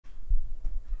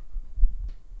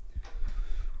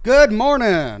Good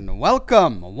morning.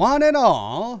 Welcome, one and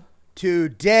all, to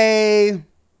day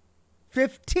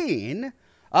 15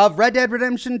 of Red Dead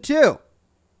Redemption 2.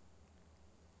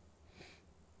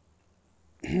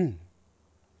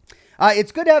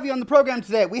 It's good to have you on the program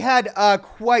today. We had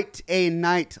quite a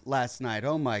night last night.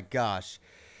 Oh my gosh.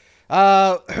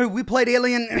 We played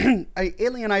Alien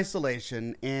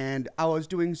Isolation, and I was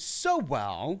doing so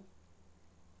well.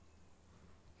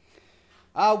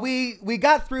 We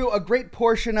got through a great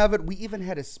portion of it. We even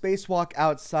had a spacewalk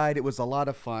outside. It was a lot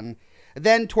of fun.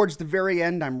 Then towards the very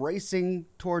end, I'm racing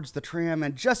towards the tram,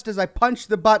 and just as I punch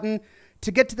the button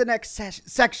to get to the next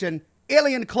section,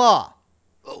 alien claw.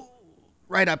 Oh,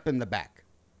 right up in the back.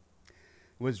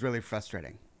 It was really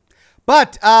frustrating.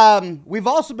 But we've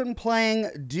also been playing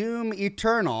Doom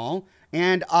Eternal,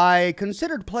 and I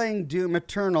considered playing Doom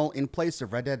Eternal in place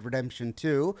of Red Dead Redemption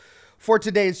 2 for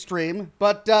today's stream.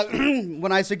 But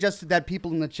when I suggested that,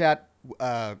 people in the chat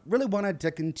really wanted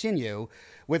to continue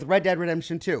with Red Dead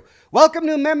Redemption 2. Welcome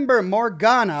new member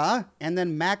Morgana, and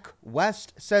then Mac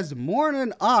West says,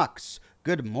 "Morning Ox."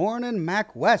 Good morning,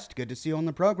 Mac West. Good to see you on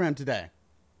the program today.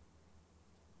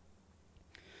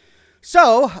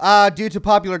 So, due to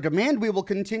popular demand, we will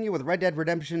continue with Red Dead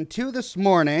Redemption 2 this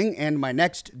morning, and my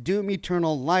next Doom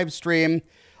Eternal live stream,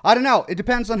 I don't know, it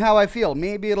depends on how I feel.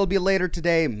 Maybe it'll be later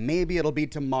today, maybe it'll be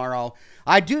tomorrow.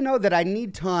 I do know that I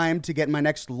need time to get my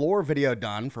next lore video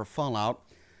done for Fallout.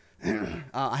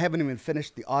 I haven't even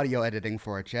finished the audio editing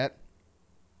for it yet.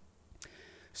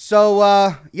 So,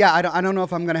 yeah, I don't know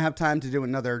if I'm going to have time to do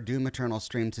another Doom Eternal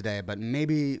stream today, but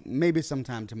maybe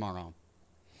sometime tomorrow.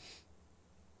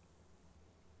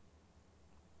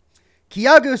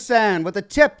 Kiyagu-san with a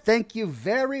tip. Thank you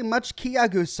very much,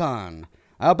 Kiyagu-san.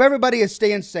 I hope everybody is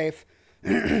staying safe.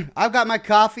 I've got my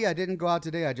coffee. I didn't go out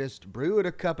today. I just brewed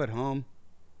a cup at home.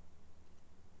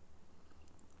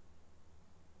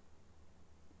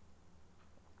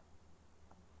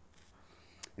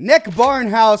 Nick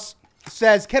Barnhouse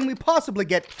says, can we possibly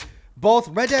get both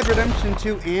Red Dead Redemption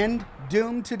 2 and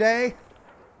Doom today?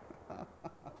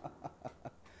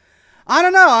 I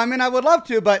don't know. I mean, I would love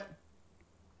to, but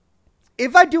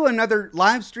if I do another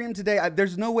live stream today,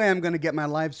 there's no way I'm going to get my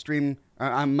live stream,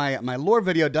 my lore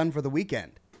video done for the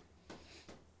weekend.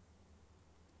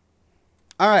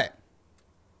 All right.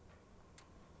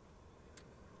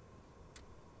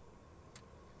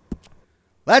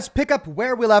 Let's pick up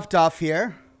where we left off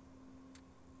here.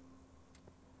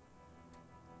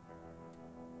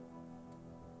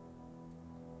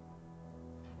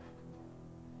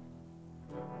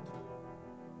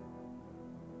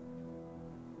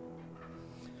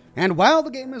 And while the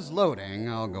game is loading,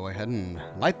 I'll go ahead and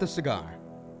light the cigar.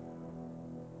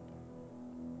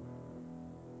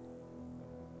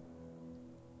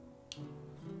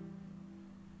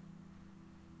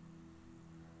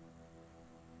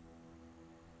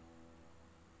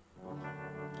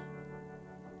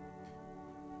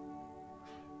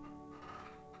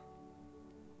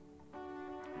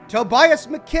 Tobias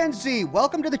McKenzie,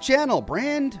 welcome to the channel,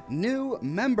 brand new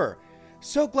member.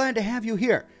 So glad to have you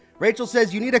here. Rachel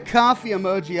says, you need a coffee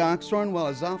emoji, Oxhorn. Well,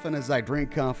 as often as I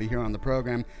drink coffee here on the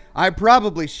program, I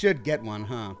probably should get one,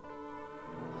 huh?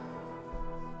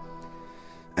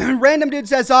 Random dude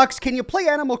says, Ox, can you play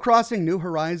Animal Crossing New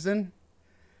Horizon?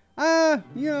 You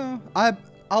know,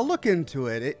 I'll look into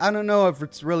it. I don't know if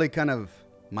it's really kind of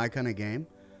my kind of game,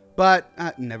 but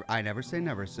I never say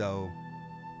never, so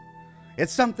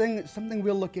it's something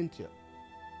we'll look into.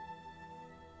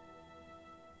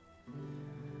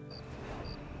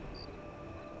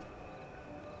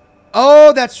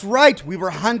 Oh, that's right. We were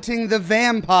hunting the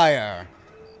vampire.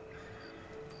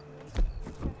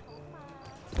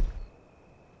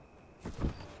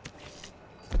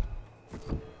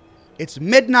 It's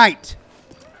midnight.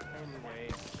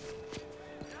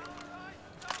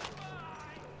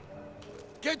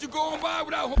 Can't you go on by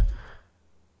without...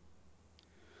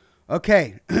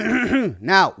 Okay.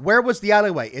 Now, where was the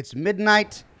alleyway? It's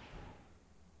midnight.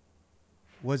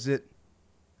 Was it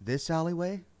this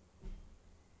alleyway?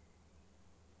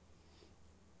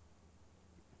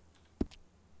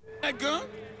 That gun?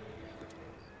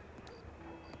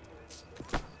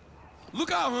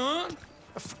 Look out, hon.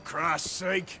 For Christ's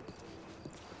sake.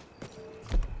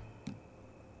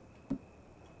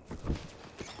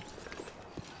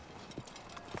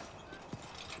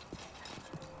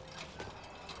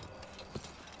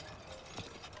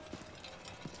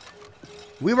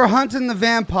 We were hunting the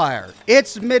vampire.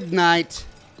 It's midnight.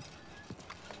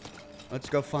 Let's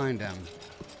go find him.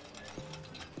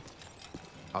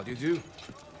 How do you do?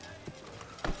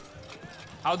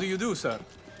 How do you do, sir?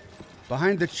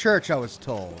 Behind the church, I was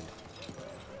told.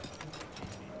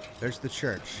 There's the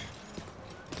church.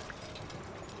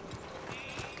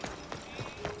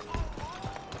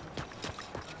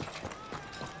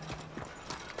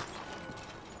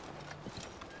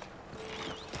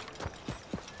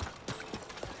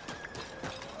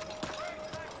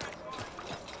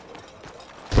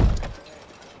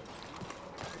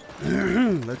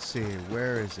 Let's see,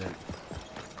 where is it?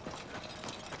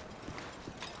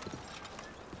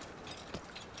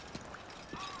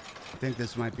 I think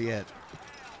this might be it.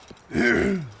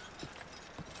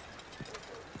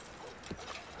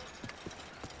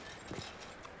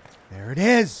 There it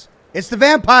is! It's the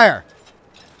vampire!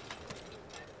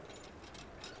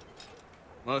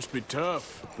 Must be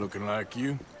tough, looking like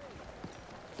you.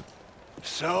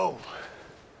 So,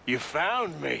 you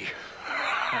found me.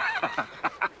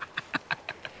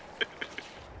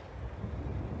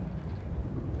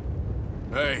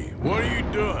 Hey, what are you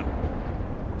doing?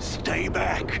 Stay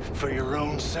back for your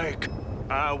own sake.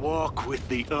 I walk with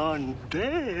the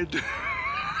undead.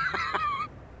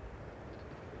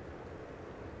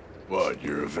 What,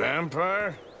 you're a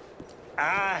vampire?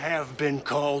 I have been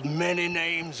called many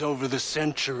names over the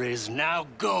centuries. Now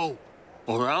go,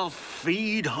 or I'll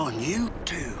feed on you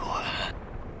too.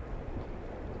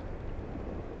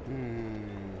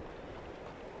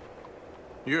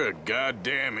 You're a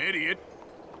goddamn idiot.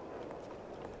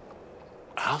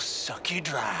 I'll suck you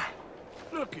dry.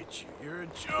 Look at you, you're a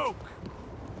joke.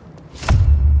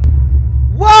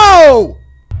 Whoa!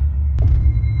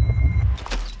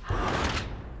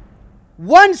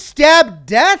 One stab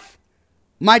death?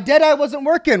 My deadeye wasn't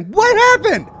working. What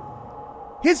happened?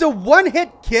 He's a one-hit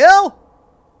kill?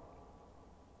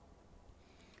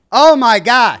 Oh my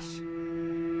gosh.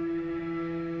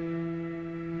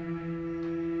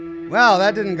 Well,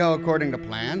 that didn't go according to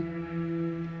plan.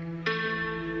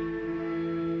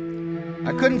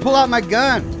 I couldn't pull out my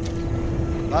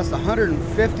gun. Lost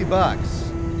 150 bucks.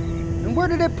 And where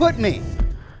did it put me?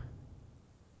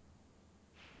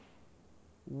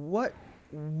 What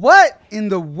in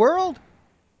the world?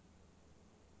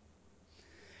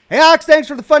 Hey, Ox, thanks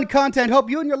for the fun content. Hope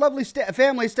you and your lovely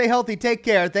family stay healthy. Take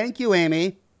care. Thank you,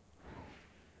 Amy.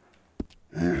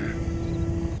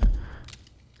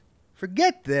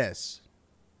 Forget this.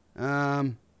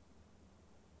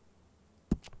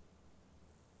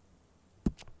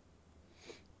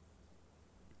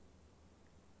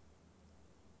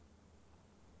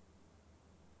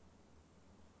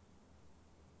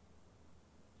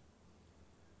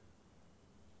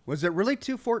 Was it really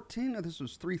 214? No, this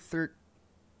was 313.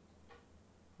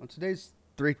 Well, today's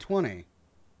 320.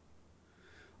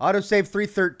 Autosave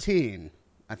 313.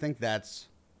 I think that's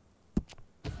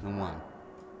the one.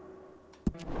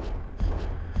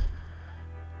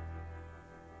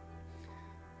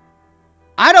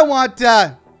 I don't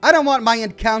want my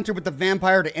encounter with the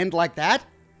vampire to end like that.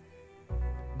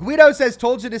 Guido says,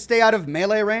 told you to stay out of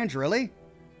melee range, really?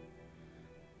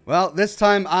 Well, this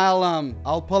time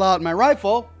I'll pull out my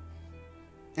rifle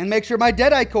and make sure my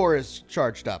Deadeye core is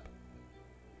charged up.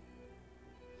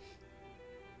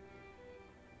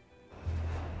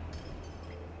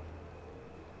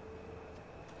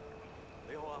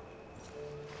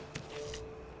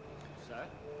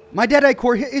 My Deadeye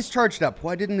core is charged up.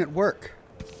 Why didn't it work?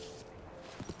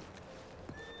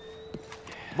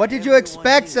 What did you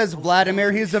expect, says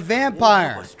Vladimir. He's a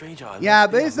vampire. Yeah,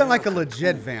 but he's not like a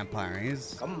legit vampire.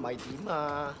 He's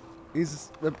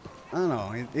I don't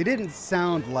know. It didn't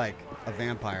sound like a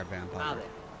vampire.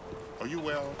 Are you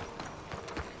well?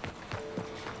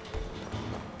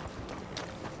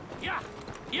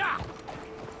 Yeah!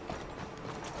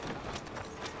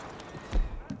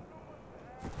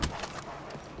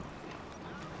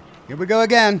 Here we go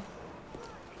again.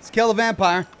 Let's kill the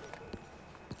vampire.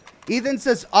 Ethan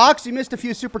says, Ox, you missed a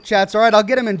few super chats. All right, I'll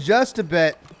get him in just a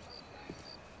bit.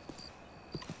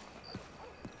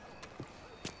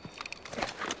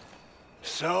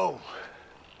 So,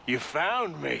 you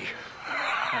found me.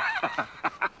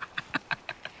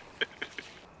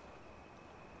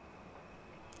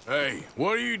 Hey,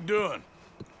 what are you doing?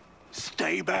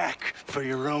 Stay back for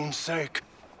your own sake.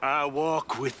 I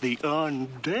walk with the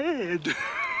undead.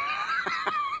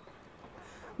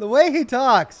 The way he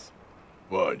talks.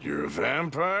 What, you're a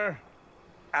vampire?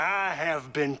 I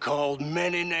have been called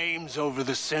many names over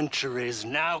the centuries.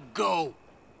 Now go,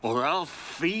 or I'll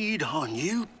feed on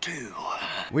you too.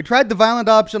 We tried the violent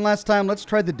option last time. Let's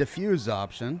try the diffuse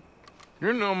option.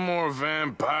 You're no more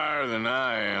vampire than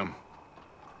I am.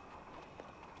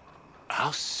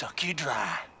 I'll suck you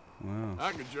dry. Wow.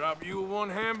 I could drop you with one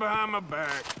hand behind my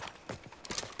back.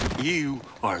 You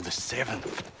are the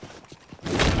seventh.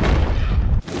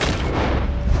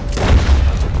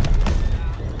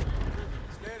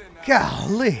 Steady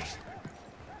Golly.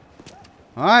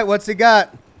 All right, what's he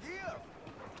got?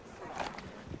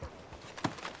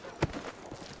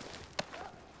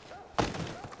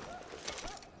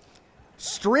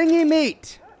 Stringy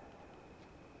meat.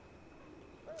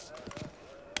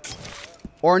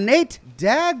 Ornate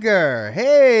dagger.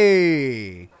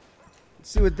 Hey. Let's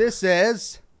see what this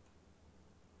is.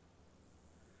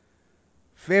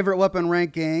 Favorite weapon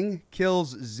ranking,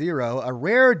 kills 0. A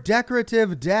rare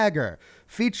decorative dagger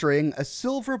featuring a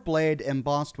silver blade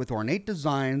embossed with ornate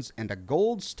designs and a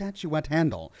gold statuette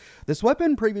handle. This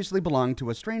weapon previously belonged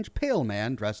to a strange pale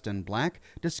man dressed in black,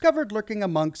 discovered lurking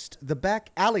amongst the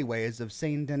back alleyways of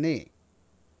Saint Denis.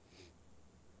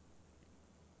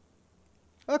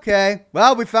 Okay,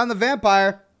 well, we found the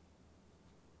vampire.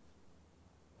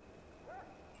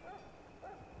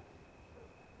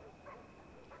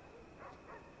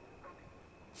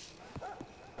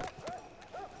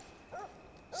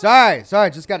 Sorry,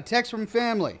 just got a text from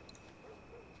family.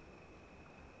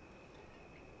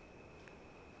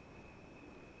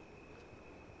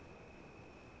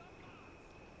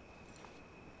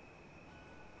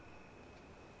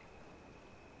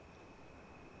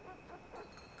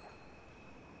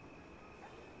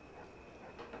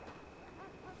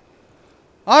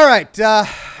 All right,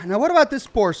 now what about this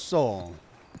poor soul?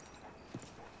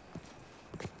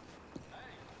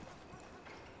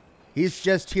 He's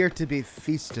just here to be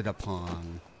feasted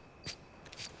upon.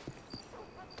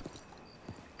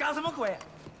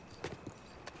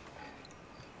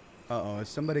 Uh-oh, is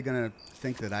somebody gonna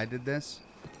think that I did this?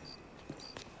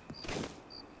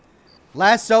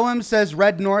 Lasso him, says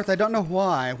Red North. I don't know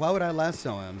why. Why would I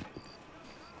lasso him?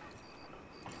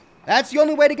 That's the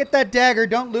only way to get that dagger.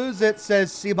 Don't lose it,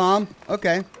 says C-Bomb.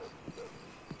 Okay.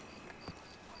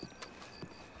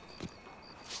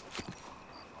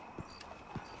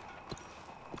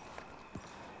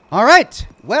 All right.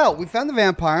 Well, we found the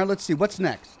vampire. Let's see. What's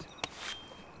next?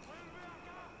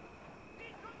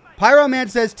 Pyroman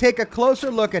says, take a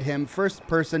closer look at him. First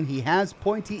person, he has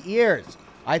pointy ears.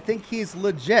 I think he's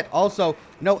legit. Also,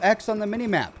 no X on the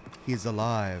minimap. He's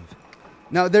alive.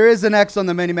 No, there is an X on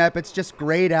the minimap. It's just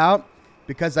grayed out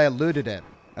because I eluded it.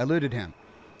 I eluded him.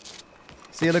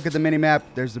 See, look at the minimap.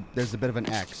 There's a bit of an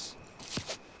X.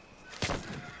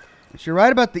 But you're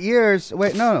right about the ears.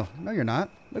 Wait, no, you're not.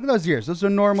 Look at those ears. Those are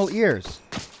normal ears.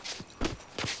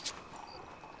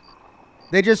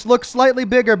 They just look slightly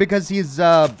bigger because he's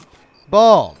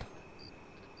bald.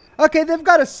 Okay, they've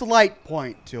got a slight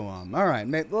point to them. All right,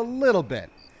 a little bit.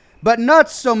 But not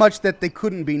so much that they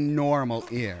couldn't be normal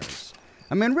ears.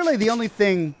 I mean, really, the only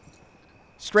thing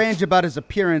strange about his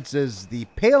appearance is the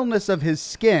paleness of his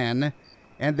skin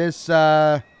and this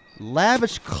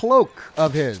lavish cloak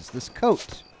of his, this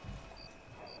coat.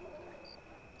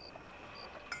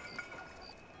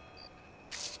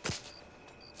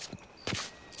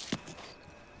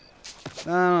 I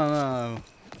don't know.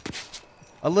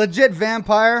 A legit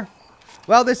vampire?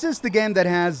 Well, this is the game that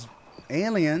has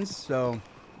aliens, so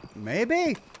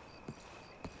maybe.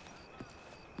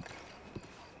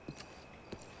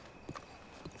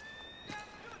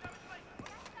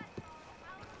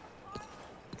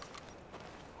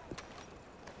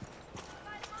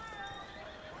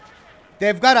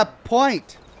 They've got a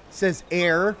point, says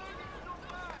Air.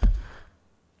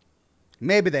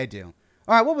 Maybe they do.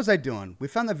 All right, what was I doing? We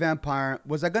found the vampire.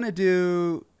 Was I going to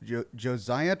do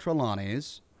Josiah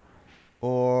Trelawney's?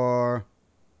 Or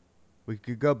we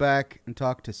could go back and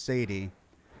talk to Sadie.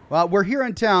 Well, we're here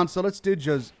in town, so let's do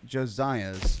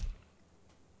Josiah's.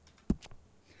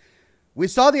 We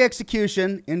saw the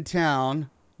execution in town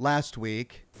last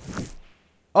week.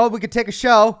 Oh, we could take a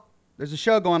show. There's a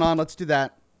show going on. Let's do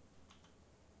that.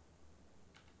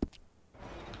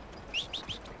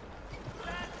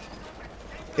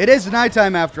 It is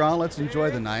nighttime after all. Let's enjoy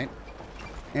the night.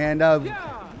 And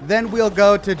then we'll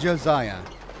go to Josiah.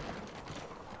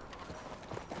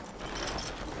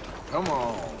 Come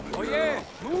on. Oye,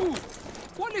 move.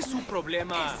 ¿Cuál es su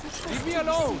problema? Leave me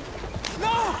alone.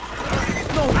 No!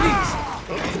 No, please.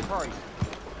 Hurry.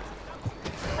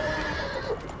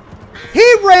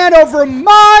 He ran over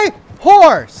my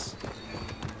horse.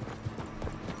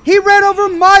 He ran over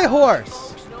my horse.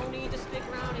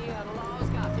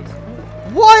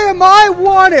 Why am I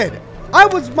wanted? I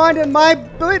was minding my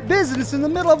business in the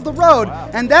middle of the road,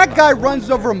 and that guy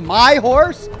runs over my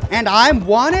horse, and I'm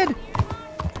wanted?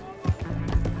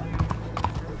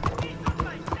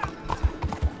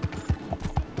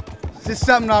 There's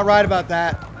something not right about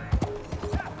that.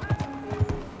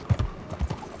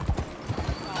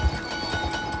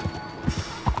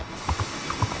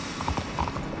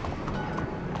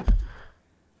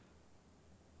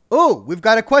 Oh, we've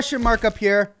got a question mark up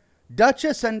here.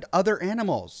 Duchess and other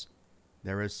animals.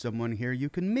 There is someone here you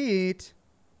can meet.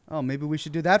 Oh, maybe we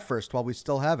should do that first while we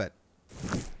still have it.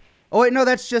 Oh, wait, no,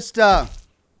 that's just, that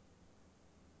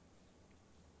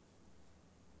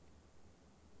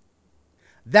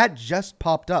just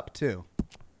popped up, too.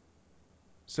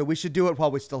 So we should do it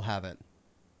while we still have it.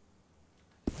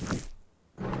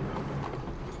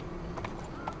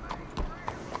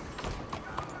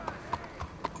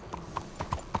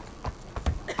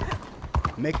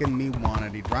 Making me want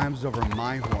it. He drives over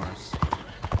my horse.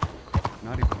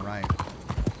 Not even right.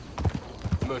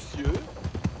 Monsieur?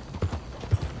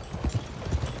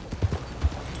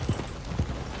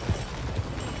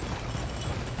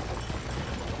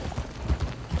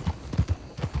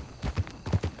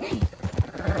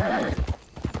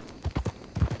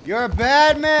 You're a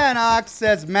bad man, Ox,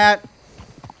 says Matt.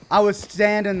 I was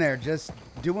standing there just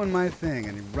doing my thing,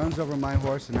 and he runs over my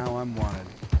horse, and now I'm wanted.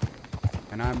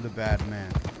 And I'm the bad man.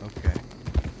 Okay.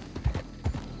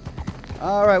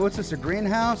 All right, what's this, a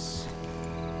greenhouse?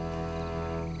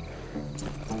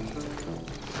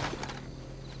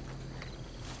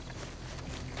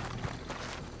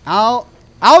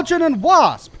 Algernon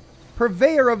Wasp,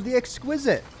 purveyor of the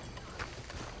exquisite.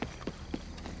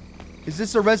 Is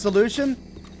this a resolution?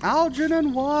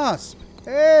 Algernon Wasp.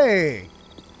 Hey.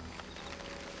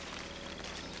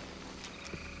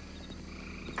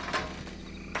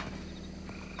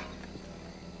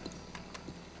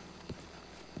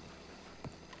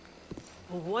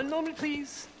 One moment,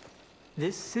 please.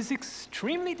 This is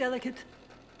extremely delicate.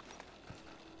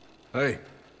 Hey.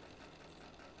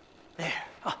 There.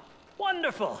 Ah,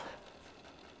 wonderful.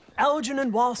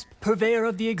 Algernon Wasp, purveyor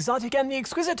of the exotic and the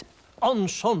exquisite.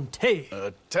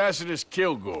 Enchanté. Tacitus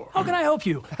Kilgore. How can I help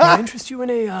you? May I interest you in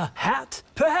a hat,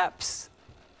 perhaps?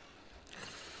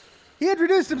 He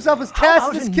introduced himself as How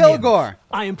about Tacitus a Kilgore. nymph?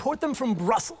 I import them from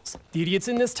Brussels. The idiots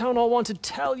in this town all want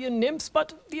Italian nymphs,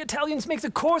 but the Italians make the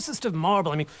coarsest of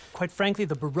marble. I mean, quite frankly,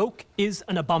 the Baroque is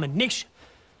an abomination.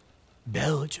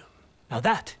 Belgium. Now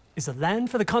that is a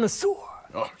land for the connoisseur.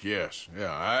 Oh, yes.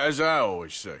 Yeah, as I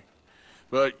always say.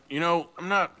 But, you know, I'm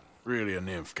not really a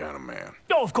nymph kind of man.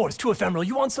 Oh, of course, too ephemeral.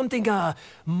 You want something,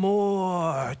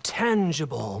 more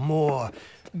tangible, more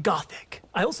gothic.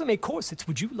 I also make corsets.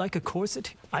 Would you like a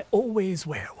corset? I always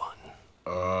wear one.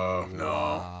 No,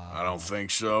 I don't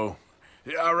think so.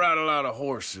 Yeah, I ride a lot of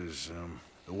horses.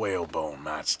 The whalebone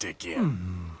might stick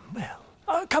in. Well,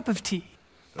 a cup of tea.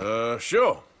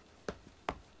 Sure.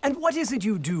 And what is it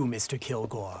you do, Mr.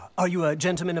 Kilgore? Are you a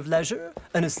gentleman of leisure?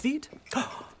 An aesthete?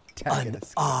 An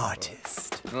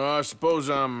artist? I suppose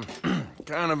I'm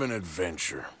kind of an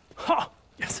adventurer. Ha!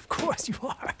 Yes, of course you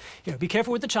are. Here, be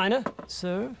careful with the china.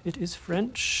 Sir, it is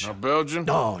French. Not Belgian?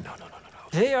 No.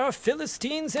 They are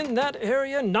Philistines in that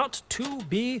area, not to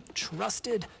be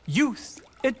trusted. Youth,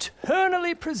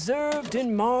 eternally preserved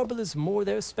in marble, is more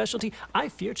their specialty. I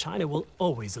fear China will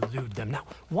always elude them. Now,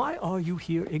 why are you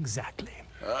here exactly?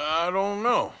 I don't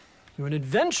know. You're an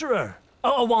adventurer,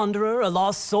 a wanderer, a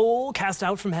lost soul cast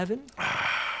out from heaven?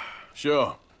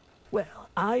 Sure. Well,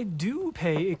 I do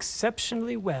pay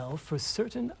exceptionally well for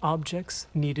certain objects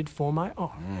needed for my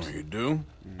art. You do?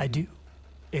 I do.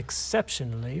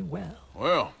 Exceptionally well.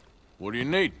 Well, what do you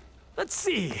need? Let's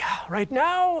see. Right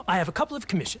now, I have a couple of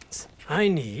commissions. I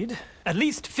need at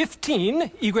least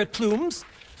 15 egret plumes.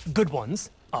 Good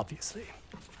ones, obviously.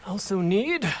 I also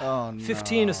need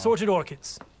 15 assorted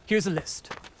orchids. Here's a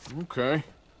list. Okay.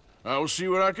 I will see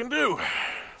what I can do.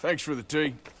 Thanks for the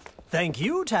tea. Thank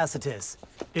you, Tacitus.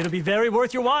 It'll be very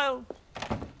worth your while.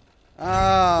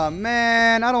 Ah,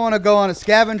 man, I don't want to go on a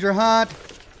scavenger hunt.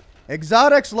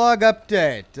 Exotics log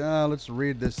update. Let's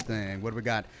read this thing. What do we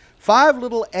got? 5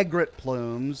 little egret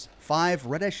plumes, 5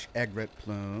 reddish egret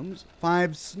plumes,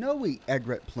 5 snowy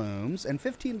egret plumes, and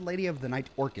 15 Lady of the Night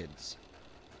orchids.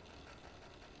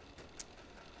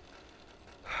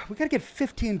 We gotta get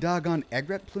 15 doggone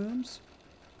egret plumes?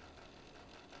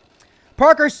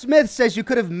 Parker Smith says you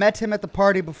could have met him at the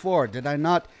party before. Did I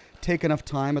not take enough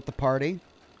time at the party?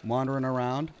 Wandering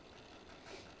around?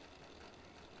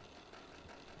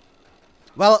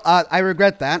 Well, I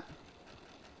regret that.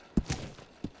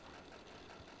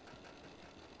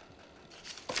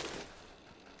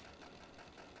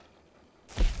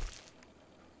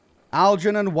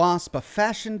 Algernon Wasp, a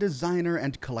fashion designer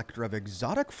and collector of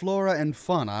exotic flora and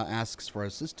fauna, asks for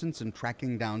assistance in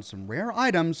tracking down some rare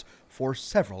items for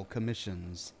several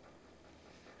commissions.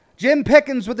 Jim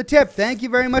Pickens with a tip. Thank you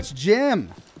very much,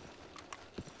 Jim.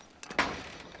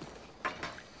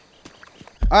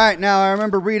 All right, now I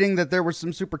remember reading that there were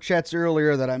some super chats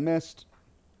earlier that I missed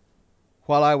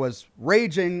while I was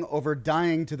raging over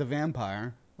dying to the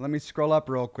vampire. Let me scroll up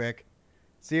real quick.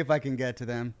 See if I can get to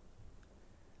them.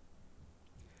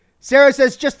 Sarah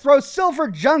says, just throw silver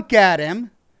junk at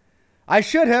him. I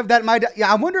should have. That might.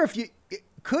 Yeah, I wonder if you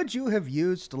could you have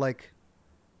used like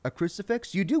a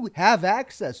crucifix. You do have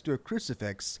access to a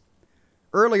crucifix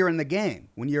earlier in the game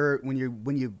when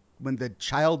the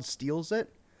child steals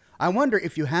it. I wonder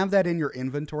if you have that in your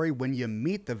inventory when you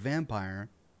meet the vampire.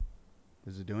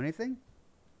 Does it do anything?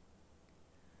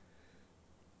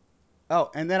 Oh,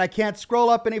 and then I can't scroll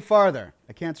up any farther.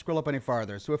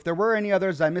 So if there were any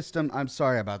others, I missed them. I'm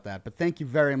sorry about that, but thank you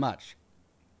very much.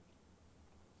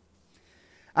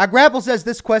 Grapple says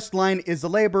this quest line is a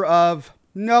labor of,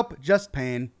 nope, just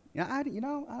pain. Yeah, I don't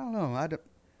know. I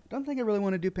don't think I really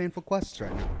want to do painful quests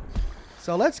right now.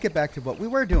 So let's get back to what we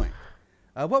were doing.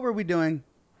 What were we doing?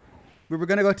 We were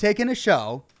going to go take in a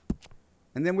show,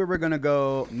 and then we were going to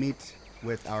go meet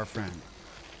with our friend.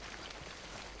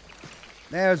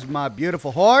 There's my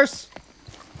beautiful horse.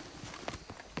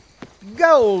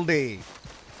 Goldie.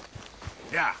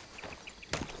 Yeah.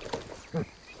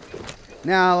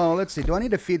 Now, let's see. Do I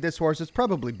need to feed this horse? It's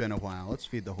probably been a while. Let's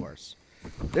feed the horse.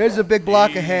 There's a big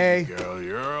block of hay. Girl,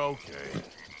 you're okay.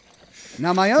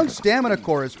 Now, my own stamina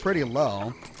core is pretty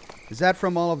low. Is that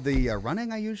from all of the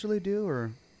running I usually do?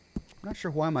 Or I'm not sure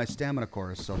why my stamina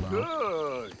core is so low.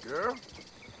 Good, girl.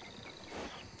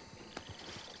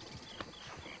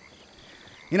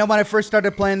 You know, when I first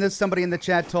started playing this, somebody in the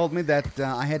chat told me that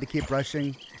I had to keep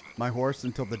brushing my horse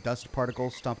until the dust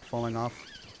particles stopped falling off.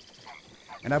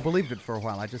 And I believed it for a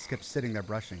while. I just kept sitting there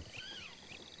brushing.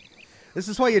 This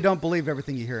is why you don't believe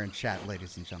everything you hear in chat,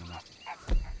 ladies and gentlemen.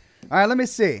 All right, let me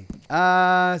see.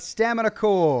 Stamina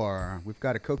core. We've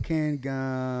got a cocaine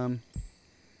gum.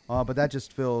 Oh, but that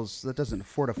just fills... That doesn't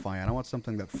fortify it. I want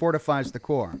something that fortifies the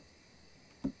core.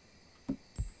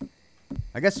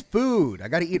 I guess food. I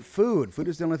got to eat food. Food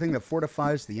is the only thing that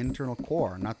fortifies the internal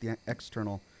core, not the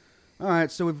external. All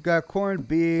right, so we've got corned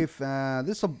beef.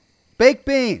 This will... Baked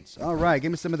beans. All right,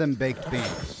 give me some of them baked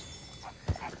beans.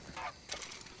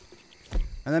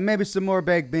 And then maybe some more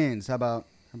baked beans. How about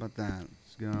that?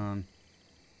 It's gone.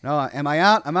 No, am I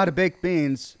out? I'm out of baked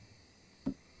beans.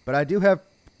 But I do have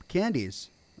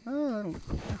candies. Oh, I don't...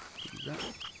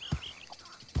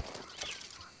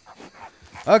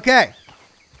 Okay.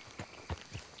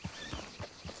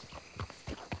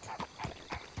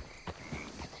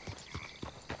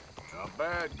 Not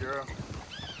bad, girl.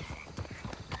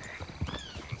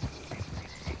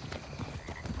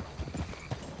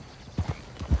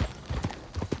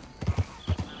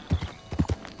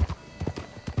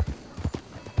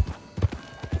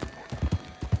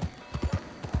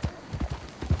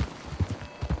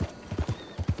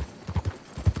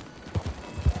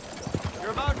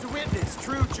 You're about to witness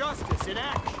true justice in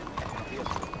action.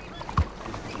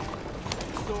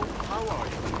 So, how are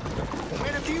you?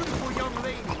 When a beautiful young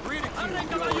lady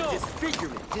ridiculed your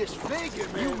disfigurement.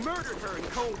 Disfigurement? You murdered her in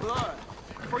cold blood.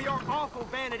 For your awful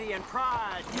vanity and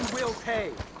pride, you will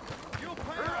pay. You'll pay.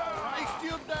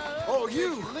 Oh,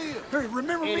 you live. Hey,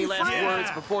 remember any last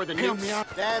words before the news?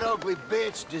 That ugly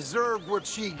bitch deserved what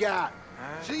she got.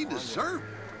 She deserved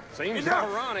it. Seems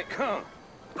ironic, huh?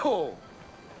 Pull.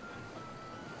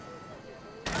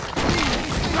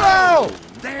 No!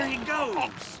 There he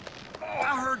goes.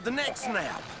 I heard the neck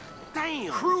snap.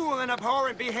 Damn. Cruel and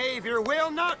abhorrent behavior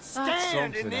will not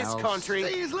stand in this country.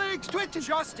 See his legs twitching.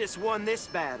 Justice won this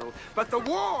battle, but the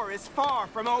war is far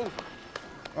from over.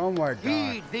 Oh my God.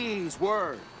 Heed these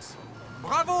words.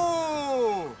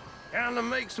 Bravo! Kinda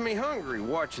makes me hungry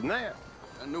watching that.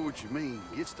 I know what you mean.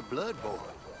 Gets the blood boiling.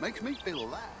 Makes me feel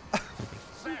alive.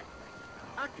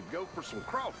 I could go for some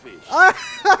crawfish.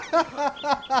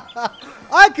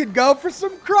 I could go for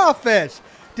some crawfish.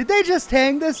 Did they just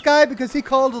hang this guy because he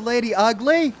called a lady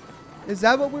ugly? Is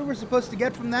that what we were supposed to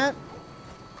get from that?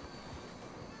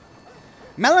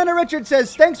 Melanie Richard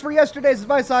says, thanks for yesterday's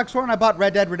advice, Oxhorn. I bought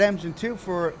Red Dead Redemption 2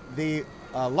 for the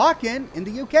lock-in in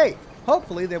the UK.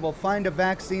 Hopefully they will find a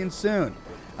vaccine soon.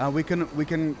 We can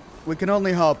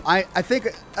only hope. I think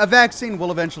a vaccine will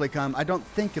eventually come. I don't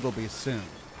think it'll be soon.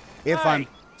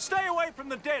 Stay away from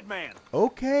the dead man.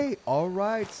 Okay, all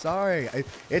right, sorry.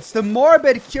 It's the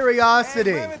morbid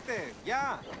curiosity.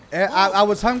 Yeah. I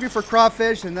was hungry for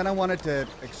crawfish, and then I wanted to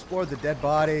explore the dead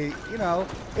body. You know,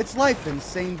 it's life in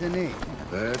Saint Denis.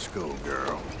 Let's go,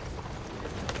 girl.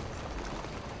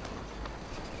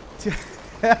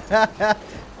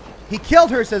 He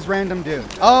killed her, says random dude.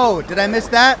 Oh, did I miss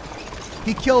that?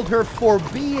 He killed her for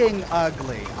being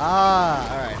ugly. Ah,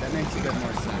 all right, that makes a bit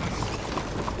more sense.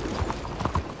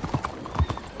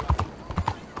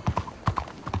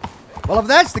 Well, if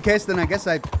that's the case, then I guess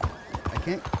I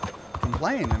can't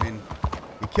complain. I mean,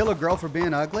 you kill a girl for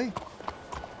being ugly?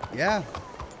 Yeah.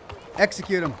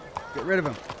 Execute him. Get rid of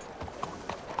him.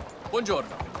 Buongiorno.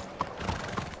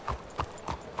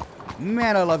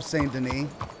 Man, I love Saint Denis.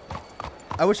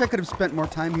 I wish I could have spent more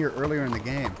time here earlier in the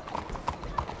game.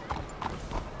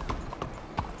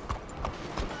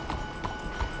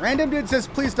 Random dude says,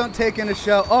 please don't take in a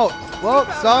show. Oh, well,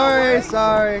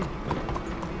 sorry.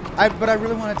 But I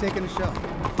really want to take in a show.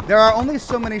 There are only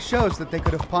so many shows that they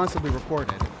could have possibly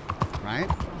recorded, right?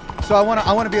 So I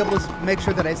want to be able to make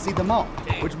sure that I see them all,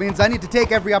 which means I need to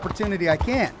take every opportunity I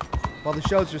can while the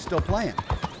shows are still playing.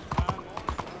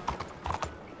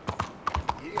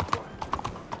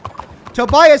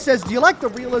 Tobias says, do you like the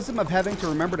realism of having to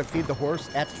remember to feed the horse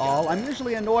at all? I'm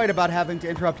usually annoyed about having to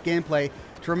interrupt gameplay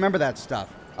to remember that stuff.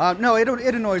 No, it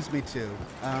annoys me too.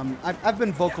 I've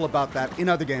been vocal about that in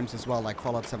other games as well, like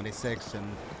Fallout 76 and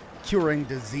curing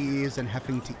disease and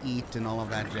having to eat and all of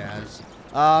that jazz.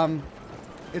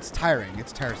 It's tiring.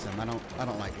 It's tiresome. I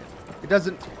don't like it. It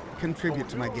doesn't contribute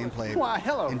to my gameplay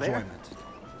enjoyment.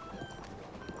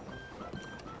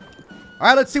 All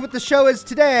right, let's see what the show is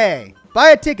today. Buy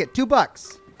a ticket,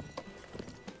 $2.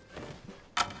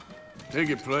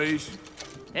 Ticket, please.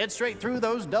 Head straight through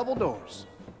those double doors.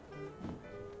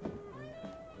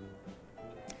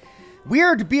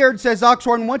 Weird Beard says,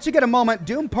 Oxhorn, once you get a moment,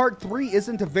 Doom Part 3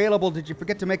 isn't available. Did you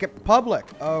forget to make it public?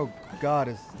 Oh, God,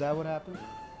 is that what happened?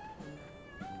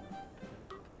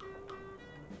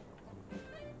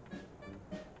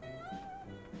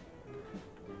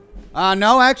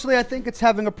 No, actually, I think it's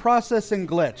having a processing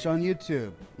glitch on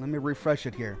YouTube. Let me refresh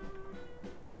it here.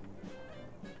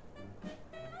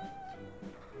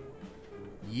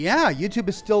 Yeah, YouTube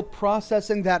is still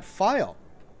processing that file.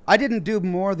 I didn't do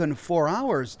more than 4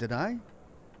 hours, did I?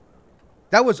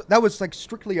 That was like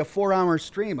strictly a 4-hour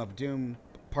stream of Doom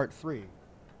Part 3.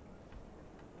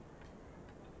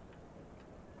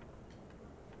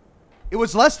 It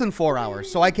was less than 4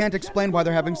 hours, so I can't explain why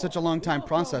they're having such a long time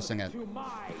processing it.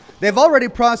 They've already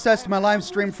processed my live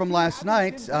stream from last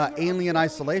night, Alien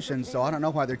Isolation, so I don't know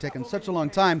why they're taking such a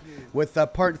long time with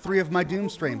Part 3 of my Doom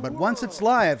stream. But once it's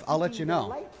live, I'll let you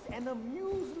know. And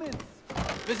amusements.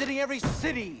 Visiting every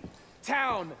city,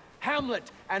 town,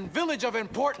 hamlet, and village of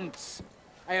importance.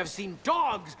 I have seen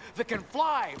dogs that can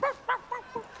fly,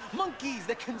 monkeys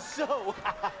that can sew,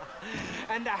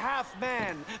 and a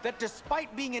half-man that,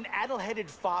 despite being an addle-headed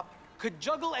fop, could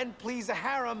juggle and please a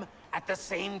harem at the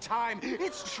same time.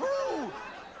 It's true!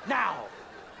 Now,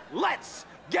 let's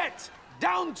get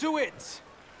down to it!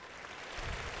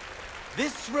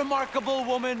 This remarkable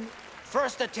woman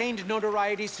first attained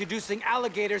notoriety seducing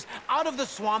alligators out of the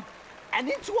swamp and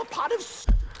into a pot of...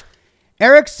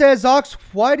 Eric says, Ox,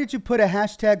 why did you put a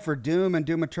hashtag for Doom and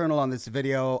Doom Eternal on this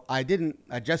video? I didn't.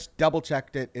 I just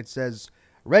double-checked it. It says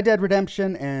Red Dead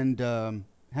Redemption and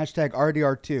hashtag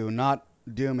RDR2, not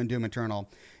Doom and Doom Eternal.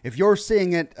 If you're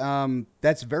seeing it,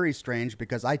 that's very strange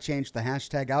because I changed the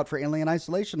hashtag out for Alien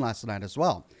Isolation last night as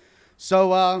well.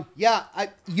 So, yeah,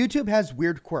 YouTube has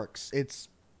weird quirks. It's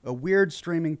a weird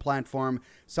streaming platform.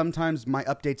 Sometimes my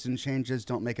updates and changes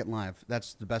don't make it live.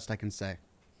 That's the best I can say.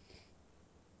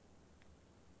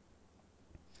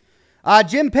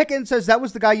 Jim Pickens says that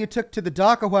was the guy you took to the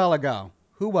dock a while ago.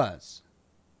 Who was?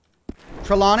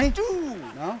 Trelawney? Dude!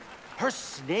 No? Her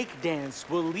snake dance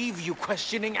will leave you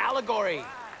questioning allegory.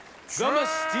 The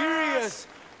mysterious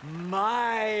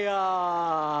Maya.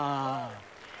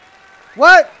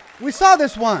 What? We saw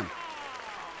this one.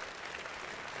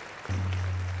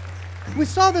 We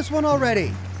saw this one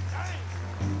already.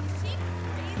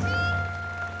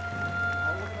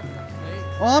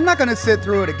 Well, I'm not going to sit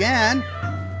through it again.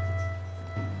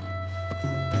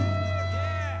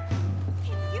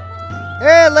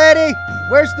 Hey, lady,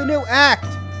 where's the new act? She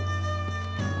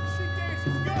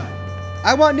dances good.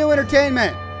 I want new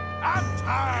entertainment. I'm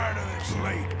tired of this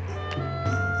lady.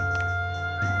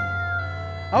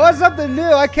 I want something new.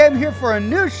 I came here for a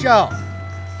new show.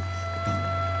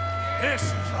 This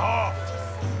is off.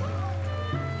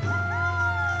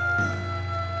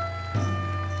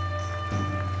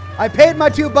 I paid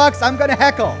my $2. I'm going to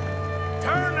heckle.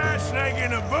 Turn that snake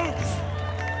into boots.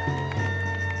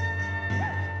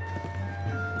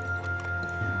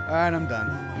 All right, I'm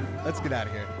done. Let's get out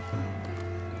of here.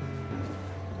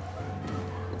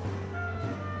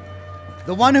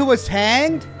 The one who was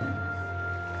hanged?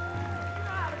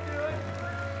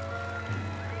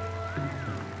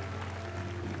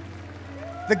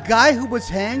 The guy who was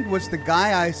hanged was the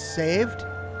guy I saved?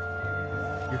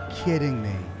 You're kidding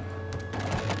me.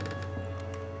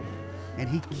 And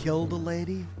he killed a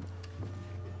lady?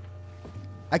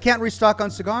 I can't restock on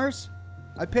cigars?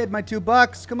 I paid my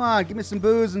 $2. Come on, give me some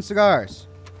booze and cigars.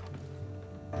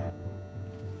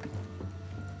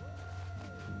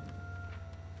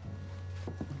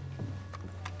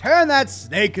 Turn that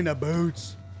snake into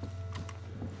boots.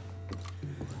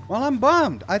 Well, I'm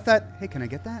bummed. I thought, hey, can I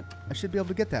get that? I should be able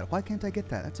to get that. Why can't I get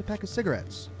that? That's a pack of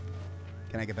cigarettes.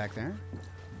 Can I get back there?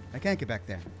 I can't get back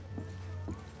there.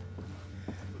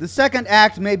 The second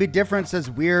act may be different, says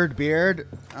Weird Beard.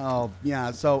 Oh, yeah.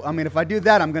 So, I mean, if I do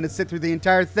that, I'm going to sit through the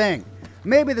entire thing.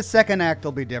 Maybe the second act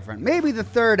will be different. Maybe the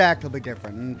third act will be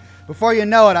different. And before you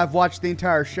know it, I've watched the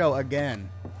entire show again.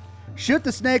 Shoot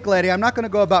the snake lady. I'm not going to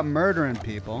go about murdering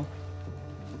people.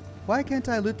 Why can't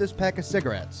I loot this pack of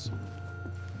cigarettes?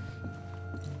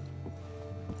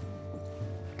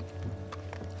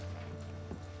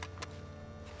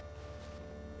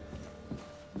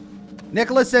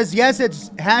 Nicholas says, yes, it's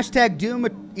hashtag Doom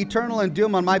Eternal and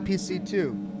Doom on my PC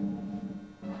too.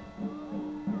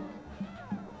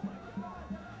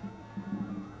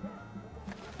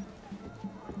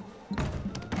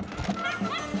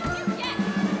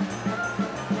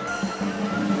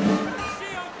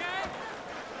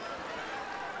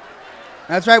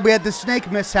 That's right, we had the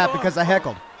snake mishap because I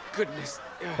heckled. Goodness.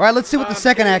 All right, let's see what the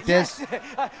second act is.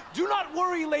 Do not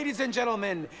worry, ladies and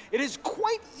gentlemen. It is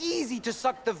quite easy to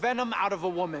suck the venom out of a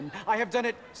woman. I have done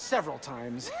it several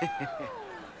times.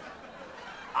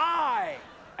 I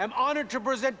am honored to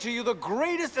present to you the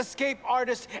greatest escape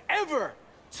artist ever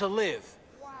to live.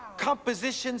 Wow.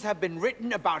 Compositions have been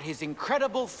written about his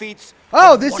incredible feats.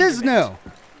 Oh, this is new.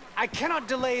 I cannot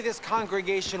delay this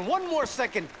congregation one more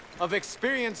second of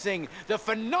experiencing the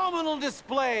phenomenal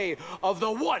display of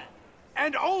the one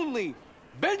and only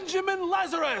Benjamin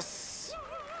Lazarus.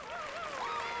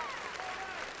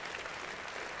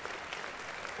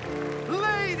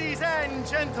 Ladies and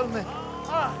gentlemen,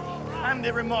 I am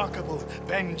the remarkable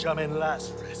Benjamin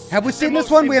Lazarus. Have we seen this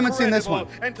one? We haven't seen this one.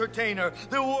 Entertainer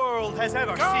the world has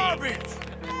ever seen.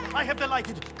 I have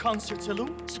delighted concert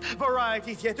saloons,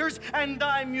 variety theaters, and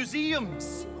dime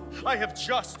museums. I have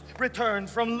just returned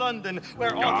from London,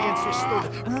 where audiences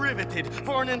stood riveted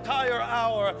for an entire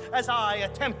hour as I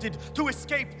attempted to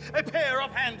escape a pair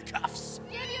of handcuffs.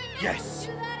 Yes,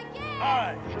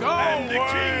 I am the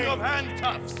king of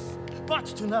handcuffs. But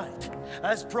tonight,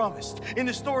 as promised in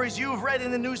the stories you've read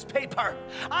in the newspaper,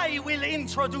 I will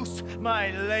introduce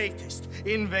my latest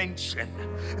invention.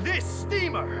 This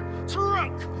steamer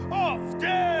trunk of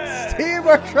death.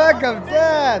 Steamer trunk of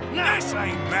death. This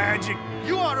ain't magic.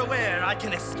 You are aware I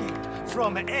can escape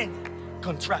from any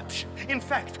contraption. In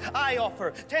fact, I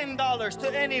offer $10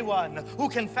 to anyone who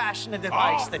can fashion a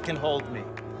device that can hold me.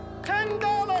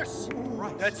 $10!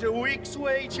 Right. That's a week's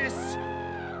wages.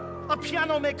 A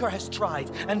piano maker has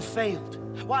tried and failed.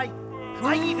 Why,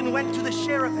 I even went to the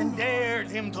sheriff and dared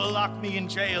him to lock me in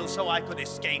jail so I could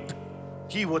escape.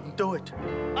 He wouldn't do it.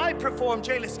 I performed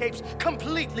jail escapes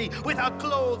completely without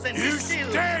clothes, and he still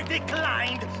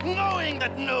declined, knowing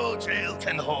that no jail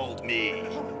can hold me.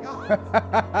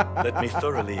 Let me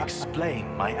thoroughly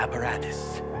explain my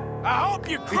apparatus. I hope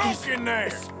you're croaking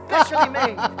there. Specially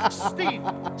made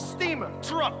steamer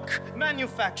trunk,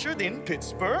 manufactured in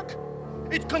Pittsburgh.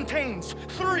 It contains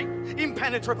 3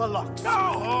 impenetrable locks,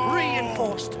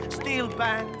 reinforced steel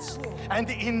bands, and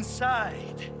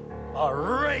inside are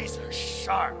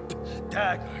razor-sharp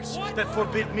daggers that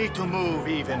forbid me to move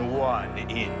even 1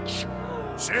 inch.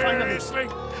 Seriously?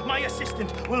 Finally, my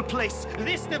assistant will place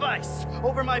this device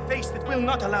over my face that will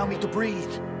not allow me to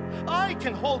breathe. I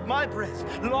can hold my breath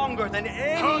longer than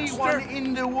anyone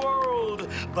in the world,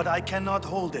 but I cannot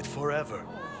hold it forever.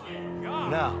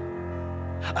 Now,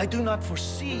 I do not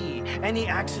foresee any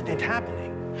accident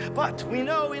happening, but we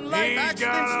know in life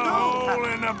accidents do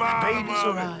happen. Babies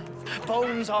arrive.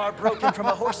 Bones are broken from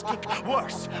a horse kick.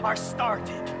 Worse, are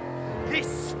started.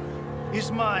 This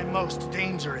is my most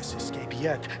dangerous escape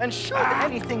yet. And should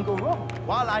anything go wrong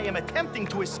while I am attempting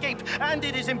to escape and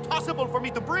it is impossible for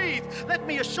me to breathe, let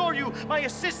me assure you my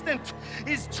assistant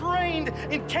is trained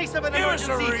in case of an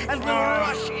emergency and will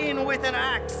rush in with an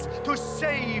axe to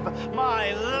save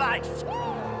my life.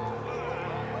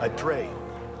 I pray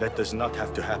that does not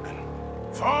have to happen.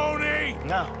 Phony!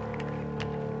 Now,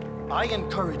 I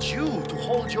encourage you to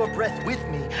hold your breath with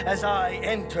me as I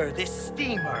enter this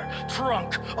steamer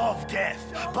trunk of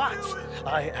death. But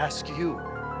I ask you,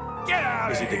 get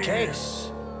out is it a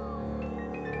case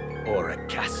or a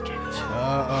casket?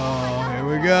 Uh-oh,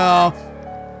 here we go.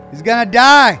 He's gonna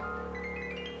die.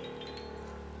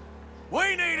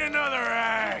 We need another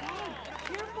act.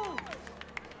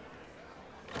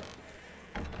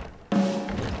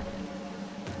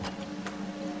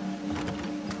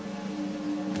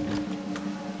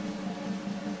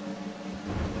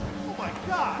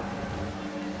 God!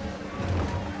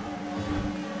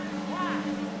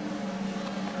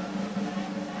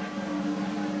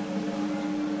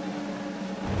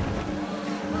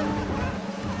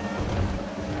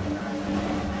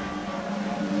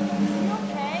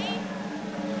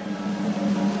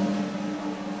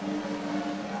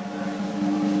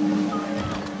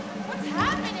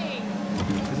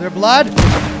 there blood? Where'd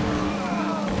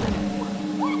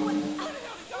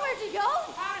he go?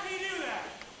 How did he do that?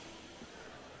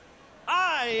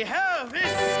 I have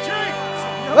escaped!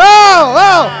 Whoa!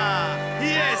 Whoa!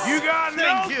 Yes! You got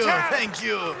thank no you, talent. thank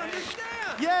you!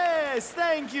 Yes,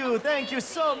 thank you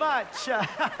so much!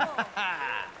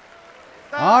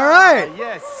 All right.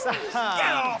 Yes. Get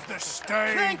off the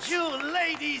stage. Thank you,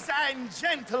 ladies and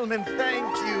gentlemen,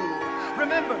 thank you.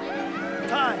 Remember,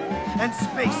 time and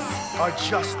space are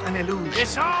just an illusion.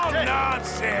 It's all Death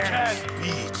nonsense. can't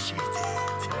be cheated.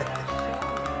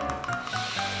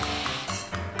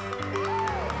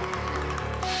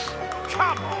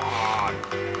 Come on.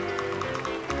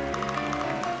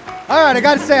 All right, I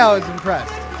gotta say I was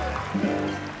impressed.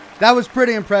 That was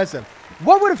pretty impressive.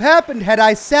 What would have happened had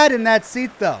I sat in that seat,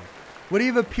 though? Would he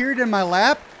have appeared in my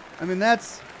lap? I mean,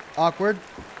 that's awkward.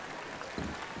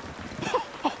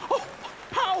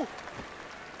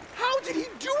 How did he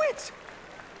do it?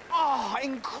 Oh,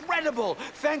 incredible.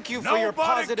 Thank you for your Nobody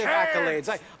positive cares.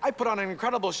 accolades. I put on an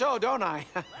incredible show, don't I?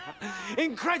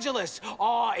 Incredulous,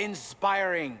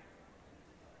 awe-inspiring.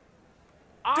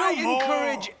 I more.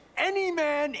 encourage any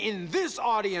man in this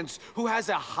audience who has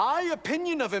a high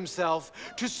opinion of himself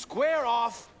to square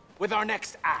off with our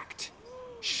next act.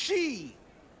 She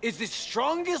is the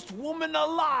strongest woman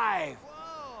alive.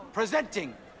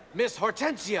 Presenting Miss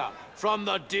Hortensia from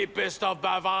the deepest of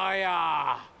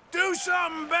Bavaria. Do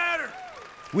something better.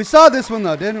 We saw this one,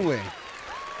 though, didn't we?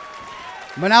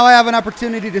 But now I have an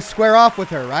opportunity to square off with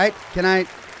her, right? Can I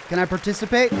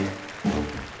participate?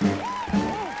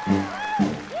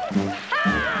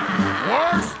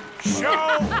 Worst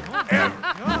show ever.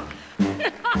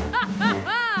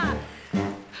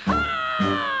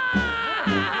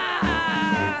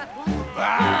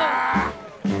 Ah.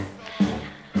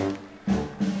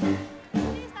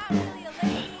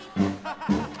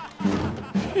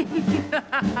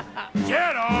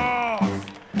 Get off!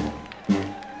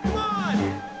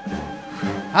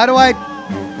 How do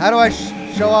I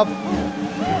show off,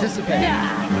 participate?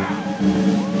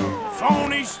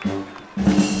 Phonies!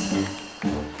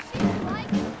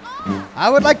 I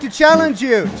would like to challenge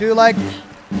you to, like,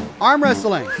 arm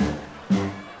wrestling.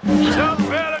 Some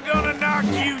fella gonna knock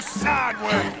you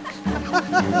sideways.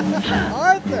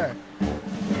 Arthur!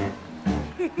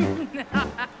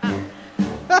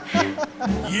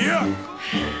 Yuck!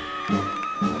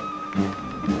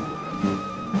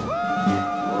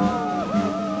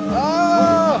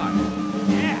 Oh!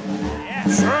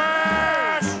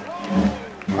 Trash!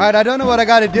 All right, I don't know what I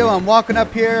got to do. I'm walking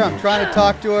up here. I'm trying to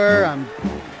talk to her.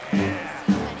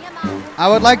 I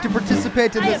would like to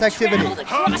participate in this activity. I have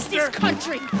traveled across this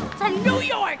country, from New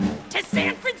York to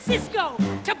San Francisco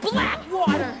to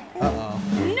Blackwater. Uh-oh.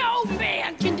 No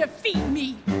man can defeat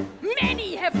me.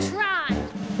 Many have tried,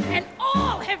 and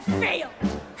all have failed.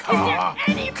 Is there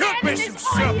any man in this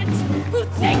audience who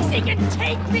thinks he can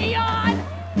take me on?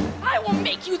 I will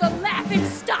make you the laughing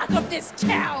stock of this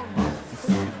town.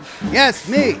 Yes,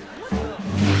 me.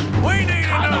 We need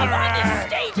Come up another on this act.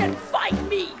 stage and fight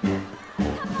me.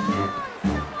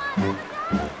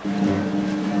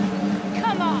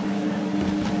 Come on.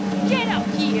 Get up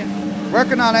here.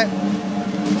 Working on it.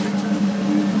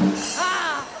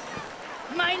 Ah,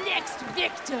 my next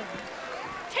victim.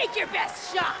 Take your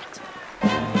best shot.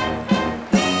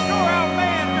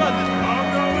 I'll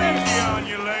go easy on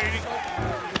you, lady.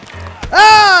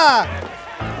 Ah!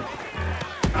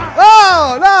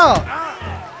 Oh, no!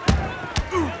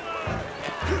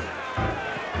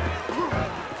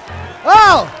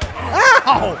 Oh!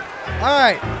 Ow! All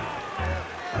right.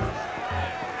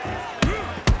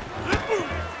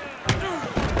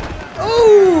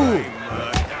 Ooh!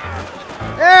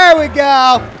 There we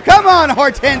go. Come on,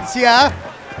 Hortensia.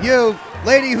 You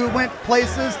lady who went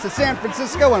places to San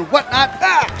Francisco and whatnot.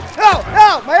 Ah! Oh,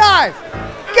 no, my eyes!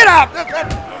 Get up!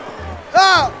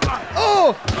 Oh!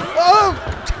 Oh! Oh!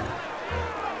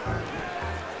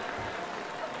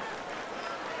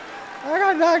 I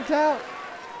got knocked out.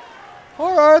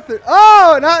 Poor Arthur.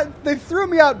 Oh, they threw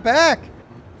me out back.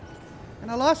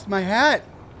 And I lost my hat.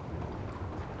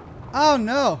 Oh,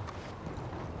 no.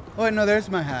 Oh, wait, no, there's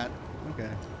my hat. Okay.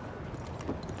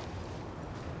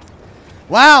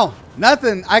 Wow,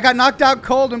 nothing. I got knocked out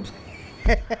cold and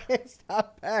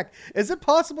stop back. Is it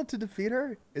possible to defeat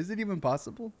her? Is it even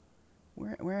possible?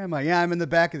 Where am I? Yeah, I'm in the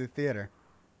back of the theater.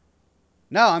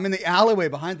 No, I'm in the alleyway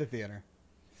behind the theater.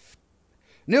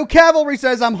 New Cavalry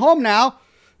says, I'm home now.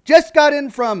 Just got in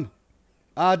from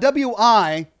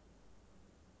WI,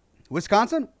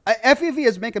 Wisconsin. FEV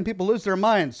is making people lose their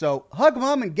minds. So hug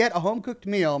mom and get a home-cooked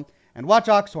meal and watch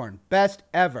Oxhorn. Best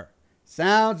ever.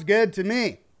 Sounds good to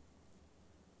me.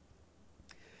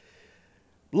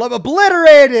 Love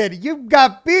obliterated! You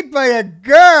got beat by a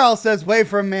girl, says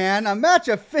Wafer Man. A match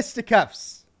of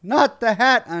fisticuffs. Not the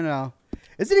hat, I know.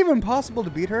 Is it even possible to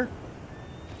beat her?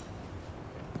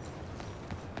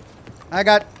 I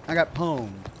got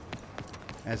pwned,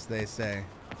 as they say.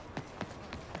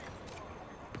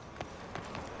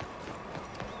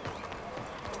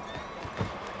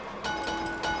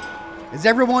 Is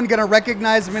everyone gonna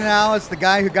recognize me now as the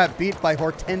guy who got beat by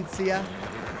Hortensia?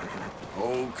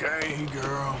 Okay,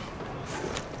 girl.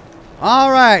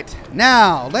 All right,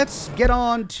 now let's get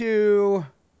on to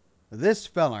this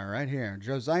fella right here,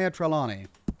 Josiah Trelawney.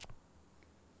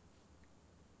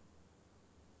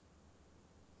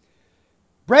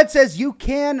 Brett says you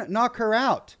can knock her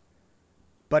out,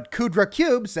 but Kudra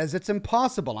Cube says it's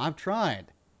impossible. I've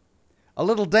tried. A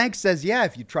Little Dank says, yeah,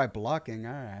 if you try blocking.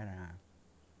 All right.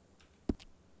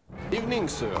 Evening,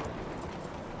 sir.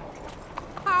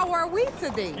 How are we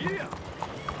today? Yeah.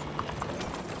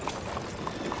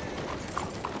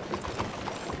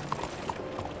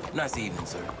 Nice evening,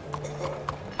 sir.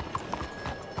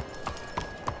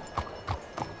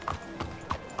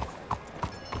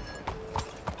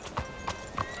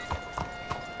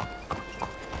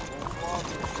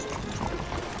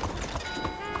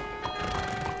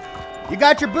 You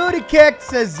got your booty kicked,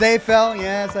 says Zayfel.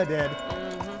 Yes, I did.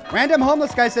 Random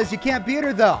homeless guy says you can't beat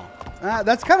her, though.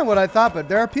 That's kind of what I thought, but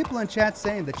there are people in chat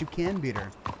saying that you can beat her.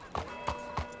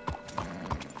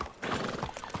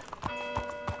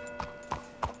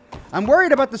 I'm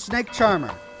worried about the snake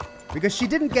charmer because she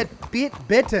didn't get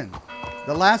bitten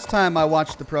the last time I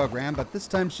watched the program, but this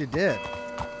time she did.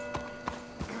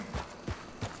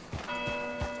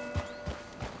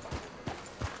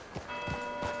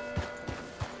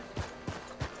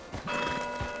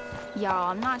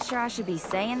 Y'all, I'm not sure I should be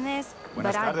saying this,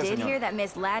 but I did hear that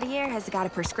Miss Latier has got a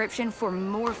prescription for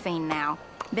morphine now.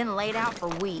 Been laid out for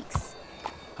weeks.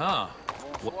 Huh.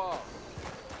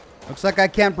 Looks like I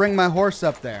can't bring my horse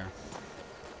up there.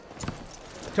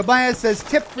 Tobias says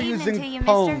tip for Evening using to you,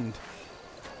 pwned.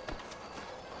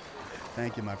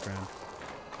 Thank you, my friend.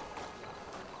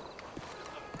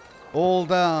 Old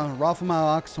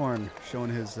Ralphamau Oxhorn showing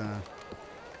his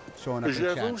showing up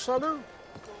in chat.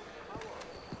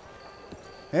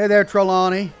 Hey there,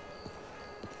 Trelawney.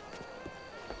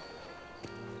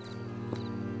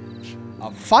 A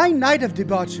fine night of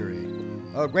debauchery.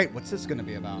 Oh, great. What's this going to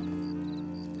be about?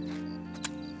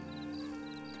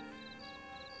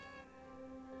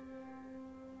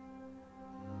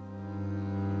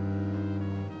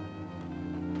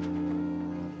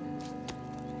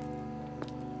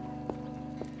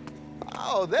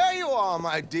 Oh, there you are,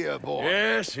 my dear boy.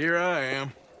 Yes, here I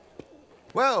am.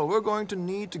 Well, we're going to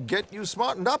need to get you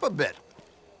smartened up a bit.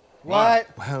 What?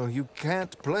 Well, you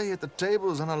can't play at the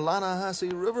tables on a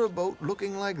Lanahasi riverboat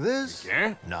looking like this.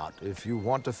 Yeah? Not if you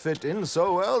want to fit in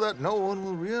so well that no one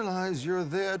will realize you're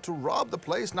there to rob the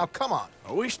place. Now, come on.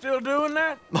 Are we still doing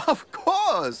that? Of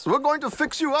course. We're going to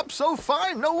fix you up so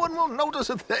fine, no one will notice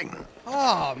a thing.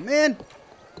 Oh, man.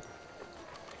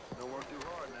 Don't work too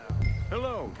hard now.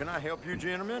 Hello, can I help you,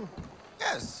 gentlemen?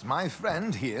 Yes, my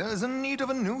friend here is in need of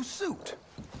a new suit.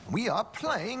 We are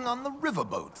playing on the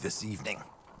riverboat this evening.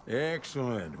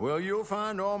 Excellent. Well, you'll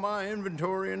find all my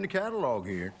inventory in the catalog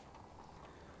here.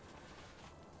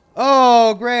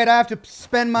 Oh, great. I have to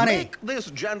spend money. Make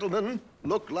this gentleman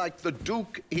look like the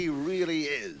Duke he really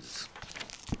is.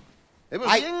 It was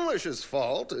the English's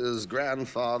fault his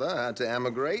grandfather had to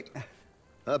emigrate.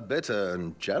 A bitter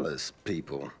and jealous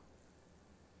people.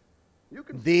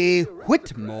 The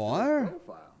Whitmore.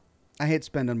 I hate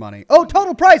spending money. Oh,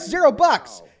 total price,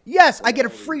 $0. Yes, I get a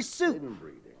free suit.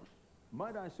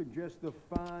 Might I suggest the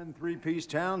fine three-piece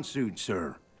town suit,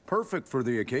 sir? Perfect for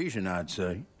the occasion, I'd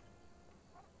say.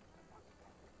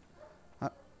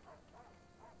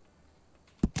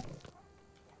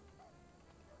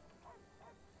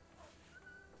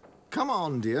 Come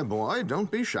on, dear boy, don't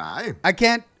be shy. I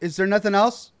can't. Is there nothing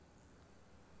else?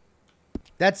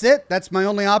 That's it? That's my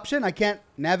only option? I can't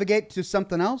navigate to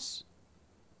something else?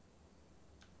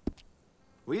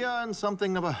 We are in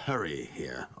something of a hurry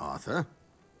here, Arthur.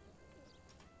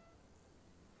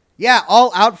 Yeah,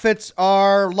 all outfits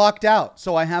are locked out,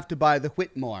 so I have to buy the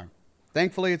Whitmore.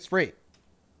 Thankfully, it's free.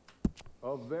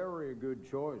 A very good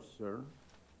choice, sir.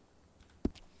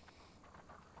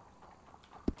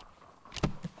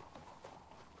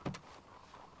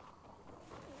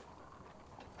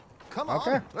 Come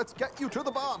on, let's get you to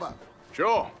the barber.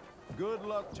 Sure. Good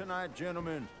luck tonight,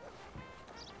 gentlemen.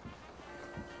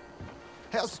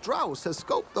 Herr Strauss has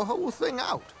scoped the whole thing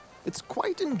out. It's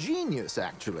quite ingenious,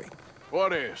 actually.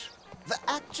 What is? The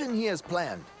action he has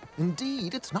planned.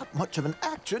 Indeed, it's not much of an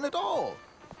action at all.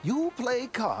 You play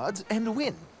cards and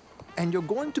win. And you're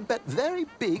going to bet very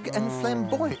big and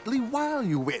flamboyantly while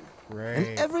you win. Great.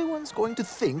 And everyone's going to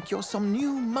think you're some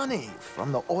new money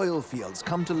from the oil fields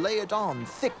come to lay it on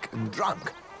thick and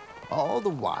drunk. All the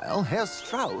while, Herr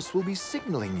Strauss will be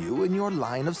signaling you in your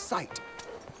line of sight.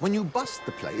 When you bust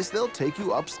the place, they'll take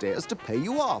you upstairs to pay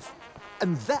you off.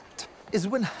 And that is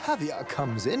when Javier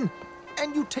comes in,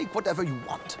 and you take whatever you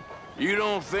want. You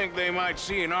don't think they might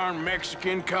see an armed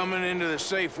Mexican coming into the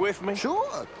safe with me?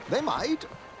 Sure, they might,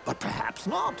 but perhaps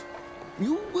not.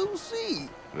 You will see.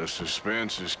 The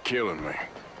suspense is killing me.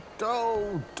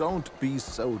 Oh, don't be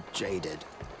so jaded.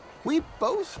 We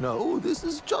both know this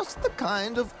is just the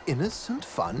kind of innocent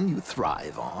fun you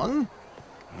thrive on.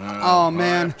 Oh,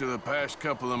 man. After the past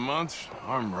couple of months,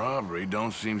 armed robbery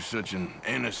don't seem such an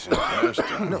innocent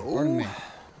pastime. No,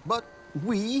 but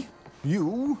we,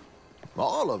 you,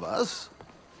 all of us,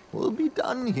 will be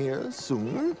done here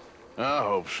soon. I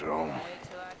hope so.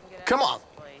 Come on.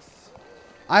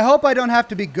 I hope I don't have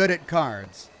to be good at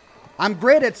cards. I'm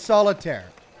great at solitaire.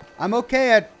 I'm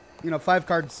okay at,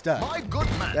 5-card stuff. My good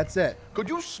man. That's it. Could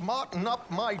you smarten up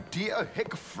my dear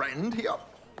hick friend here?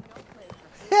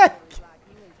 Hick!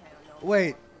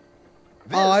 Wait.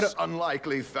 This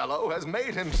unlikely fellow has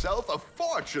made himself a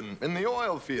fortune in the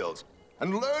oil fields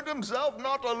and learned himself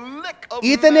not a lick of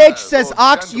Ethan H. says,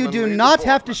 Ox, you do not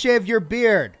have to shave your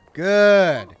beard.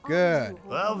 Good, good.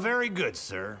 Well, very good,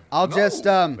 sir. I'll No, just,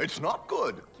 It's not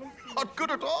good. Not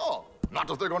good at all. Not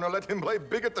if they're going to let him play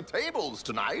big at the tables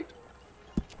tonight.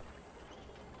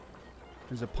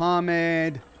 There's a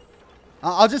pomade.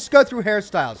 I'll just go through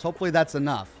hairstyles. Hopefully that's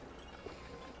enough.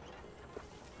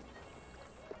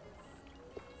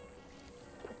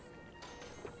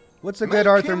 What's a good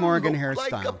Arthur Morgan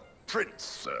hairstyle? Like a prince,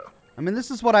 sir. I mean,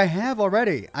 this is what I have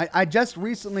already. I just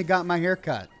recently got my hair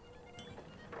cut.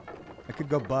 I could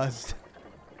go buzzed.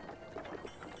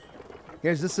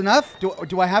 Here, is this enough?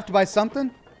 Do I have to buy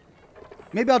something?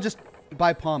 Maybe I'll just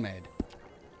buy pomade.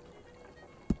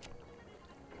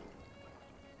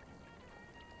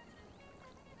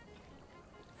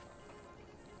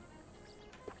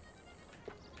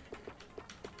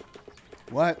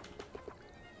 What?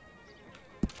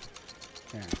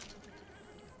 Yeah.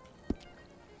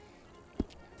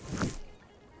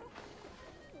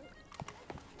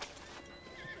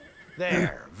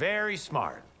 There, very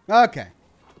smart. Okay.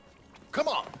 Come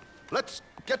on, let's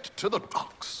get to the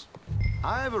docks.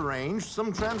 I've arranged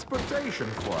some transportation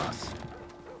for us.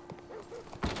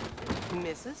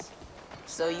 Mrs.,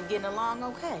 so you getting along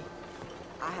okay?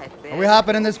 I had better. Are we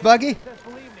hopping in this buggy?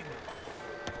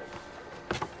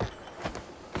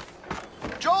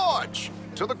 George,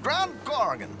 to the Grand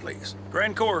Corrigan, please.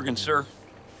 Grand Corrigan, sir.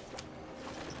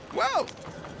 Well,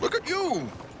 look at you.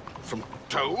 From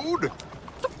Toad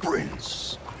to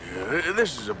Prince. Yeah,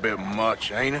 this is a bit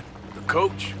much, ain't it? The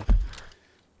coach?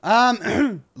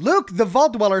 Luke, the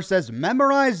Vault Dweller, says,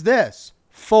 memorize this.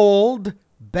 Fold,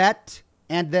 bet,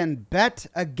 and then bet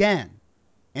again.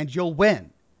 And you'll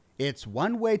win. It's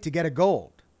one way to get a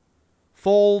gold.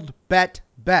 Fold, bet,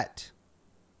 bet.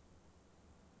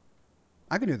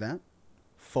 I can do that.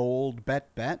 Fold,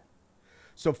 bet, bet.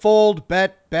 So fold,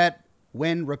 bet, bet,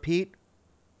 win, repeat.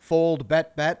 Fold,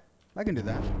 bet, bet. I can do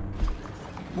that.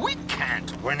 We can't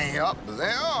whinny up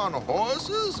there on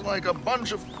horses like a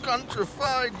bunch of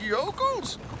countrified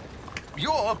yokels.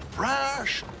 You're a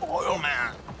brash oil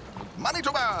man. Money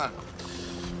to burn.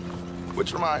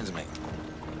 Which reminds me,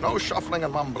 no shuffling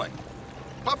and mumbling.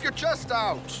 Puff your chest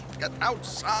out. Get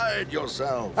outside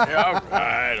yourself. Yeah, all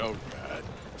right.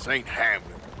 This ain't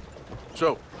happening.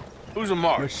 So, who's a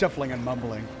mark? You're shuffling and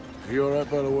mumbling. Is he all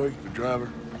right, by the way, the driver?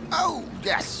 Oh,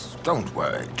 yes. Don't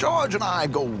worry. George and I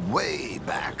go way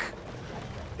back.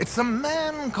 It's a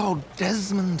man called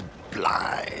Desmond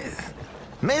Blythe.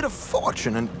 Made a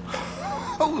fortune in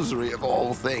hosiery of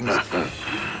all things.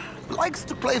 Likes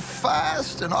to play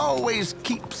fast and always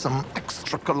keep some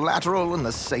extra collateral in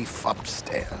the safe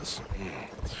upstairs.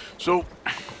 So,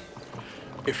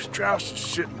 if Strauss is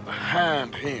sitting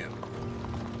behind him,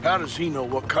 how does he know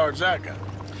what cards I got?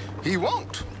 He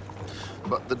won't.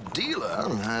 But the dealer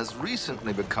has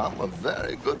recently become a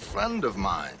very good friend of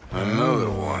mine. Another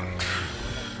one.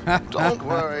 Don't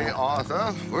worry,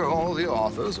 Arthur. We're all the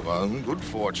authors of our own good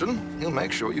fortune. He'll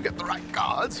make sure you get the right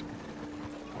cards.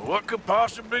 What could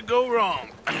possibly go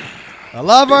wrong? I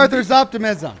love Arthur's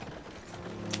optimism.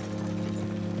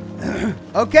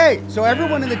 Okay, so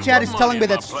everyone in the chat is telling me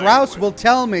that Strauss will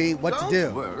tell me what to do.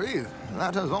 Don't worry.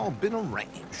 That has all been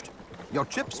arranged. Your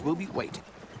chips will be waiting.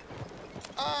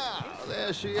 Ah,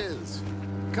 there she is.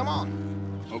 Come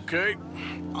on. Okay.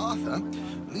 Arthur,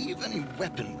 leave any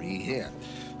weaponry here.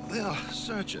 There are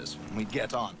searches when we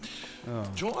get on. Oh.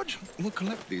 George, we'll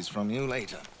collect these from you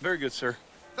later. Very good, sir.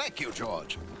 Thank you,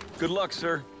 George. Good luck,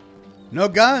 sir. No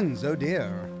guns, oh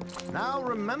dear. Now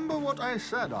remember what I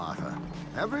said, Arthur.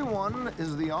 Everyone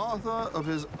is the author of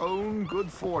his own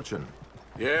good fortune.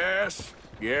 Yes,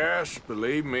 yes,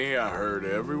 believe me, I heard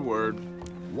every word.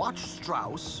 Watch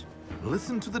Strauss,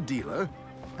 listen to the dealer,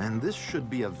 and this should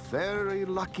be a very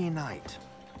lucky night.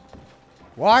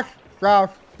 Watch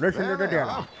Strauss, listen There to the they dealer.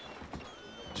 are.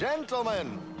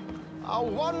 Gentlemen, how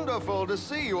wonderful to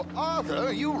see you.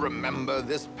 Arthur, you remember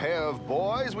this pair of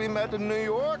boys we met in New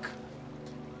York?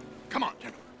 Come on,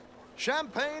 gentlemen.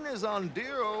 Champagne is on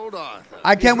dear old Arthur.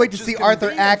 I can't He's wait to rich see as Arthur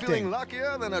can be and acting. Feeling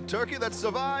luckier than a turkey that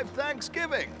survived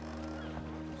Thanksgiving.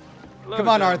 Come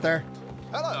on, Arthur.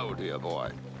 Hello, dear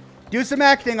boy. Do some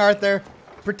acting, Arthur.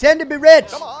 Pretend to be rich.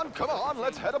 Come on,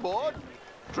 let's head aboard.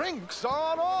 Drinks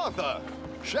on Arthur.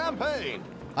 Champagne.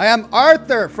 I am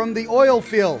Arthur from the oil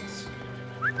fields.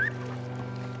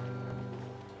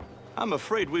 I'm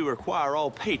afraid we require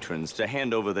all patrons to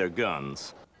hand over their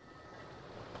guns.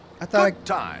 I thought Good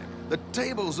time. The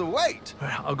tables await.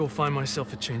 I'll go find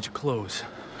myself a change of clothes.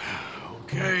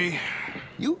 Okay.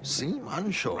 You seem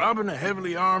unsure. Robbing a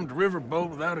heavily armed riverboat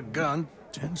without a gun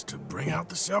tends to bring out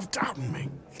the self-doubt in me.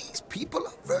 These people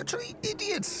are virtually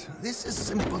idiots. This is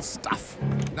simple stuff.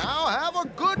 Now have a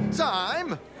good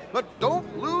time, but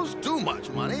don't lose too much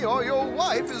money or your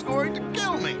wife is going to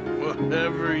kill me.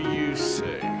 Whatever you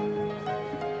say.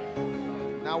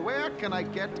 Now where can I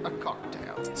get a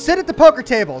cocktail? Sit at the poker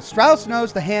table. Strauss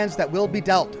knows the hands that will be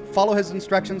dealt. Follow his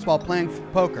instructions while playing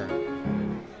poker.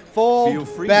 Fold, Feel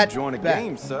free bet, to join a bet.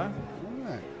 game, sir. All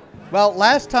right. Well,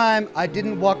 last time I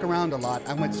didn't walk around a lot.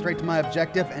 I went straight to my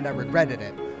objective and I regretted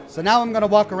it. So now I'm going to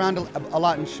walk around a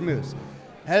lot and schmooze.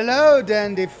 Hello,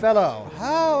 dandy fellow.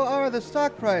 How are the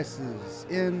stock prices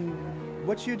in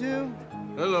what you do?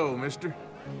 Hello, mister.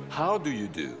 How do you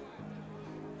do?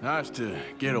 Nice to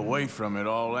get away from it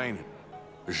all, ain't it?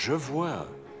 Je vois.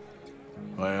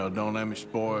 Well, don't let me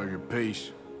spoil your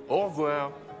peace. Au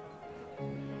revoir.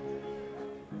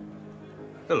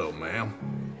 Hello, ma'am.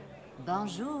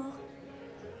 Bonjour.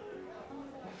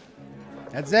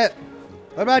 That's it.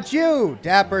 What about you,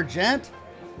 dapper gent?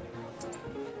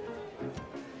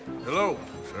 Hello,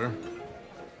 sir.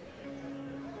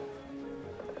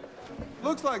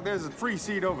 Looks like there's a free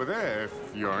seat over there if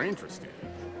you're interested.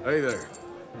 Hey there.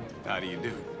 How do you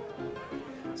do?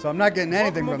 So I'm not getting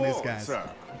anything Welcome from these aboard, guys. sir.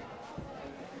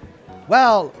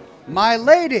 Well, my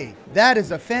lady, that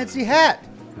is a fancy hat.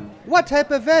 What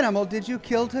type of animal did you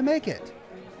kill to make it?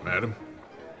 Madam?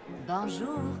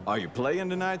 Bonjour. Are you playing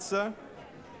tonight, sir?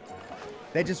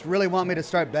 They just really want me to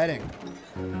start betting.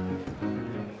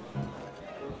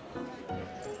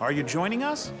 Are you joining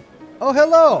us? Oh,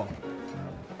 hello.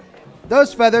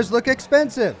 Those feathers look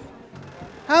expensive.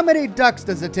 How many ducks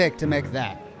does it take to make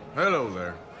that? Hello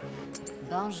there.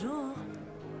 Bonjour. All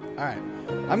right,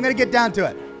 I'm gonna get down to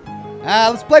it.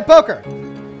 Let's play poker.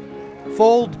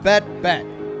 Fold, bet, bet.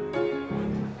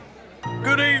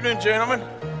 Good evening, gentlemen.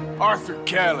 Arthur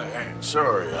Callahan.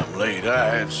 Sorry I'm late.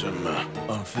 I had some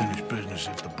unfinished business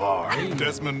at the bar.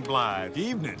 Desmond Blythe.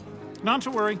 Evening. Not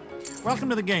to worry. Welcome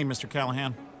to the game, Mr.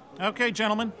 Callahan. Okay,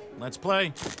 gentlemen, let's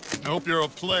play. I hope you're a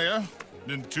player.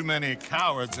 Been too many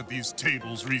cowards at these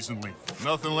tables recently.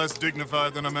 Nothing less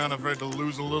dignified than a man afraid to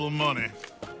lose a little money.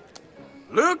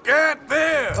 Look at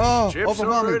this! Oh, Chips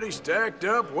overwhelming. already stacked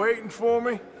up, waiting for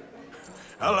me.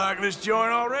 I like this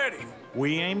joint already.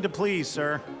 We aim to please,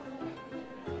 sir.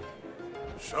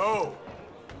 So,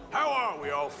 how are we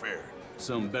all fared?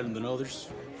 Some better than others.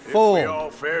 Fold. If we all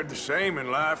fared the same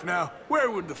in life now, where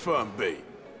would the fun be?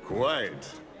 Quite.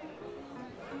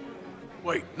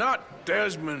 Wait, not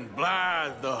Desmond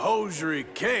Blythe, the hosiery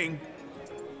king.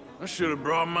 I should have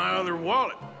brought my other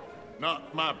wallet.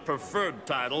 Not my preferred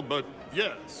title, but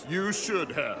yes, you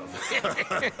should have.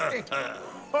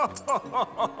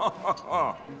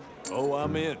 Oh,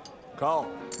 I'm in. Call.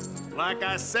 Like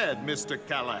I said, Mr.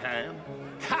 Callahan,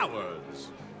 cowards.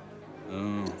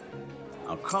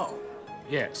 I'll call.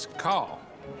 Yes, call.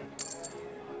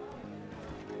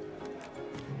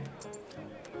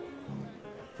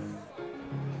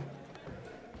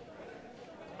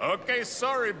 Okay,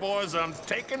 sorry, boys, I'm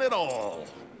taking it all.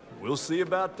 We'll see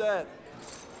about that.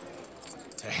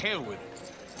 To hell with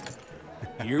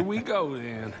it. Here we go,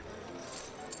 then.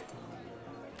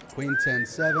 Queen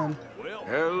 10-7. Well,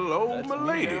 Hello, that's my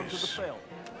me down to ladies. the belt.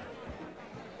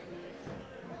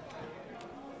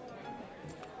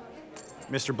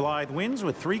 Mr. Blythe wins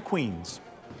with 3 queens.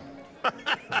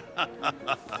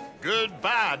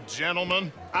 Goodbye,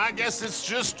 gentlemen. I guess it's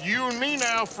just you and me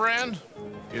now, friend.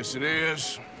 Yes, it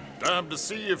is. Time to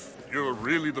see if you're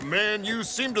really the man you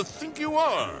seem to think you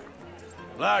are.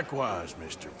 Likewise,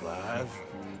 Mr. Blythe.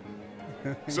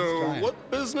 So, what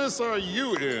business are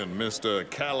you in, Mr.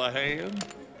 Callahan?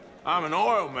 I'm an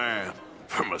oil man,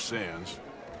 for my sins.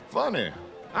 Funny,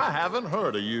 I haven't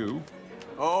heard of you.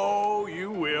 Oh, you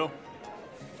will.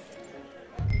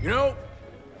 You know,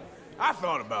 I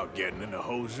thought about getting into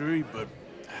hosiery, but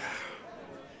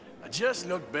I just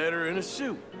look better in a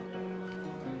suit.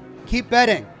 Keep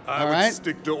betting, I all would right?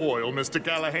 stick to oil, Mr.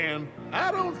 Callahan.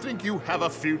 I don't think you have a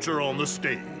future on the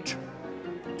stage.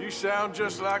 You sound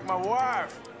just like my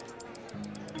wife.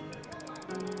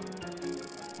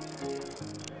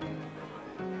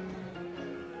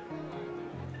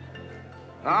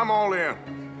 I'm all in.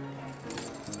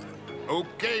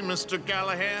 Okay, Mr.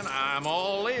 Callahan, I'm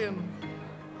all in.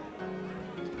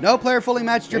 No player fully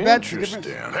matched your bets. Interesting.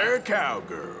 They're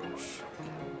cowgirls.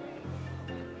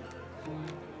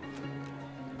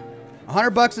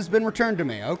 $100 has been returned to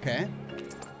me. Okay.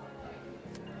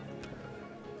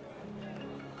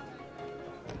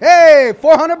 Hey,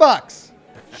 $400.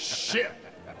 Shit.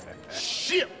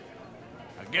 Shit.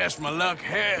 I guess my luck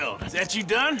held. Is that you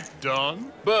done?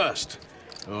 Done? Bust.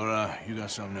 Or, you got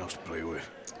something else to play with?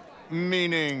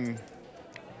 Meaning?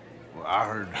 Well,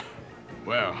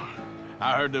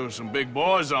 I heard there was some big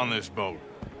boys on this boat.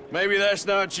 Maybe that's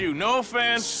not you. No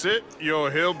offense. Sit your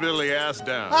hillbilly ass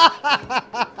down.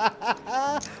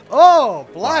 Oh,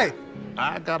 Blythe.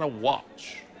 I got a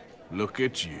watch. Look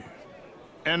at you.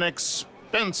 An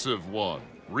expensive one.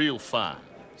 Real fine.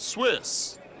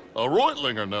 Swiss. A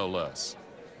Reutlinger, no less.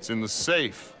 It's in the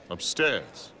safe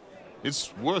upstairs.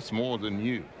 It's worth more than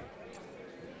you.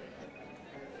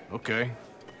 Okay.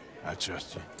 I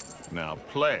trust you. Now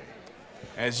play.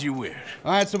 As you wish.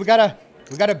 All right, so we gotta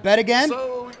bet again.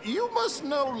 So you must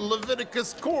know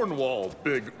Leviticus Cornwall,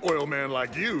 big oil man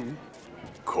like you.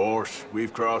 Of course,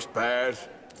 we've crossed paths.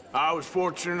 I was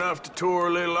fortunate enough to tour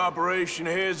a little operation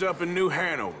of his up in New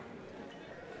Hanover.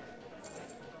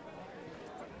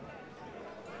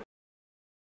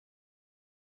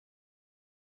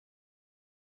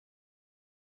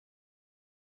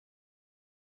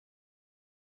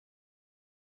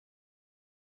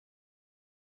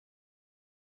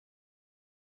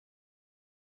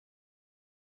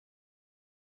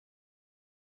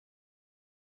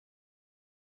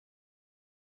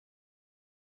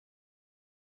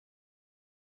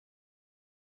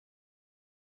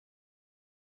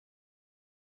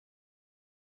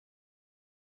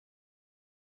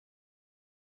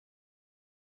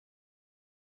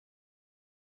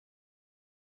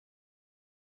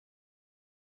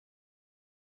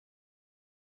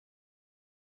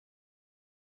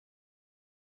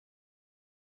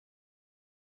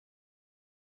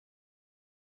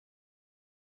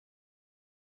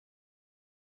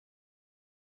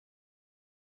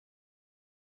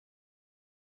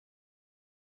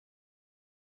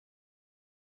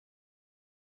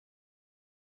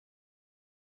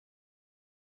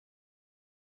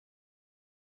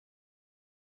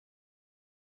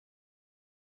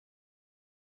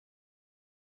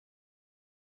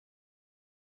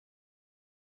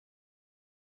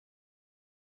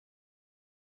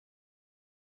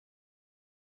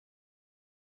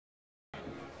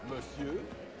 Monsieur?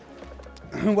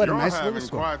 What a You're nice having little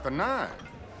score. quite the night.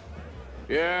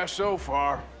 Yeah, so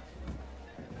far.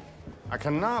 I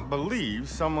cannot believe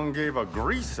someone gave a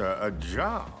greaser a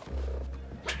job.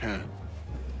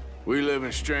 We live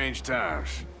in strange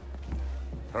times.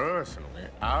 Personally,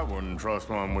 I wouldn't trust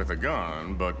one with a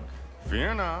gun, but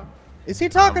fear not. Is he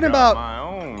talking I've got about my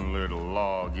own little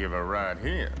lawgiver right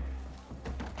here?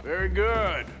 Very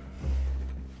good.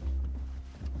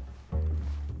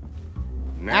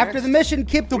 after the mission,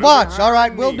 keep the watch? All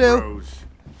right, will do.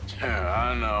 Yeah,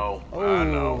 I know. Oh, I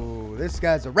know. This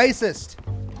guy's a racist.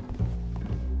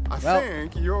 I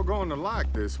think you're going to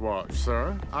like this watch,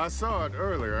 sir. I saw it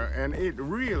earlier, and it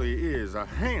really is a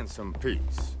handsome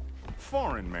piece.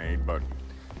 Foreign made, but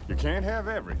you can't have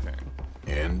everything.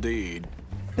 Indeed.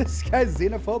 This guy's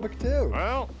xenophobic too.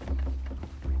 Well,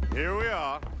 here we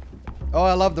are. Oh,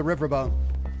 I love the riverboat.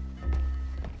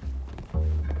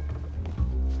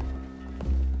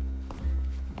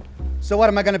 So what,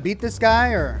 am I gonna beat this guy,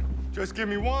 or? Just give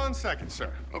me 1 second,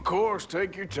 sir. Of course,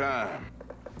 take your time.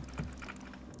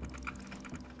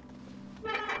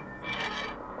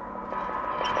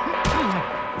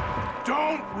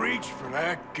 Don't reach for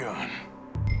that gun.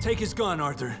 Take his gun,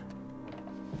 Arthur.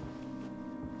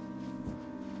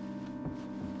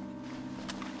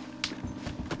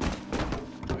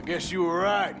 I guess you were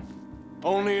right.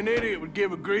 Only an idiot would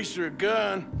give a greaser a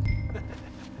gun.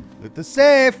 Loot the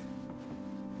safe.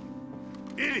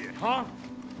 Idiot, huh?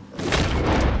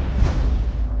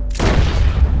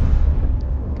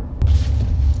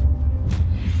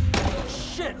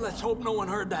 hope no one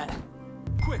heard that.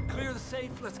 Quick, clear the safe.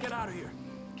 Let's get out of here.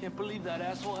 Can't believe that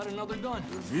asshole had another gun.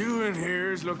 The view in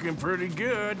here is looking pretty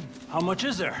good. How much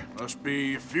is there? Must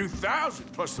be a few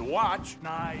thousand, plus the watch.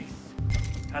 Nice.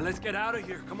 Now let's get out of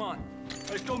here. Come on.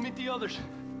 Let's go meet the others.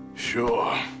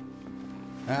 Sure.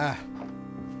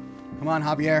 Come on,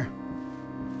 Javier.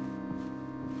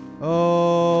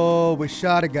 Oh, we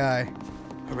shot a guy.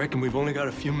 I reckon we've only got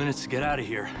a few minutes to get out of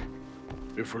here.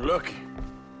 If we're lucky.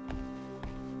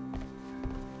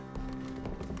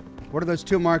 What are those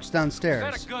 2 marks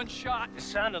downstairs? Is that a gunshot? It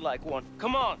sounded like one.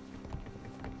 Come on.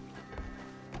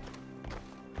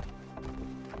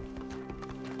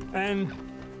 And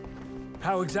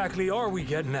how exactly are we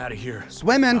getting out of here?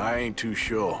 Swimming. I ain't too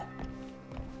sure.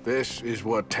 This is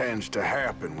what tends to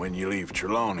happen when you leave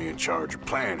Trelawney in charge of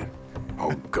planning.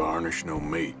 Oh, garnish no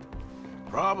meat.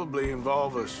 Probably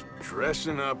involve us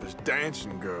dressing up as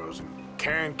dancing girls and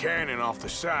canning off the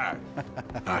side.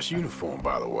 Nice uniform,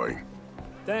 by the way.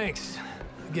 Thanks.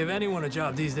 I'd give anyone a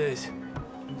job these days.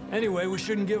 Anyway, we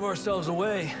shouldn't give ourselves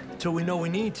away till we know we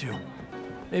need to.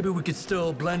 Maybe we could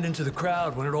still blend into the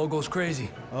crowd when it all goes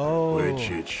crazy. Oh. Which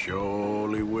it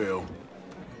surely will.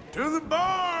 To the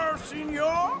bar,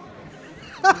 senor!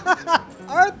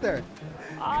 Arthur!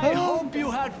 I hope you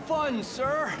had fun,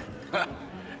 sir. At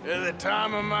the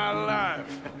time of my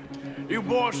life. You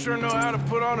boys sure know how to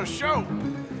put on a show.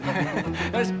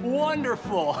 That's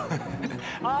wonderful.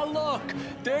 Ah, look,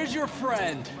 there's your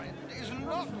friend. He's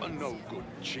not a no-good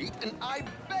cheat, and I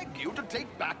beg you to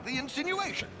take back the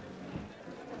insinuation.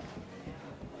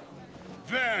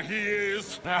 There he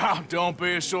is. Now, don't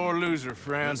be a sore loser,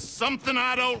 friend. There's something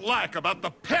I don't like about the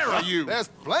pair of you. There's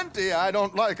plenty I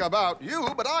don't like about you,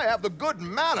 but I have the good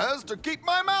manners to keep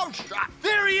my mouth shut.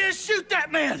 There he is! Shoot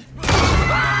that man!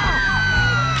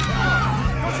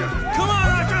 Come on,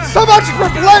 Arthur! So much for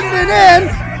blending in!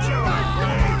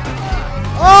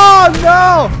 Oh,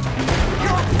 no!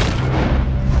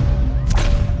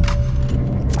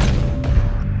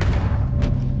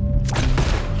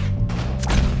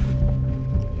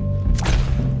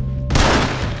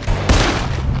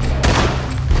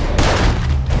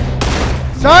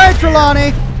 Sorry,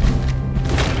 Trelawney.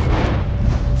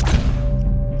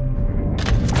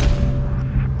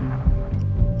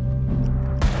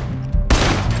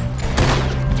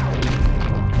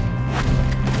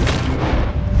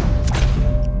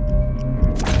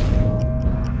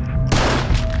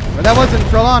 But that wasn't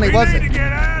Trelawney, was it? We need to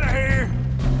get out of here.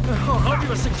 How do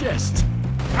you suggest?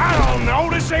 I don't know.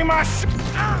 This ain't my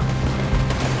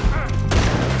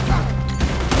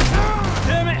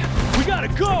Damn it! We gotta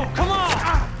go! Come on!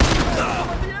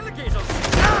 The alligators!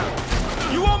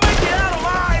 You won't make it out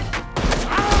alive!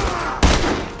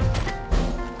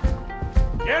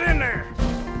 Get in there!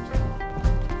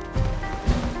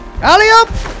 Alley-oop!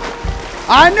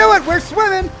 I knew it! We're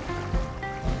swimming!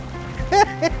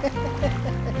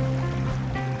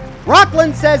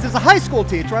 Rockland says, as a high school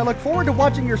teacher, I look forward to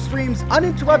watching your streams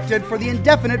uninterrupted for the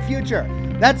indefinite future.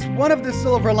 That's one of the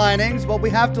silver linings. Well,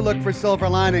 we have to look for silver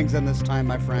linings in this time,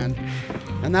 my friend.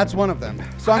 And that's one of them.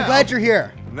 So I'm glad you're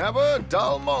here. Never a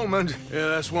dull moment. Yeah,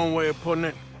 that's one way of putting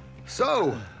it.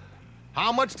 So,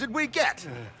 how much did we get?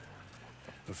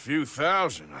 A few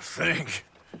thousand, I think.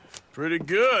 Pretty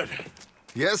good.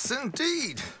 Yes,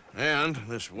 indeed. And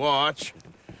this watch,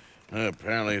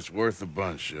 apparently it's worth a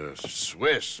bunch.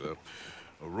 Swiss, a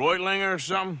Reutlinger or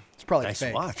something? It's probably nice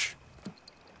fake. watch.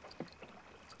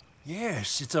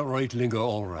 Yes, it's a Reutlinger,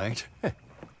 all right.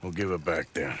 We'll give it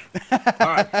back then. All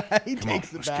right, he come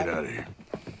takes on, it let's back. get out of here.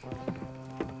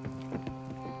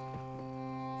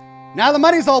 Now the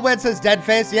money's all wet, says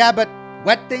Deadface. Yeah, but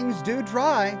wet things do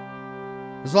dry.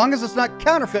 As long as it's not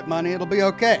counterfeit money, it'll be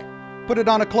okay. Put it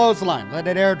on a clothesline. Let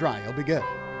it air dry. It'll be good.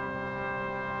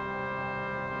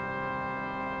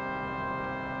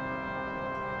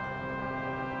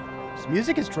 This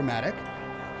music is dramatic.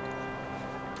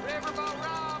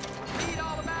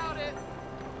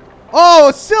 Oh,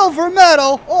 a silver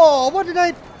medal! Oh,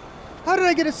 how did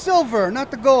I get a silver,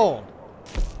 not the gold?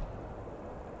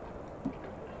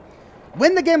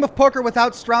 Win the game of poker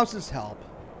without Strauss's help.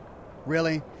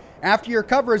 Really? After your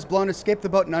cover is blown, escape the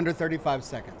boat in under 35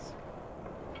 seconds.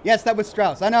 Yes, that was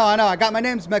Strauss. I know. I got my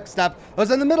names mixed up. I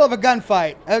was in the middle of a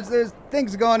gunfight. There's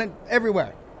things going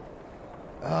everywhere.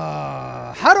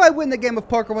 How do I win the game of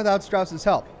poker without Strauss's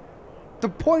help? The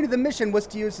point of the mission was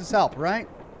to use his help, right?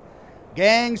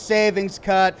 Gang savings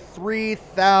cut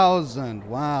 3,000.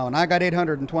 Wow, and I got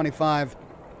 825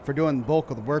 for doing the bulk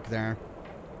of the work there.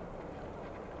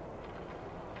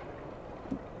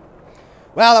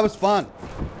 Wow, that was fun.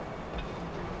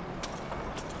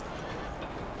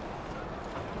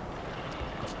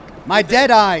 My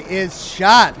Deadeye is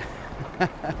shot.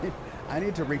 I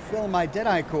need to refill my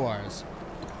Deadeye cores.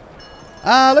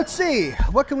 Let's see.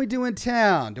 What can we do in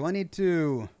town? Do I need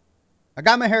to... I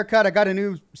got my hair cut. I got a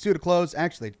new suit of clothes.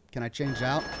 Actually, can I change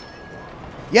out?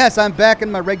 Yes, I'm back in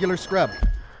my regular scrub.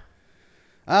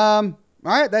 All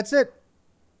right, that's it.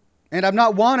 And I'm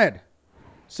not wanted.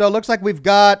 So it looks like we've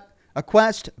got a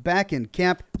quest back in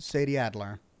Camp Sadie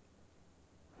Adler.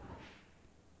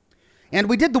 And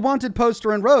we did the wanted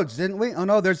poster in Rhodes, didn't we? Oh,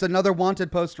 no, there's another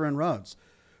wanted poster in Rhodes.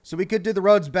 So we could do the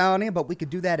Rhodes bounty, but we could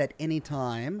do that at any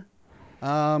time.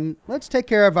 Let's take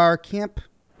care of our camp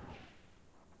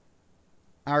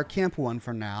one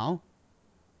for now.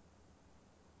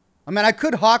 I mean, I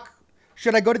could hawk...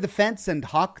 Should I go to the fence and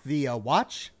hawk the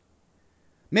watch?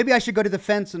 Maybe I should go to the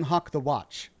fence and hawk the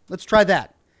watch. Let's try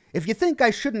that. If you think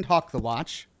I shouldn't hawk the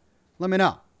watch, let me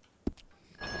know.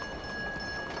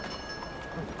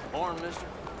 Morning, mister.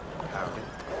 Howdy.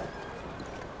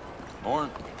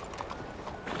 Morning.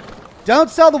 Don't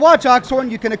sell the watch, Oxhorn.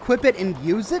 You can equip it and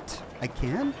use it? I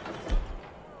can?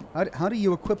 How do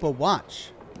you equip a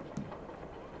watch?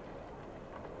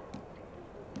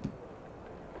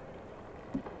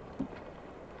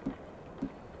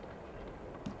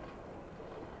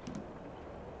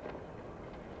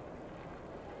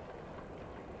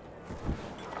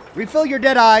 Refill your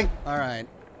Deadeye. All right.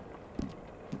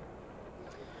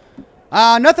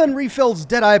 Nothing refills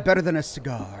Deadeye better than a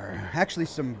cigar. Actually,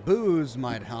 some booze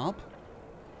might help.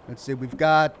 Let's see. We've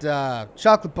got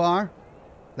chocolate bar.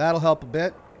 That'll help a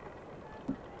bit.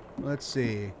 Let's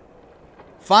see.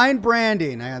 Fine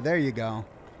brandy. Now, there you go.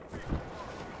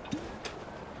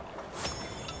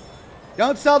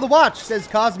 Don't sell the watch, says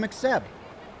Cosmic Seb.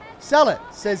 Sell it,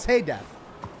 says Hey Death.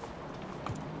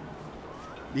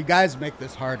 You guys make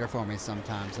this harder for me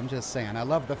sometimes. I'm just saying. I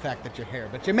love the fact that you're here,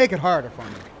 but you make it harder for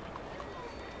me.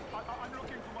 I'm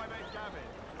looking for my mate Gavin.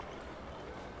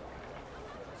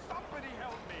 Somebody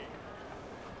help me.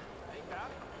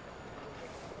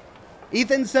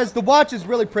 Ethan says the watch is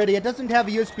really pretty. It doesn't have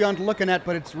a use beyond looking at,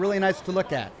 but it's really nice to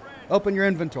look at. Open your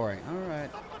inventory. All right.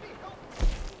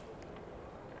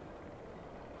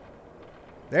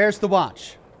 There's the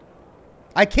watch.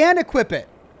 I can equip it.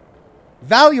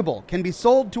 Valuable. Can be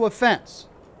sold to a fence.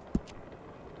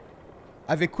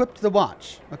 I've equipped the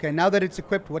watch. Okay, now that it's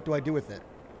equipped, what do I do with it?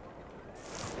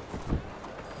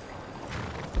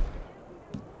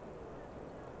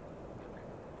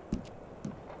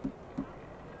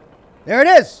 There it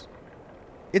is.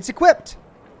 It's equipped.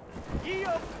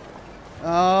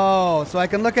 Oh, so I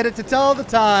can look at it to tell the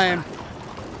time.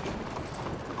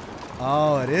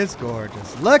 Oh, it is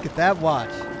gorgeous. Look at that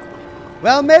watch.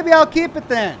 Well, maybe I'll keep it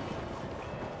then.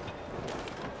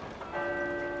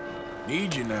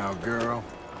 Need you now, girl.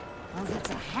 Oh,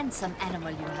 that's a handsome animal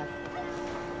you have.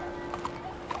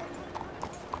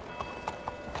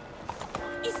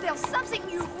 Is there something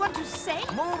you want to say?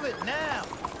 Move it now.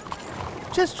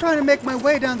 Just trying to make my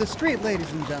way down the street, ladies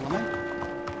and gentlemen. I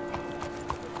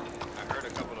heard a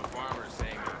couple of farmers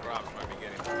saying the crops might be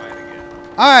getting to fight again.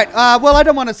 All right. Well, I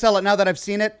don't want to sell it now that I've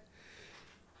seen it.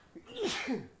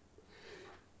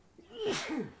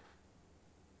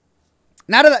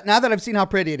 Now that I've seen how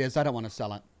pretty it is, I don't want to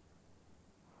sell it.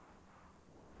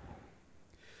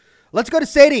 Let's go to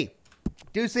Sadie.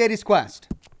 Do Sadie's quest.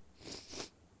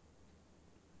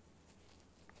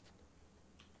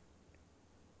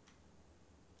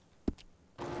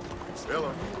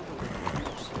 Hello.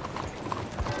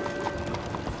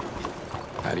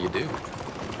 How do you do?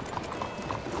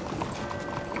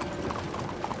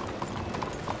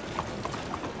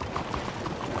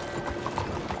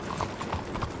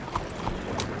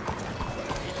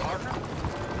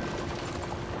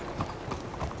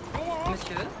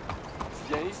 Monsieur?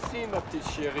 Viens ici, ma petite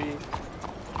chérie.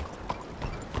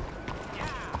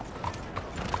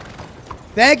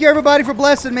 Thank you, everybody, for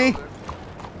blessing me.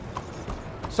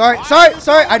 Sorry.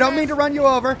 I don't mean to run you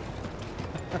over.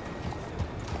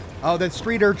 Oh, the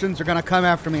street urchins are going to come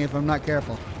after me if I'm not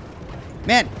careful.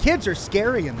 Man, kids are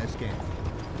scary in this game.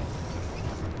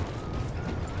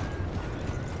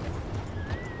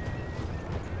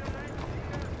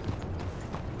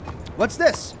 What's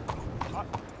this?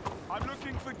 I'm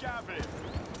looking for Gavin.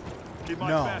 He's my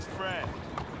No. best friend.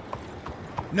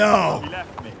 No. He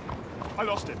left me. I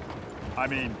lost him.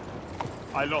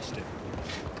 I lost him.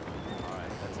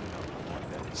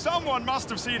 Someone must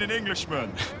have seen an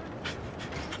Englishman.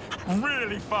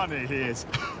 Really funny he is.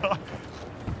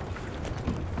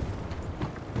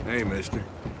 Hey, mister.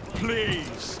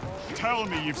 Please, tell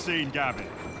me you've seen Gavin.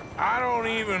 I don't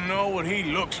even know what he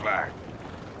looks like.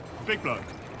 Big bloke.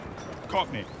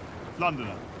 Cockney.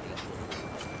 Londoner.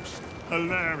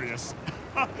 Hilarious.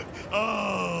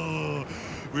 Oh,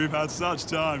 we've had such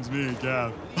times, me and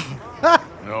Gav.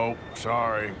 Nope,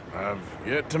 sorry. I've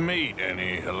yet to meet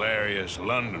any hilarious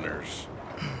Londoners.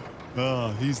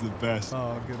 Oh, he's the best.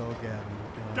 Oh, good old Gavin.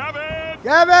 Gavin!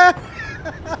 Gavin!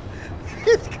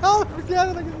 He's calling for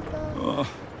Gavin like it's time. Oh,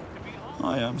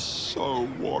 I am so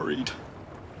worried.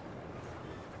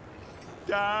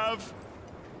 Gav!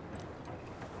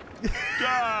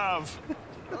 Gav!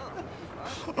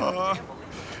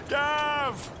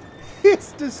 Gav!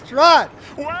 He's distraught.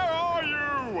 Where are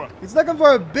you? He's looking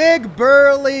for a big,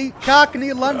 burly,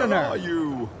 Cockney Londoner. Where are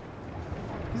you?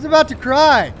 He's about to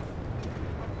cry.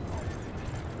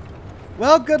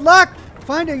 Well, good luck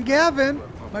finding Gavin,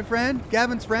 my friend.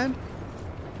 Gavin's friend.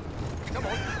 Come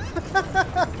on.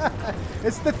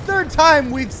 It's the third time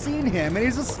we've seen him, and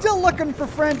he's still looking for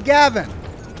friend Gavin.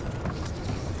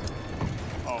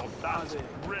 Oh, that's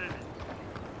really...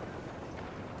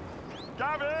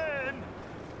 Gavin!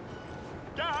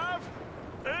 Gav!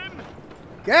 In!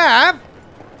 Gav?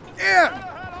 In!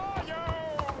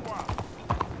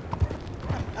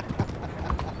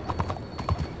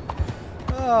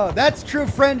 Oh, that's true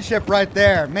friendship right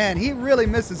there. Man, he really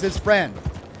misses his friend.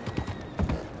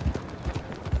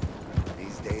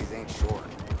 These days ain't short.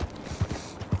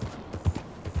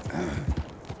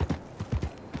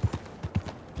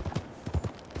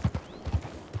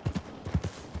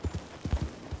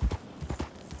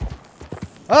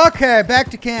 Okay,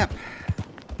 back to camp.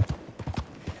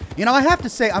 You know, I have to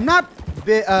say, I'm not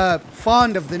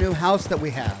fond of the new house that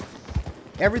we have.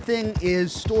 Everything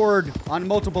is stored on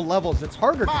multiple levels. It's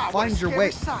harder to find your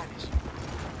way.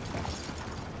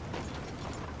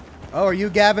 Oh, are you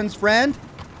Gavin's friend?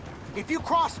 If you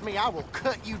cross me, I will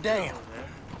cut you down.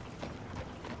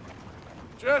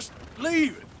 Just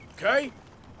leave it, okay?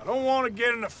 I don't want to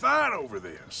get in a fight over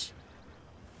this.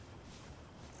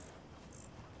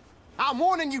 I'm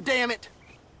warning you, damn it.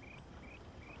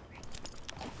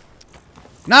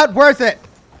 Not worth it.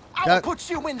 I will put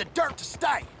you in the dirt to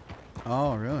stay.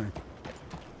 Oh, really?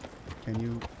 Can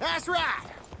you... That's right.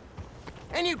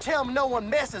 And you tell them no one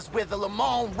messes with the Le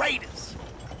Mans Raiders.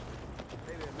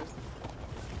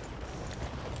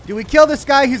 Do we kill this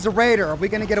guy? He's a raider. Are we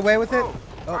going to get away with it?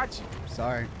 Oh,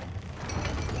 sorry.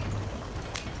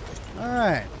 All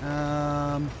right.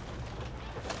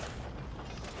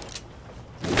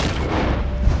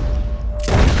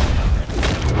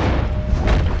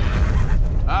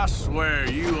 I swear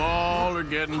you all are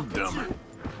getting dumber.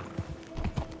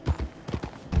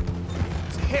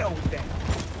 To hell with that.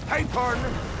 Hey, partner.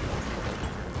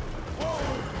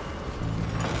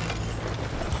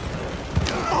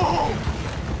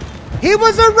 He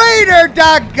was a raider,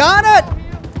 doggone it!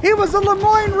 He was a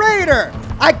Lemoyne Raider.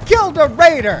 I killed a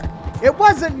raider. It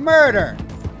wasn't murder.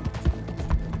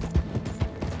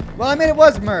 Well, I mean, it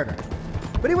was murder.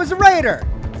 But he was a raider.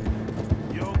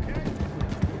 You okay?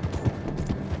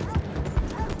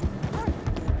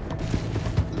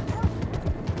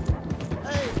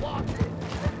 Hey, watch it.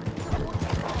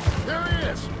 There he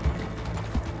is.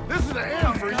 This is the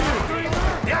end for you.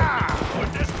 Yeah.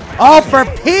 Oh, for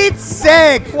Pete's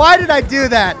sake! Why did I do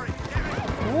that?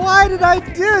 Why did I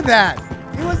do that?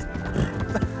 He was...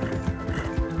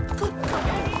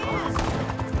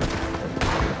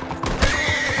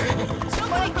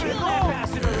 Somebody kill that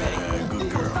bastard already! Good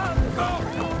girl.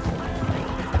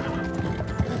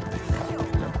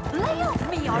 Lay off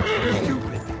me, Archie!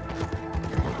 Stupid.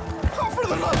 Oh, for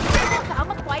the love of Sao khảo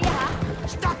mất quay vậy hả?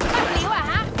 Stop the... Bắt liễu à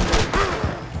hả?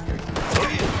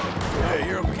 Hey,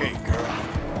 you're okay, girl.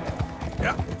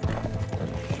 Yeah.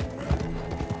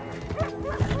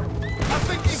 I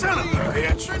think he's Son of a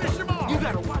bitch. Finish him off. You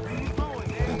gotta watch where you're going,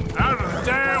 man. Out of the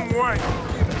damn way.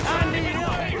 I need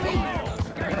help.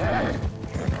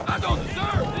 I don't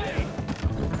deserve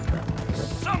this.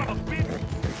 Son of a bitch.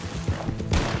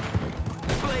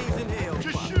 Blaze in hell.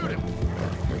 Just shoot him.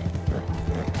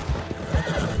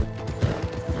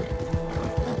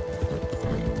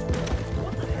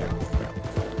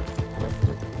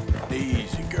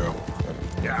 Easy, girl.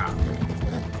 Yeah.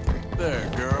 There,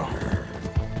 girl.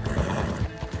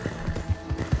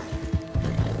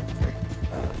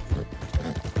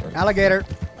 Alligator.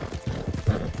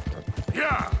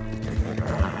 Yeah.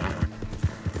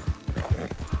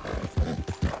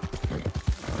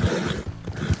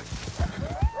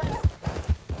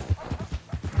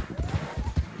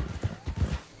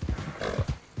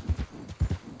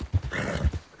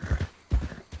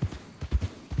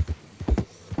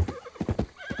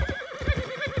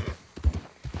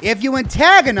 If you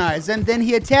antagonize him, then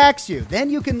he attacks you.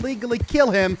 Then you can legally kill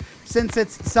him since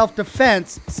it's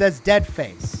self-defense, says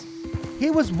Deadface. He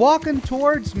was walking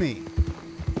towards me.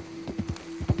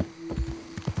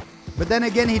 But then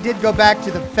again, he did go back to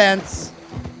the fence.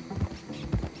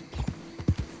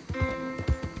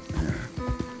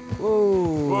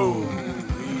 Whoa.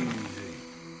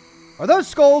 Are those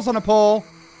skulls on a pole?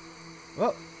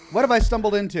 Well, what have I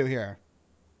stumbled into here?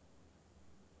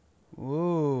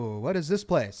 Whoa, what is this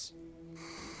place?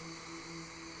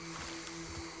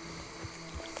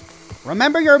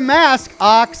 Remember your mask,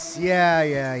 Ox.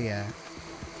 Yeah.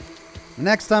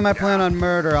 Next time I plan on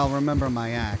murder, I'll remember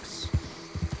my axe.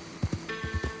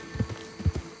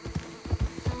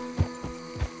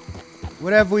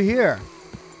 What have we here?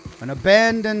 An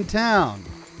abandoned town.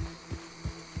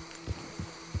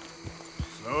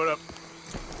 Slow it up.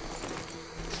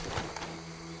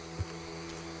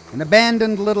 An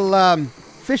abandoned little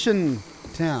fishing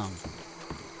town.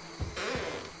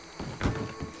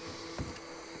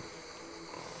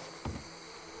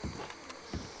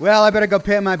 Well, I better go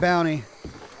pay my bounty.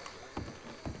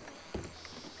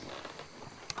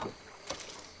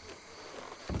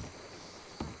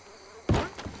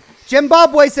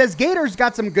 Zimbabwe says Gator's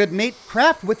got some good meat.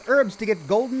 Craft with herbs to get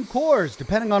golden cores,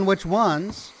 depending on which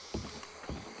ones.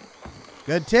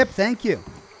 Good tip, thank you.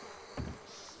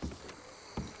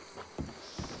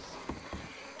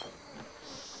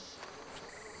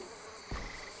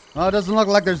 Oh, it doesn't look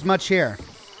like there's much here.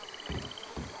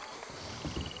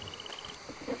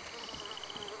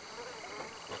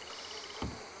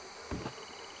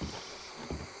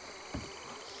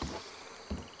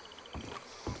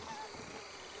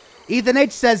 Ethan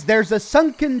H. says there's a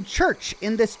sunken church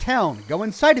in this town. Go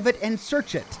inside of it and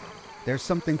search it. There's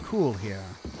something cool here.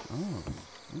 Oh,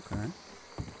 okay.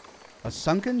 A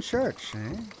sunken church,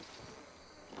 eh?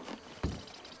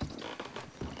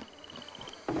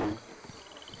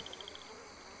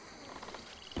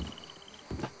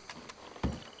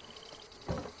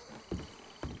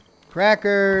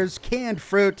 Crackers, canned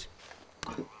fruit.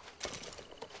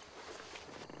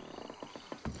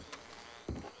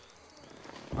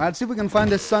 All right, let's see if we can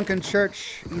find this sunken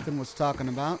church Ethan was talking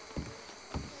about.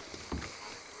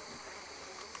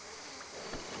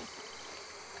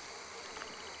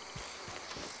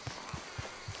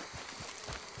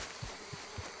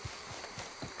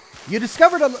 You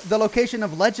discovered the location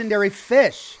of legendary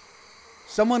fish.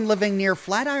 Someone living near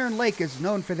Flatiron Lake is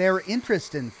known for their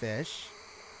interest in fish.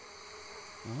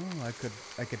 Oh, I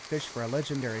could fish for a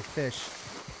legendary fish.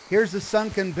 Here's the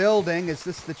sunken building. Is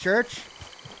this the church?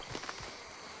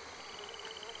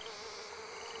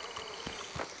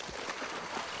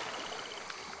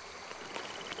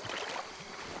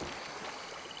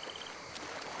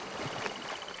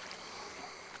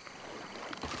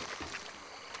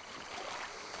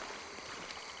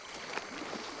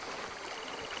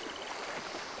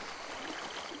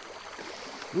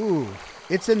 Ooh,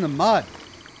 it's in the mud.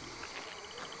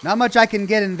 Not much I can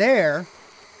get in there.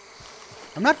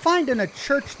 I'm not finding a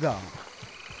church, though.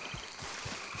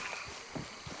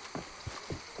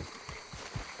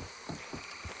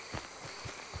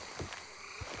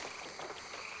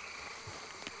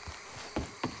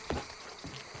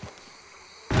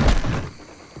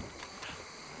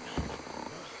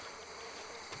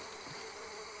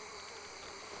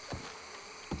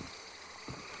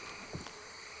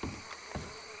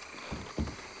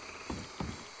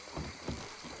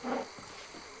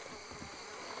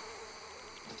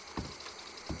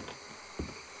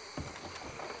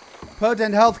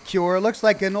 Potent health cure. Looks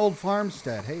like an old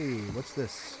farmstead. Hey, what's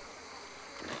this?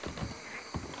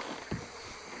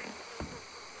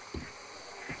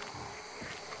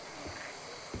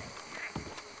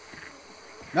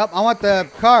 Nope, I want the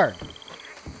card.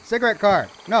 Cigarette card.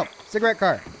 No, cigarette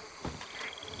card.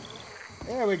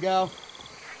 There we go.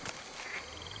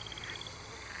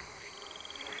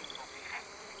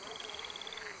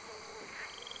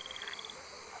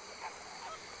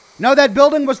 No, that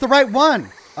building was the right one.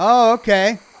 Oh,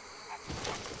 okay.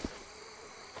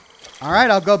 All right,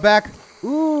 I'll go back.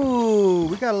 Ooh,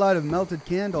 we got a lot of melted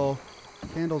candles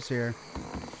here.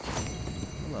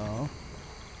 Hello.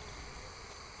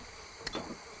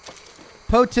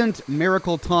 Potent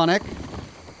miracle tonic.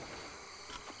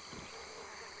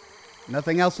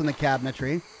 Nothing else in the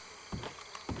cabinetry.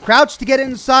 Crouch to get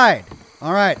inside.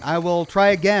 All right, I will try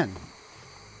again.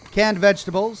 Canned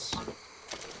vegetables.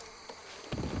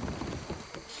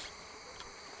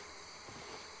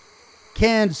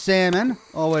 Canned salmon,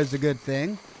 always a good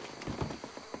thing.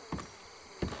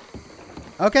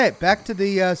 Okay, back to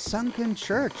the sunken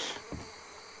church.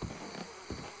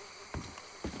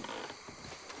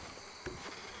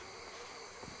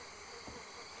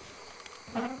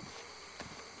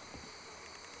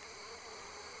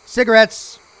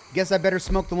 Cigarettes. Guess I better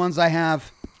smoke the ones I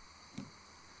have.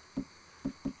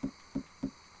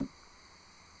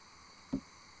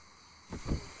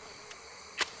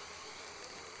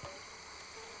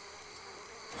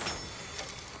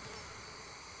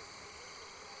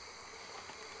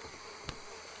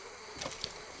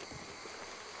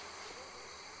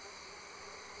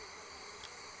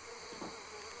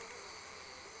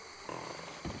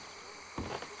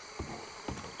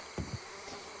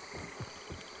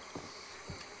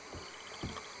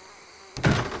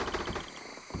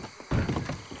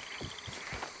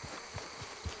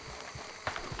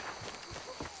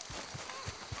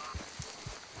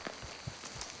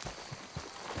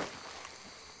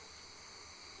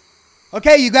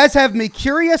 Okay, you guys have me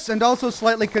curious and also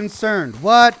slightly concerned.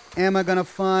 What am I gonna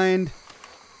find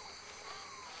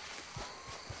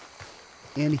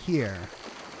in here?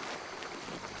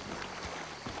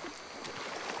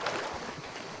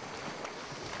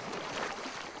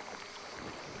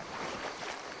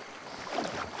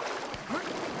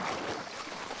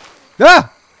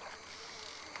 Ah!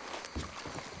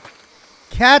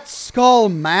 Cat skull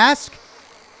mask?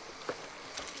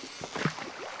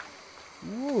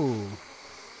 Ooh.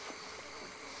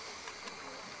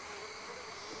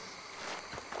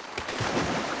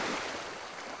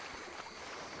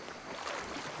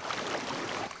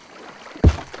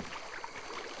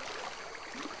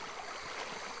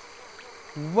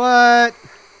 What?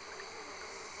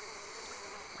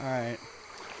 All right.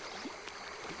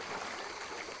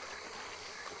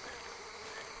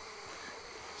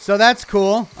 So that's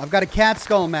cool. I've got a cat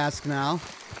skull mask now.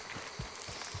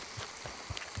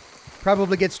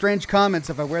 Probably get strange comments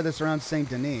if I wear this around Saint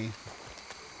Denis.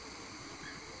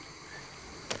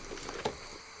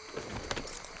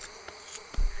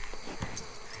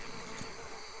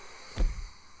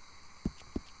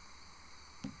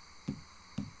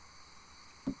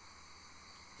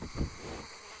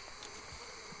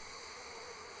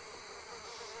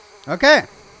 Okay.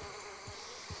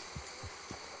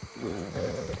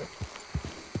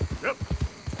 Yep.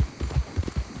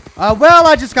 Well,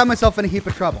 I just got myself in a heap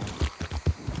of trouble.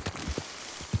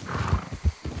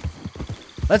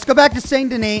 Let's go back to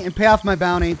Saint Denis and pay off my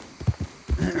bounty.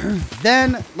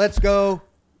 Then let's go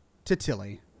to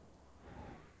Tilly.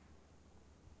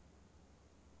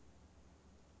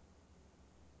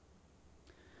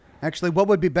 Actually, what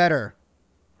would be better?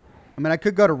 I mean, I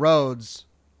could go to Rhodes.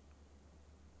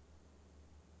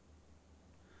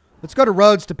 Let's go to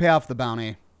Rhodes to pay off the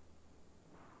bounty.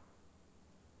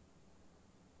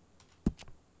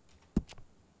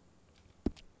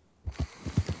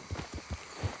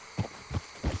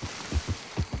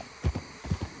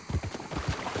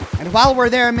 And while we're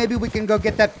there, maybe we can go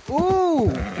get that. Ooh,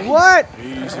 what?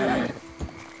 Easy.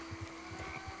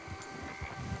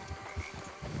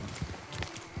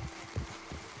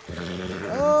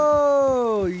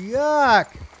 Oh, yuck.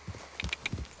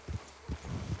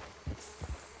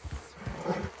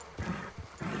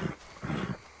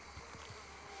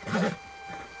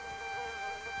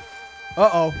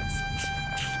 Uh-oh.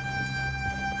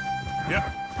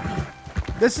 Yeah.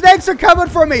 The snakes are coming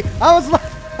for me. I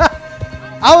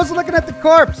was looking at the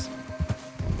corpse.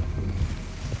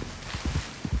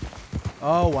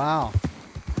 Oh, wow.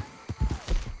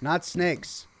 Not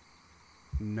snakes.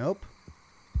 Nope.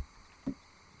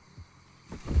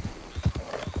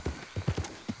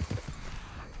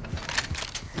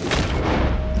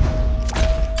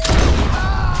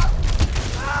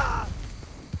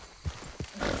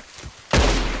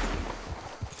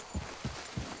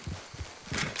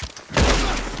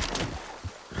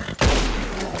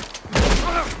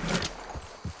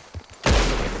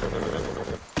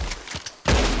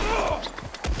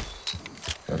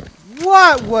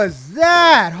 What was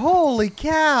that? Holy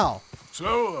cow.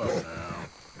 Slow up now.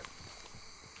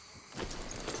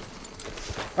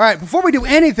 All right, before we do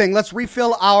anything, let's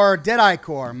refill our Deadeye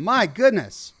core. My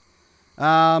goodness.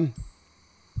 Well,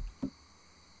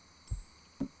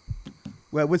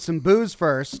 with some booze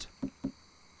first.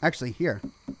 Actually, here.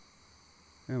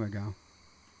 There we go.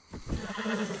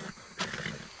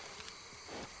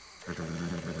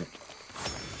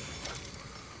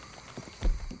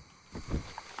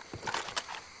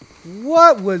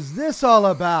 What was this all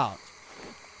about?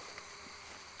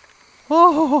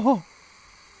 Oh.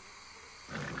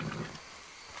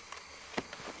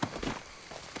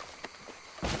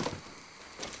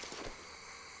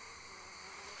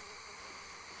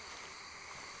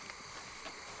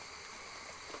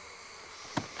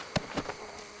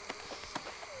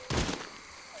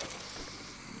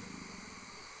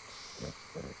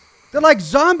 They're like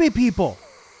zombie people.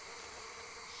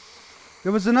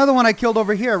 There was another one I killed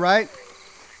over here, right?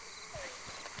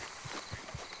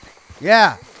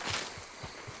 Yeah.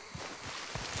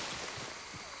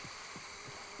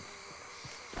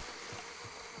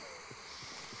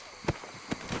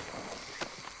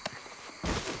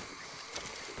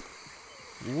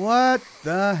 What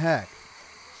the heck?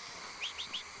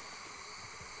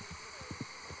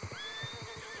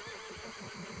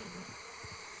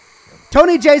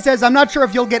 Tony J says, I'm not sure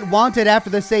if you'll get wanted after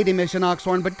the Sadie mission,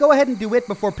 Oxhorn, but go ahead and do it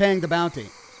before paying the bounty.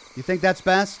 You think that's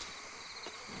best?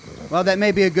 Well, that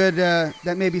may be a good,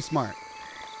 that may be smart.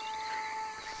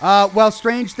 Well,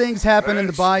 strange things happen in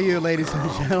the bayou, ladies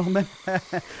and gentlemen,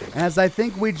 as I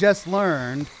think we just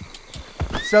learned.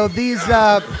 So these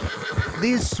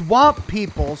These swamp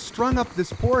people strung up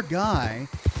this poor guy.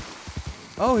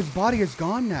 Oh, his body is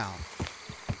gone now.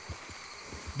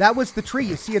 That was the tree.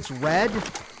 You see it's red,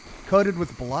 coated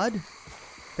with blood?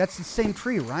 That's the same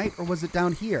tree, right? Or was it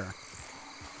down here?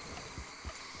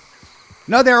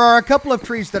 No, there are a couple of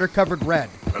trees that are covered red.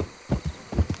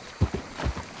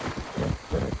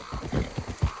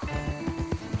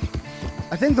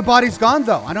 I think the body's gone,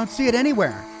 though. I don't see it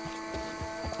anywhere.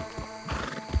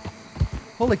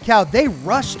 Holy cow, they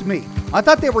rushed me. I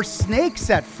thought they were snakes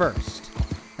at first.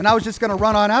 And I was just going to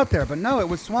run on out there. But no, it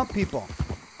was swamp people.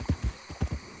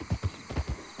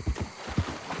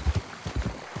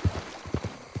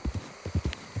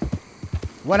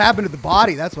 What happened to the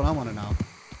body? That's what I want to know.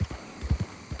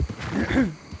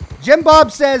 Jim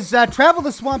Bob says, travel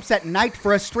the swamps at night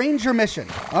for a stranger mission.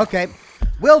 Okay,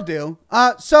 will do.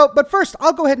 But first,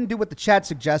 I'll go ahead and do what the chat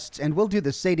suggests, and we'll do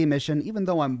the Sadie mission, even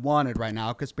though I'm wanted right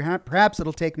now, because perhaps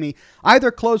it'll take me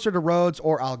either closer to Rhodes,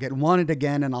 or I'll get wanted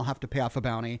again, and I'll have to pay off a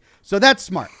bounty. So that's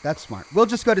smart. That's smart. We'll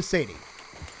just go to Sadie.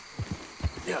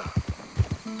 Yeah.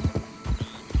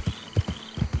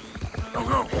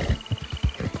 Go.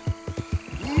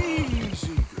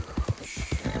 Easy, girl.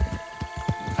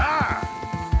 Ah!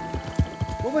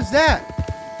 What was that?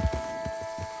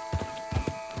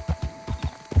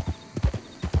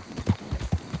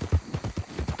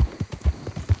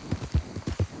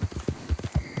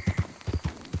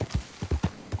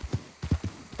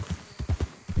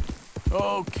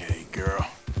 Okay, girl.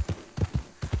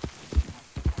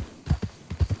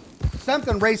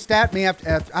 Something raced at me out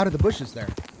of the bushes there.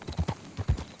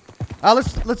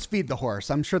 Let's feed the horse.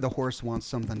 I'm sure the horse wants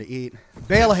something to eat.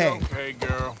 Bale hay. Okay,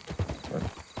 girl.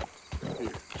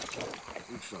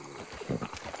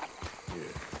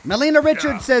 Melina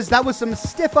Richards says that was some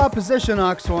stiff opposition,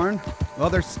 Oxhorn. Well,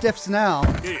 they're stiffs now.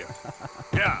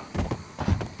 Yeah.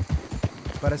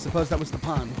 But I suppose that was the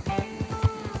pun.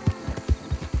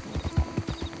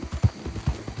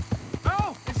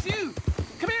 Oh, it's you.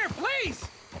 Come here, please.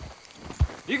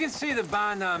 You can see the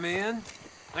bind I'm in.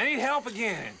 I need help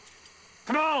again.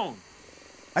 Come on.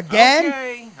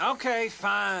 Again? Okay,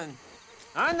 fine.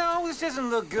 I know this doesn't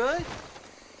look good.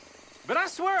 But I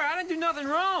swear I didn't do nothing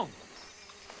wrong.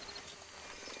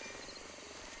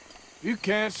 You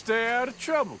can't stay out of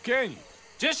trouble, can you?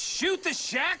 Just shoot the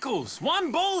shackles.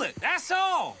 One bullet, that's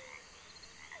all.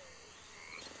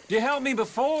 You helped me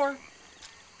before.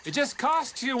 It just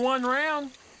cost you one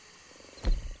round.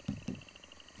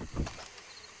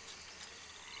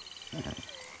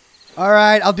 All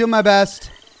right, I'll do my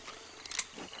best.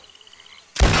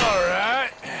 All right.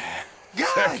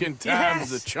 Second time's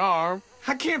the charm.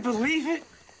 I can't believe it.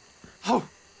 Oh,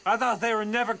 I thought they were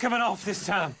never coming off this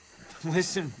time.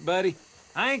 Listen, buddy,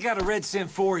 I ain't got a red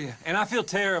cent for you, and I feel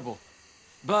terrible.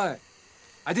 But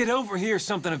I did overhear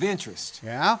something of interest.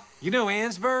 Yeah? You know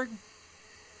Ansburg?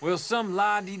 Well, some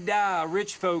la-di-da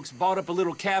rich folks bought up a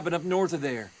little cabin up north of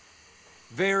there.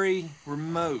 Very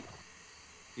remote.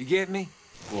 You get me?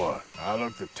 What, I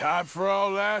look the type for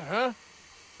all that, huh?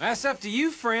 That's up to you,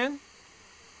 friend.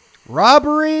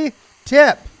 Robbery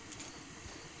tip.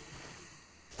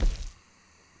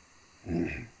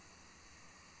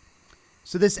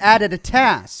 So this added a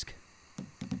task.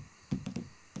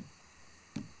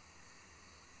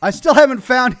 I still haven't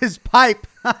found his pipe.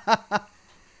 Oh,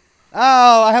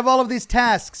 I have all of these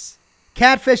tasks.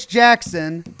 Catfish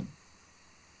Jackson.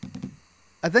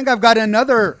 I think I've got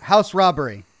another house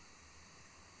robbery.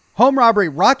 Home robbery,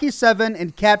 Rocky 7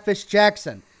 and Catfish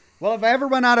Jackson. Well, if I ever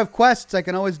run out of quests, I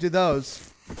can always do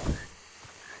those.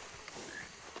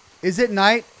 Is it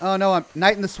night? Oh, no, I'm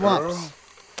night in the swamps. Girl.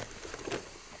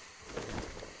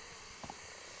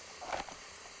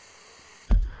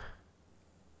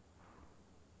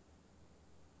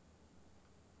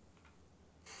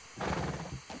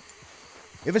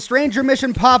 If a stranger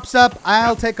mission pops up,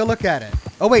 I'll take a look at it.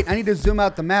 Oh, wait, I need to zoom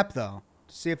out the map, though,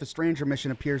 to see if a stranger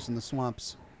mission appears in the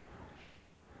swamps.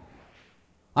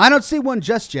 I don't see one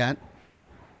just yet.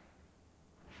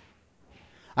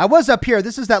 I was up here.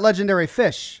 This is that legendary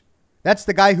fish. That's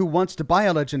the guy who wants to buy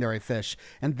a legendary fish.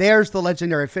 And there's the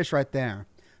legendary fish right there.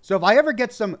 So if I ever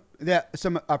get some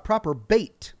proper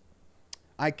bait,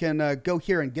 I can go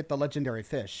here and get the legendary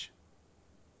fish.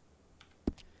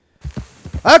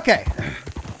 Okay.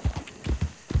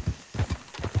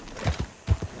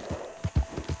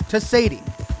 To Sadie.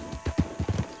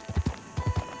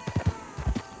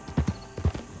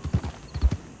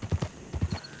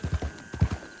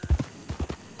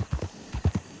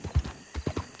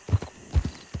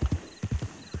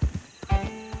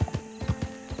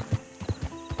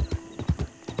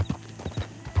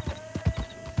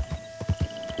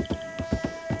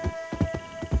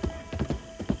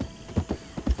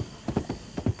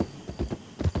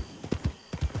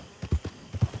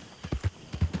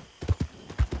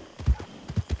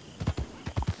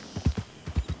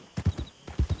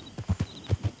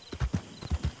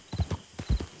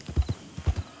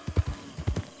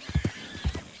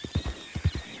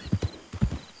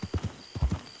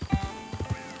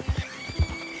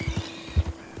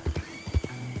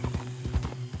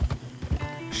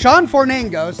 Sean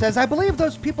Fornango says, I believe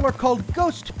those people are called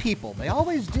ghost people. They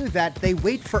always do that. They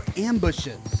wait for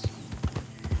ambushes.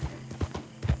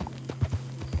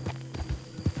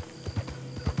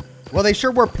 Well, they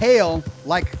sure were pale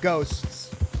like ghosts.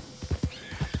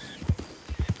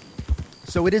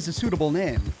 So it is a suitable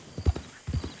name.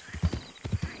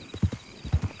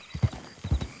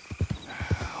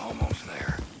 Almost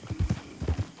there.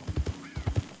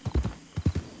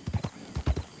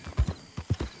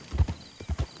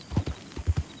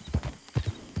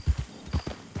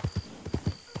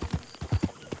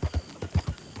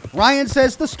 Ryan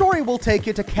says, the story will take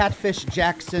you to Catfish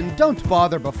Jackson. Don't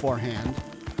bother beforehand.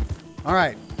 All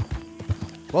right.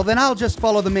 Well, then I'll just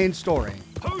follow the main story.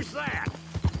 Who's that?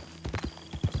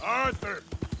 Arthur.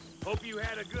 Hope you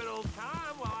had a good old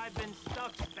time while I've been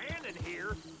stuck standing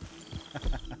here.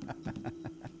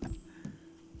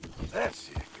 That's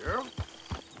it, girl.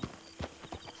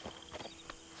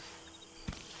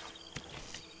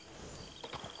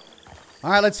 All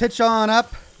right, let's hitch on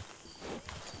up.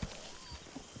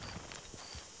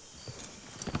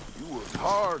 You worked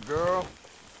hard, girl.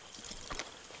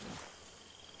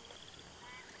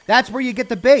 That's where you get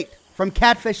the bait, from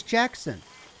Catfish Jackson.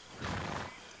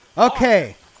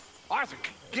 Okay. Arthur,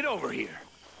 get over here.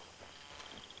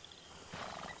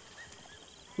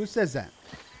 Who says that?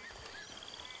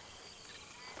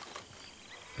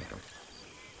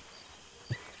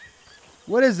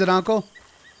 What is it, Uncle?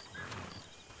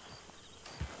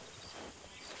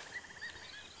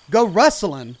 Go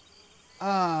rustling?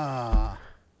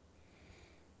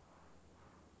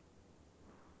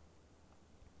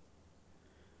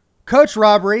 Coach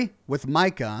robbery with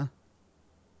Micah.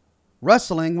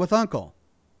 Rustling with Uncle.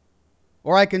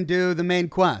 Or I can do the main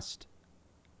quest.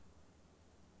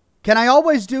 Can I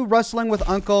always do rustling with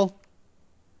Uncle?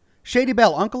 Shady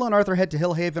Bell. Uncle and Arthur head to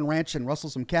Hill Haven Ranch and rustle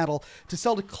some cattle to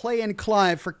sell to Clay and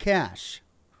Clive for cash.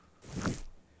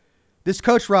 This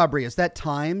coach robbery, is that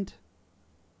timed?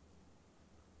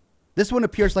 This one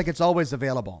appears like it's always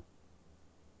available.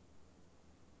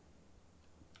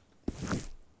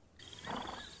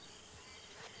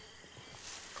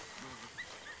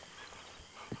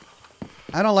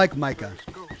 I don't like Micah.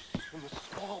 Ghosts in the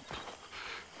swamp.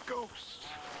 Ghosts.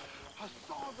 I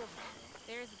saw them.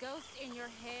 There's ghosts in your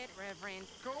head, Reverend.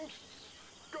 Ghosts.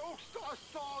 Ghosts. I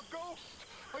saw a ghost.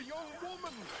 A young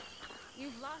woman.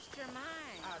 You've lost your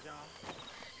mind. Hi, John.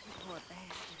 You poor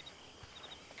bastard.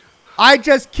 I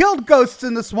just killed ghosts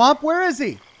in the swamp. Where is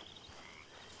he?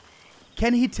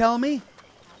 Can he tell me?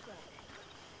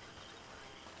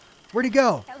 Where'd he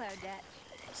go? Hello,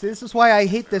 Dutch. See, this is why I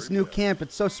hate this new camp.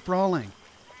 It's so sprawling.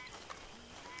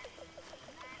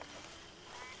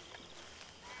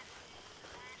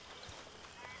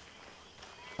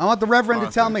 I want the Reverend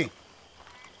to tell me.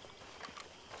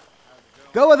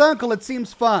 Go with Uncle. It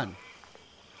seems fun.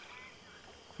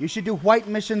 You should do white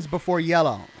missions before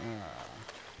yellow.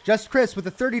 Just Chris with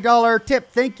a $30 tip.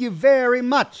 Thank you very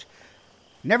much.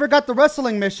 Never got the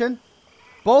wrestling mission.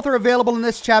 Both are available in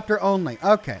this chapter only.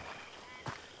 Okay.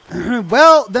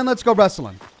 Well, then let's go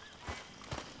wrestling.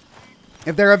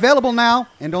 If they're available now,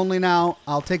 and only now,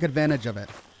 I'll take advantage of it.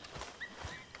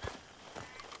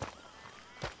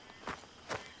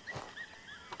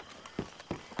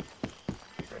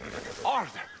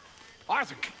 Arthur.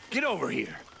 Arthur, get over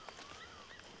here.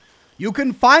 You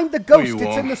can find the ghost.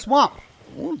 It's in the swamp.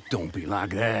 Oh, don't be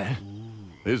like that.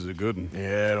 This is a good one.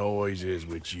 Yeah, it always is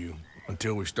with you.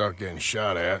 Until we start getting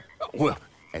shot at. Well,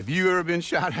 have you ever been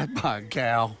shot at by a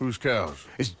cow? Whose cows?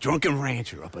 It's a drunken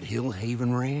rancher up at Hill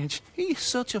Haven Ranch. He's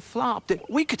such a flop that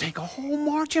we could take a whole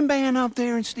marching band up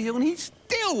there and steal, and he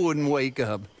still wouldn't wake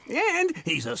up. And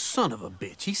he's a son of a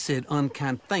bitch. He said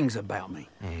unkind things about me.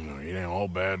 No, it ain't all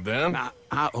bad then.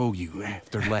 I owe you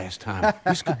after last time.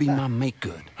 This could be my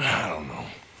make-good. I don't know.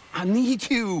 I need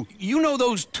you. You know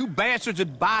those two bastards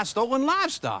that buy stolen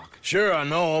livestock. Sure, I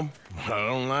know them. I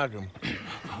don't like them.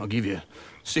 I'll give you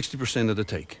 60% of the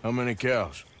take. How many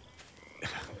cows?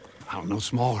 I don't know,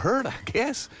 small herd, I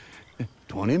guess.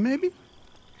 20 maybe?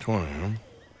 20, huh?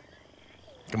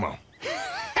 Come on.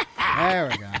 There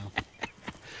we go.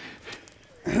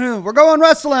 We're going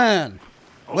wrestling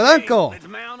with Uncle. Let's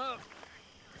mount up.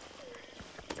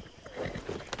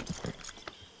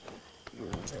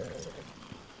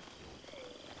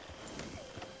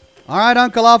 All right,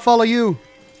 Uncle, I'll follow you.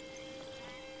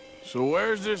 So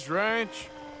where's this ranch?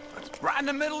 It's right in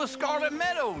the middle of Scarlet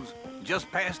Meadows, just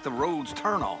past the road's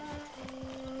turnoff.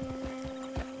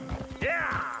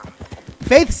 Yeah.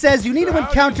 Faith says you need to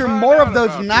encounter more of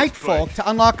those night folk to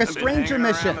unlock a stranger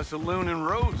mission. The saloon and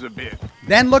roads a bit.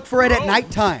 Then look for it at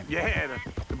nighttime. Yeah,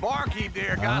 the barkeep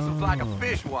there gossips like a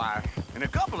fish wife. And a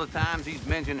couple of times he's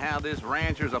mentioned how this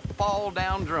rancher's a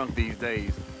fall-down drunk these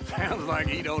days. Sounds like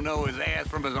he don't know his ass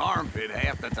from his armpit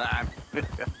half the time.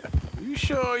 You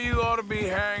sure you ought to be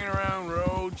hanging around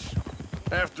roads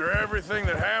after everything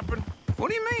that happened? What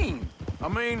do you mean? I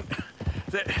mean,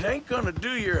 it ain't gonna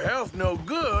do your health no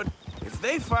good if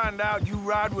they find out you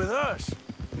ride with us.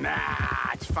 Nah,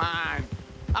 it's fine.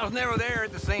 I was never there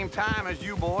at the same time as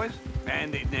you boys.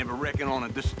 And they'd never reckon on a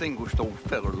distinguished old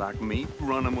feller like me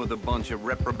running with a bunch of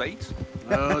reprobates.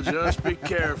 Well, just be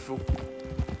careful.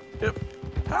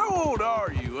 How old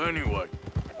are you, anyway?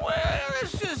 Well,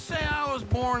 let's just say I was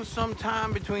born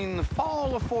sometime between the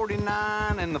fall of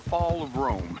 '49 and the fall of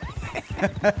Rome.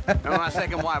 And my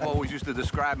second wife always used to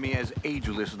describe me as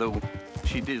ageless, though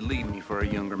she did leave me for a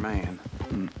younger man.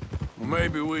 Well,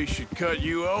 maybe we should cut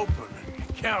you open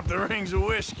and count the rings of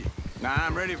whiskey. Now,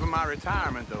 I'm ready for my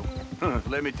retirement, though.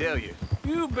 Let me tell you.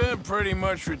 You've been pretty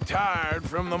much retired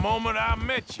from the moment I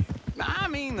met you. Now, I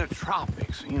mean the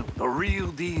tropics, you know, the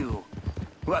real deal.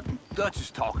 What Dutch is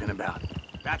talking about.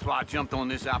 That's why I jumped on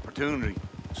this opportunity.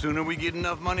 Sooner we get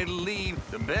enough money to leave,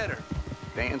 the better.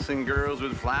 Dancing girls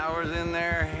with flowers in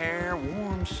their hair,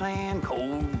 warm sand,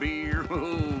 cold beer.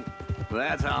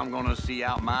 That's how I'm gonna see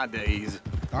out my days.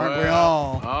 Aren't we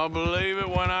all? I'll believe it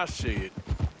when I see it.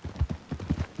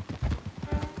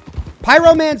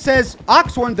 Pyroman says,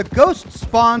 Oxhorn, the ghost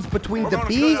spawns between the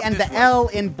B and the L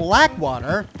in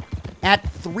Blackwater at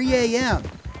 3 a.m.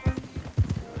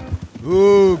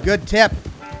 Ooh, good tip.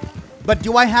 But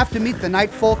do I have to meet the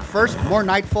night folk first? More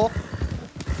night folk?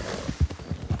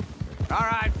 All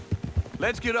right,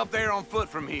 let's get up there on foot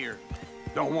from here.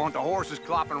 Don't want the horses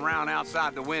clopping around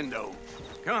outside the window.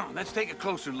 Come on, let's take a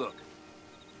closer look.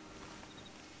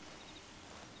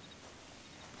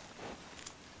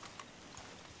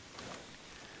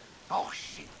 Oh,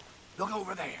 shit. Look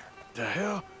over there. The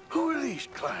hell? Who are these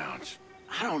clowns?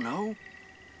 I don't know.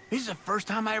 This is the first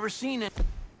time I ever seen it.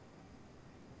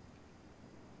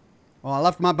 Well, I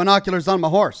left my binoculars on my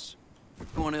horse.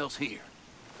 Anyone else here?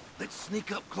 Let's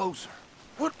sneak up closer.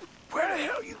 What? Where the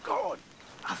hell are you going?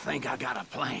 I think I got a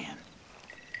plan.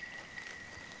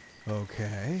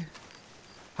 Okay.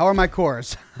 How are my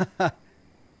cores?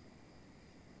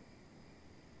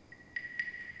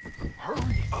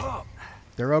 Hurry up.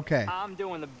 They're okay. I'm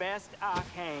doing the best I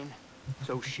can,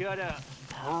 so shut up.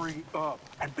 Hurry up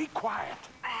and be quiet.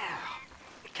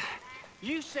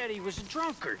 You said he was a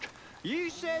drunkard.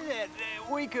 You said that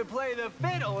we could play the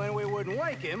fiddle and we wouldn't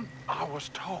wake him. I was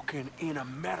talking in a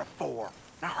metaphor.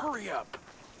 Now hurry up.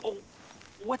 Oh,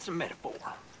 what's a metaphor?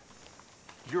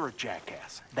 You're a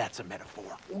jackass. That's a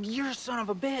metaphor. Well, you're a son of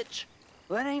a bitch.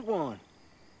 Well, that ain't one.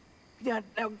 Now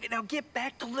get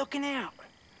back to looking out.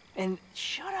 And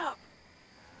shut up.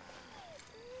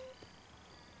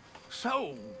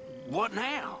 So, what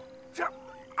now?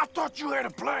 I thought you had a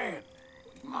plan.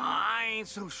 I ain't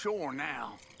so sure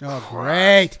now. Oh,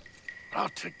 great. I'll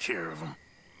take care of him.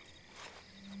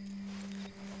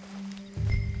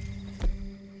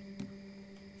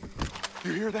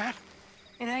 You hear that?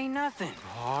 It ain't nothing.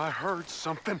 Oh, I heard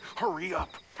something. Hurry up.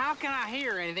 How can I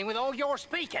hear anything with all your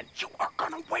speaking? You are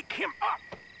gonna wake him up.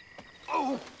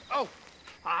 Oh,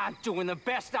 I'm doing the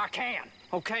best I can.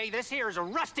 Okay, this here is a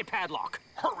rusty padlock.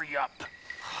 Hurry up.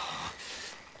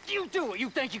 You do it. You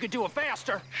think you could do it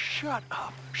faster? Shut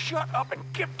up. Shut up and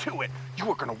get to it. You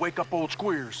are gonna wake up old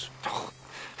Squeers.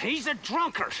 He's a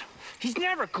drunkard. He's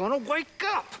never gonna wake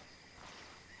up.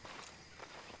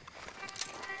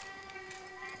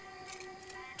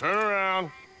 Turn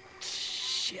around.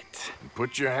 Shit. And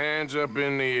put your hands up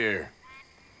in the air.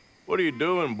 What are you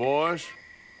doing, boys?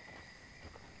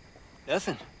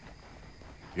 Nothing.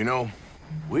 You know,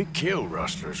 we kill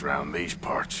rustlers around these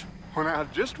parts. Well, now,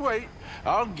 just wait.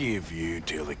 I'll give you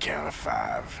till the count of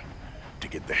 5 to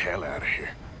get the hell out of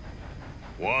here.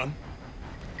 1,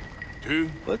 2.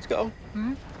 Let's go.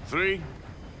 3,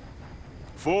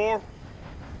 4.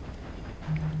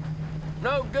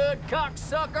 No good,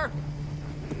 cocksucker.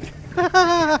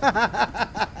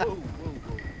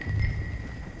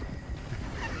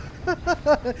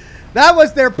 That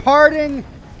was their parting.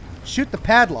 Shoot the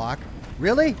padlock.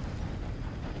 Really?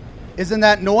 Isn't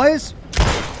that noise?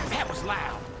 That was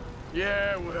loud.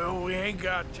 Yeah, well, we ain't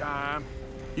got time.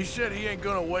 You said he ain't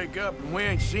gonna wake up, and we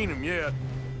ain't seen him yet.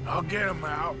 I'll get him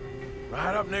out.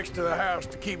 Right up next to the house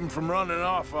to keep him from running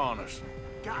off on us.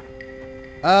 Got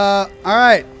it. All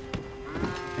right.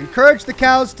 Encourage the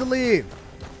cows to leave.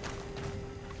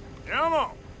 Come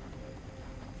on.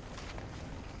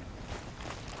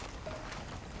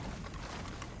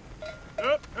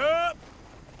 Up.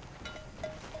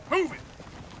 Move it.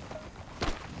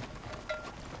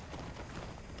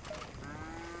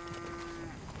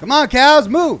 Come on, cows,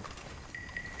 move.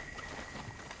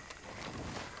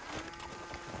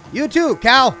 You too,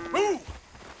 cow. Move.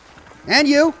 And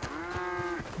you.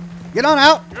 Get on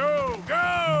out. Go,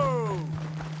 go.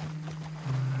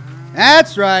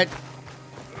 That's right.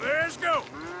 Let's go.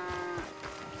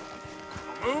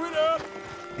 Move it up.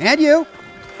 And you.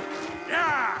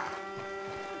 Yeah.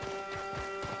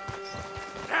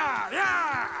 Yeah,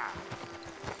 yeah.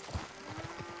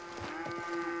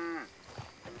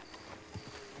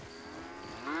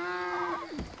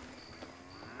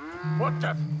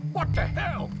 What the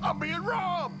hell? I'm being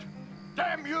robbed!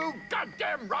 Damn you,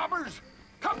 goddamn robbers!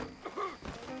 Come!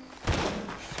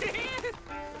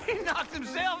 He knocked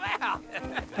himself out.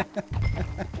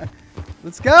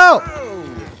 Let's go.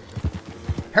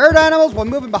 Herd animals will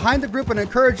move in behind the group and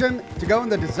encourage them to go in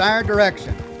the desired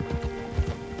direction.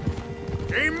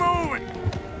 Keep moving.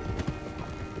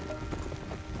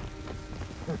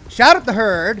 Shout at the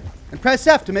herd and press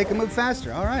F to make them move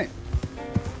faster. All right.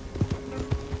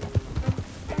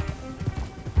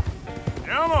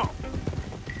 Come on.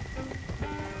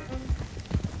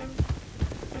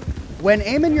 When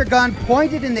aiming your gun,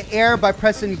 point it in the air by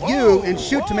pressing U and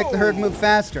shoot to make the herd move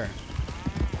faster.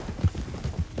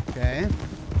 Okay.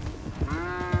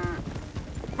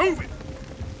 Move it.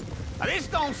 Now, this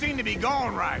don't seem to be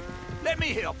going right. Let me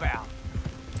help out.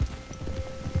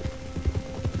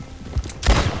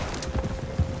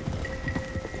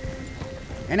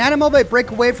 An animal may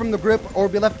break away from the group or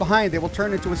be left behind. They will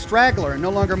turn into a straggler and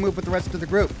no longer move with the rest of the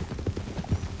group.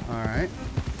 All right.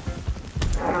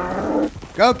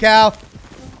 Go, cow.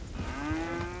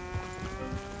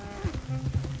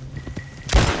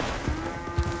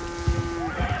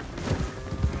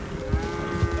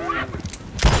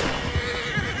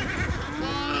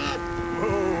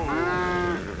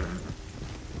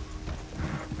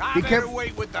 I better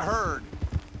wait with the herd.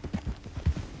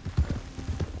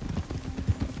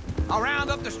 I'll round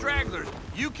up the stragglers.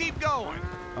 You keep going.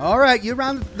 All right, you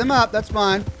round them up. That's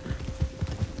fine.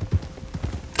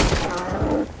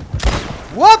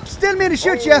 Whoops! Didn't mean to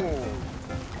shoot you.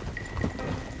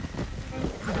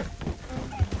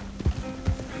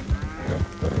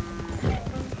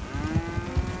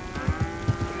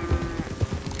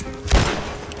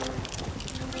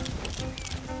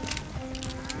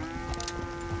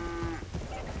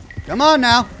 Come on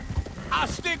now. I'll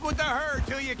stick with the herd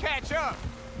till you catch up.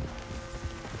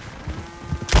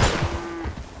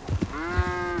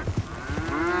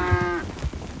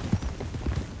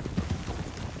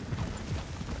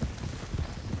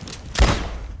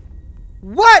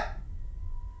 What?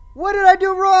 What did I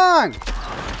do wrong?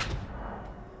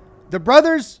 The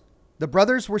brothers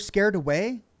were scared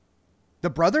away? The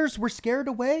brothers were scared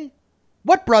away?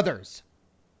 What brothers?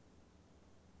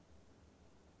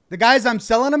 The guys I'm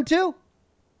selling them to?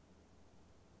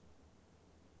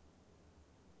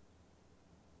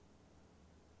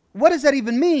 What does that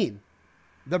even mean?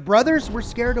 The brothers were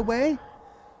scared away?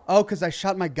 Oh, because I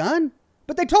shot my gun?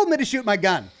 But they told me to shoot my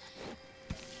gun.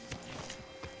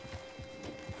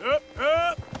 Up,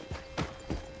 up.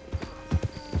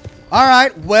 All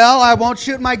right, well, I won't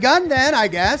shoot my gun then, I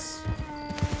guess.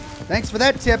 Thanks for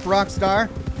that tip, Rockstar.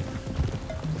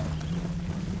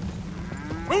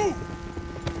 Move.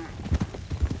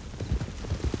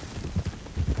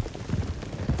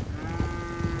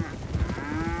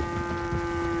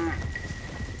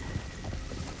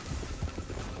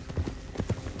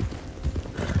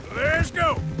 Let's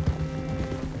go.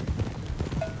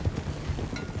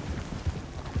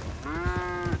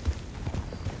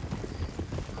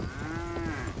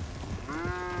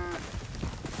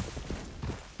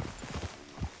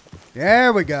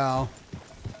 There we go.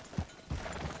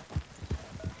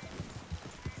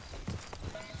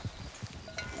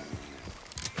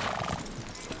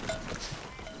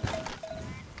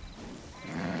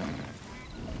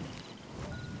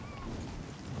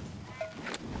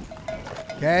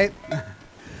 Okay.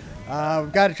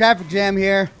 We've got a traffic jam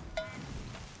here.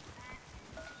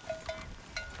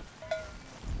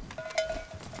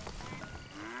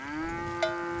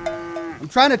 I'm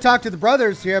trying to talk to the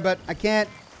brothers here, but I can't.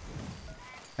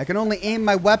 I can only aim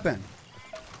my weapon.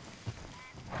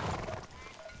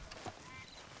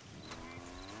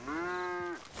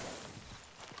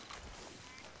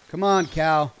 Come on,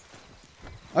 cow.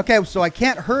 Okay, so I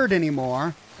can't herd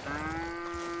anymore.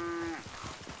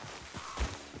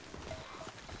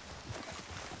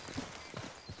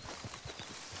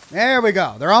 There we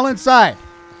go. They're all inside.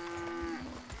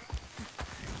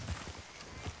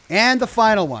 And the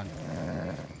final one.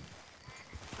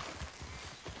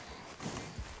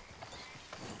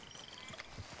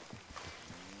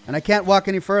 And I can't walk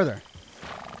any further.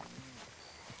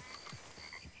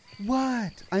 What?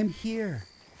 what? I'm here.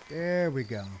 There we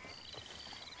go.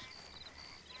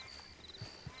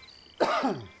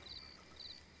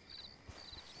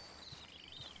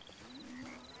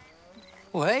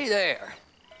 Well, hey there.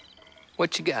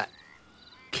 What you got?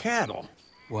 Cattle.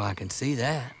 Well, I can see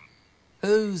that.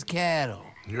 Whose cattle?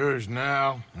 Yours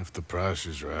now, if the price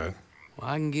is right. Well,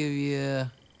 I can give you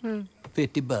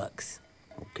 $50.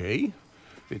 Okay.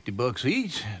 $50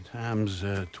 each times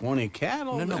 20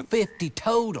 cattle. No, 50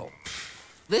 total.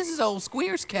 This is old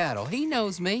Squeer's cattle. He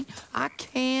knows me. I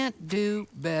can't do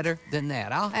better than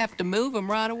that. I'll have to move him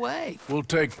right away. We'll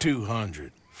take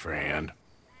 200, friend.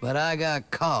 But I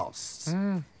got costs.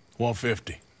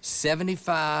 150.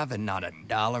 75 and not a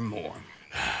dollar more.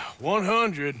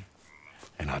 100,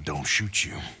 and I don't shoot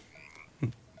you.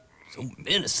 So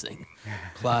menacing.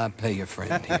 Clyde, pay your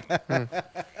friend here.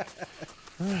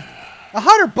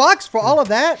 $100 for all of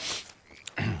that?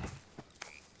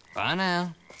 Bye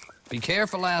now. Be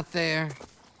careful out there.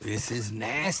 This is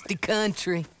nasty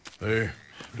country. There.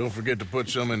 Don't forget to put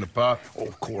some in the pot. Oh,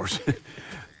 of course.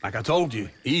 Like I told you,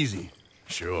 easy.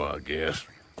 Sure, I guess.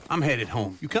 I'm headed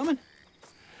home. You coming?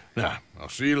 Nah, I'll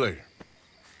see you later.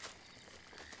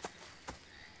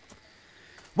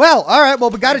 Well, all right. Well,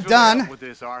 we got it done. With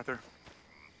this, Arthur.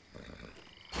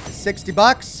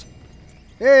 $60.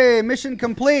 Hey, mission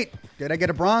complete. Did I get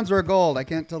a bronze or a gold? I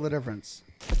can't tell the difference.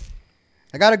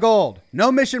 I got a gold. No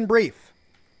mission brief.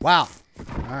 Wow.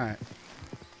 All right.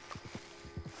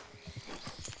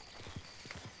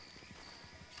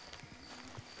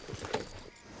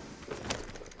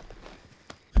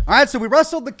 All right, so we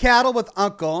rustled the cattle with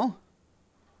Uncle.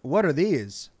 What are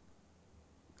these?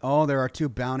 Oh, there are 2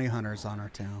 bounty hunters on our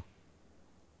tail.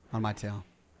 On my tail.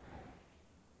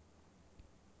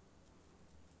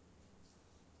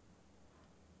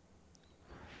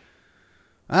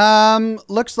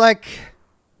 Looks like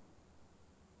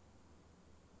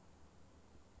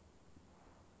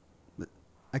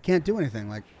I can't do anything.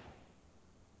 Like,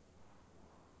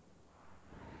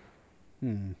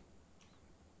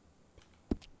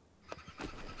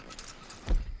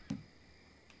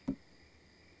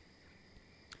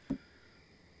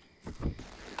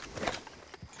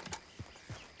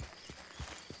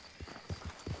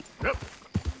 Yep.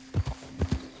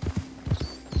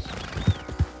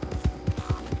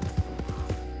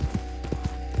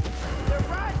 They're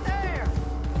right there.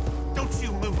 Don't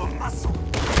you move a muscle.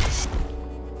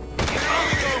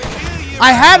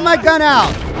 I had my gun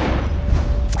out.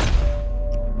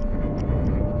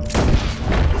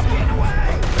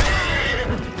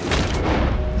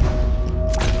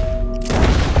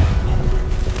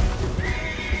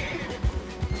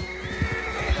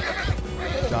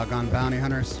 Doggone bounty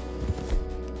hunters.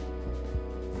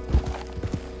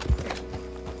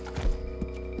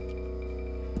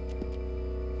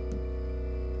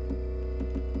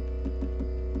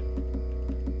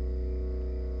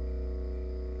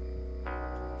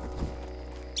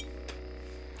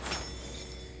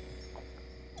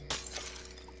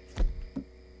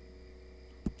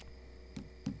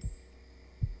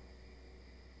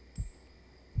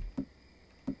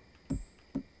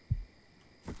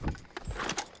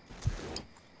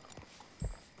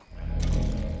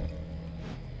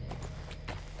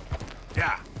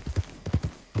 Yeah.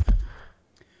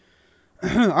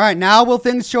 All right, now will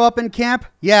things show up in camp?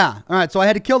 Yeah. All right, so I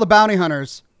had to kill the bounty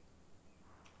hunters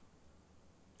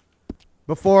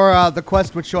before the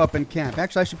quest would show up in camp.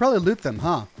 Actually, I should probably loot them,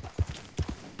 huh?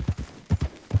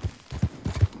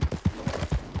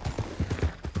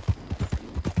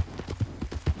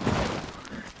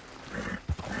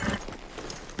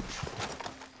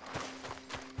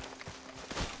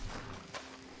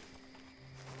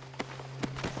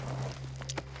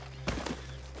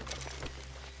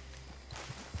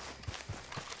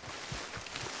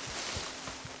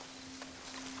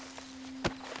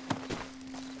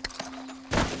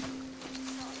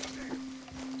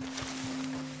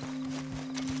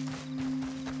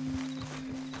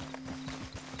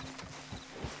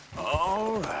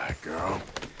 All right, girl.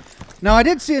 Now, I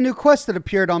did see a new quest that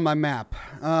appeared on my map.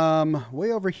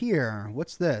 Way over here.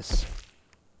 What's this?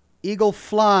 Eagle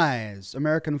Flies,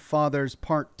 American Fathers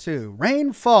Part 2.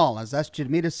 Rainfall has asked you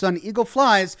to meet his son Eagle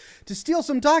Flies to steal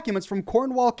some documents from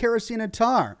Cornwall Kerosene and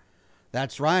Tar.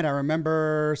 That's right, I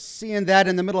remember seeing that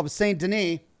in the middle of St.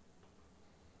 Denis.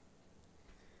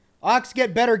 Ox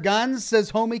get better guns,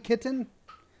 says Homie Kitten.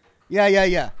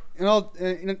 Yeah.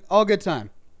 In all good time.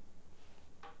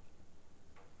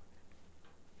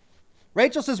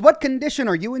 Rachel says, what condition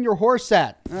are you and your horse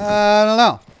at? I don't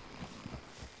know.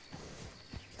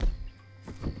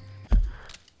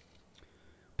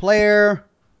 Player,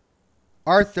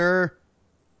 Arthur.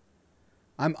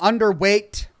 I'm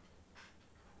underweight.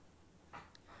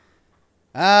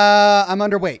 I'm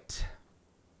underweight.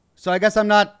 So I guess I'm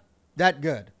not that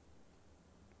good.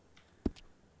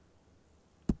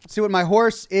 Let's see what my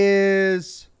horse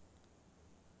is.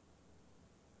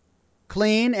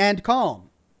 Clean and calm.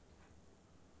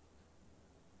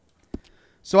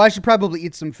 So I should probably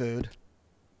eat some food.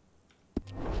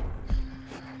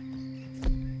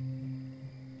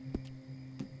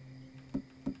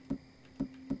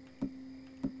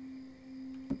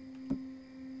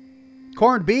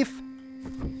 Corned beef.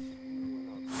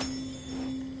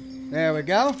 There we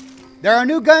go. There are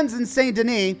new guns in Saint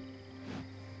Denis.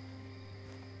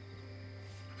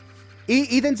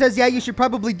 Ethan says, yeah, you should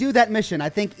probably do that mission. I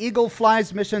think Eagle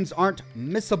Fly's missions aren't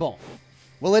missable.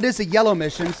 Well, it is a yellow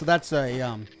mission, so that's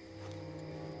a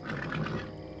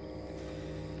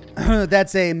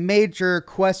that's a major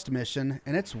quest mission,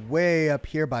 and it's way up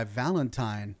here by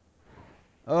Valentine.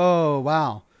 Oh,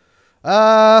 wow.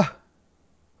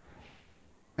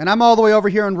 And I'm all the way over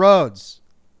here in Rhodes.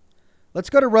 Let's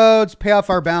go to Rhodes, pay off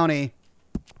our bounty,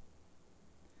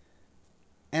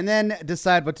 and then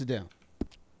decide what to do.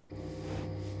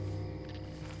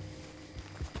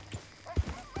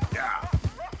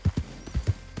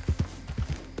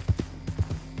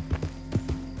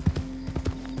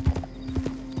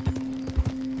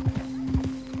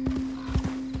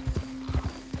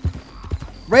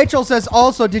 Rachel says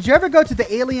also, did you ever go to the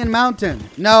Alien Mountain?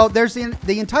 No, there's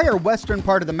the entire western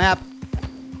part of the map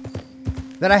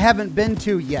that I haven't been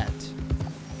to yet.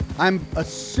 I'm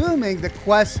assuming the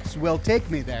quests will take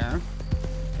me there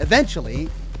eventually,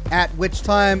 at which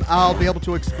time I'll be able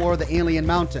to explore the Alien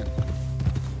Mountain.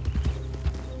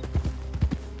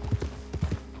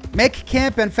 Make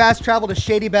camp and fast travel to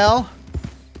Shady Belle.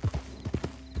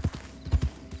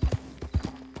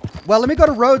 Well, let me go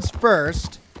to Rhodes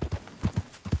first.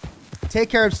 Take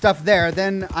care of stuff there,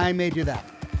 then I may do that.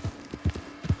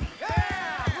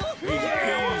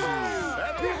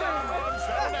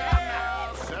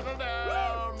 Settle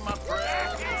down, my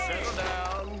friend. Settle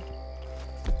down.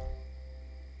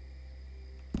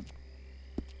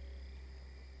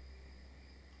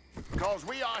 Because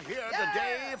we are here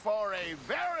today for a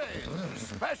very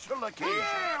special occasion.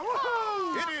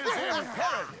 It is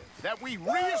imperative that we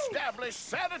reestablish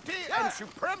sanity and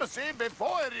supremacy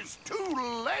before it is too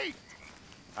late.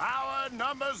 Our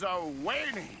numbers are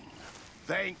waning,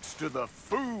 thanks to the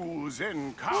fools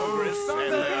in Congress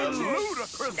and their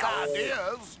ludicrous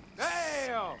ideas.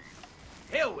 Damn!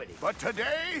 Hell with it. But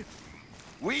today,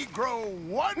 we grow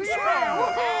one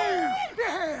stronger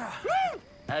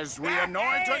as we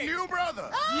anoint a new brother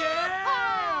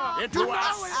into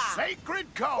our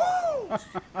sacred cause.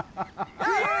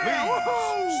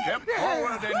 Please step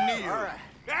forward and kneel.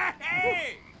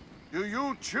 Hey! Do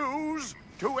you choose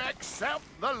to accept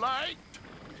the light?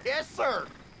 Yes, sir.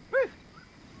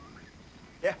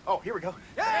 Yeah. Oh, here we go.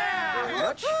 Yeah.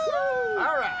 Much. All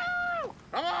right.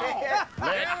 Come on.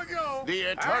 Let the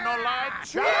eternal light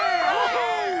shine.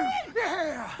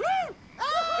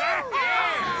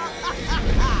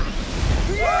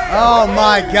 Oh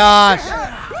my gosh.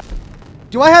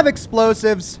 Do I have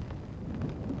explosives?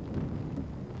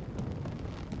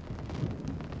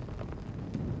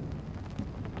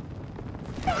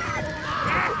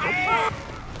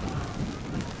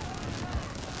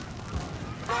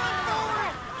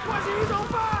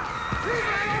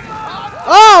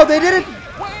 Oh, they did it.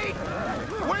 Wait!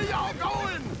 Where y'all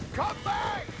going? Come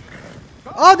back!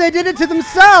 Oh, they did it to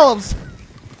themselves.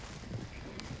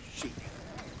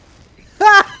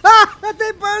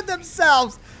 They burned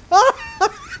themselves.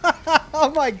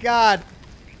 Oh my God.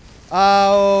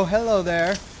 Oh, hello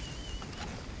there.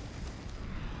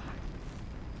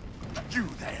 You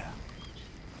there.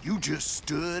 You just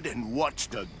stood and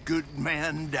watched a good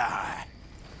man die.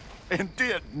 And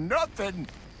did nothing.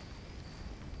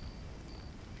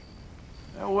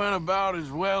 That went about as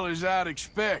well as I'd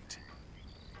expect.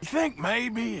 You think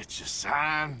maybe it's a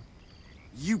sign?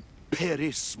 You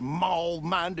petty,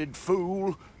 small-minded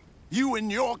fool. You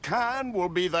and your kind will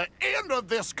be the end of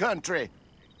this country.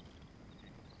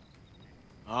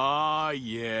 Ah,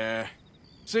 yeah.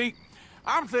 See,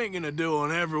 I'm thinking of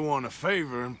doing everyone a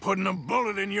favor and putting a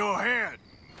bullet in your head.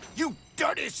 You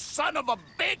dirty son of a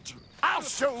bitch! I'll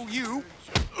show you!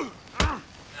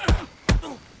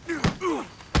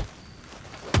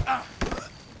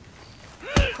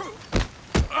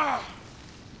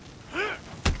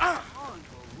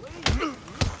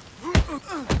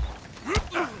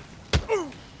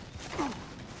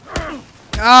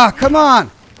 Ah, come on!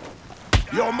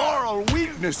 Your moral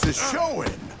weakness is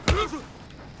showing.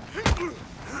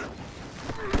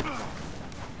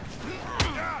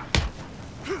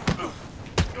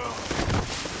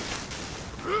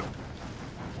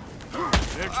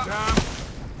 Next time,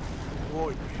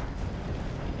 avoid me.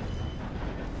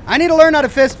 I need to learn how to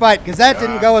fist fight, because that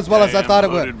didn't go as well as I thought it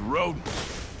would.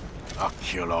 Rodents. I'll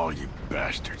kill all you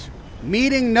bastards.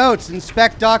 Meeting notes,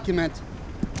 inspect document.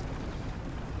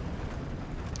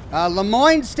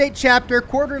 Lemoyne State Chapter,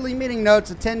 quarterly meeting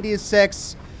notes, attendees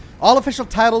 6. All official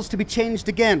titles to be changed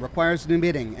again, requires a new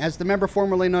meeting. As the member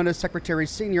formerly known as Secretary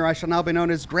Senior, I shall now be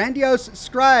known as Grandiose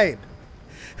Scribe.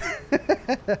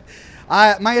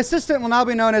 My assistant will now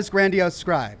be known as Grandiose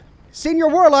Scribe. Senior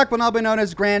Warlock will now be known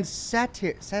as Grand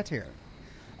Satyr.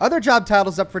 Other job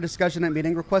titles up for discussion at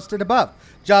meeting requested above.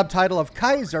 Job title of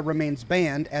Kaiser remains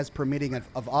banned as per meeting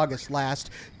of August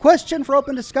last. Question for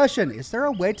open discussion. Is there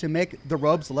a way to make the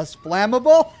robes less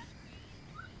flammable?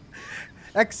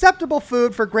 Acceptable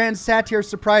food for Grand Satyr's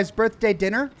surprise birthday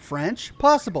dinner? French?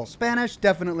 Possible. Spanish?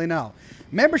 Definitely no.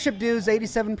 Membership dues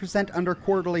 87% under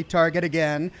quarterly target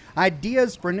again.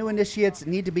 Ideas for new initiates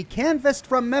need to be canvassed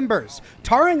from members.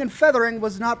 Tarring and feathering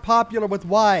was not popular with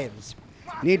wives.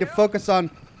 Need to focus on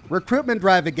recruitment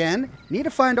drive again. Need to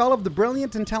find all of the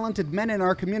brilliant and talented men in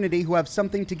our community who have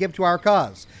something to give to our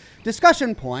cause.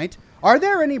 Discussion point. Are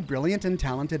there any brilliant and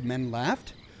talented men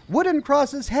left? Wooden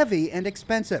cross is heavy and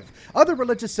expensive. Other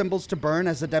religious symbols to burn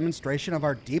as a demonstration of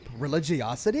our deep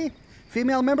religiosity?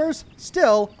 Female members?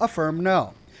 Still a firm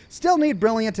no. Still need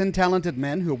brilliant and talented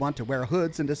men who want to wear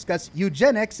hoods and discuss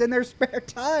eugenics in their spare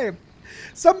time.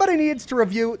 Somebody needs to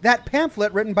review that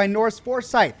pamphlet written by Norse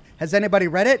Forsyth. Has anybody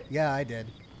read it? Yeah, I did.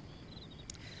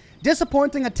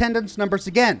 Disappointing attendance numbers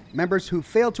again. Members who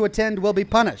fail to attend will be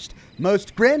punished.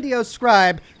 Most grandiose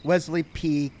scribe, Wesley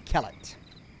P. Kellett.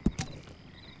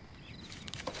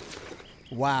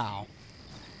 Wow.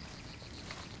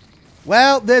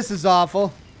 Well, this is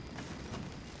awful.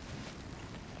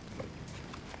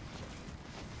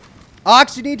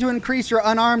 Ox, you need to increase your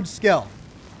unarmed skill.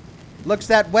 Looks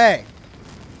that way.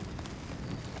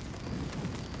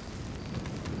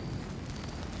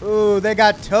 Ooh, they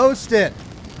got toasted.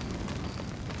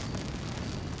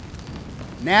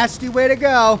 Nasty way to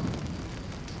go.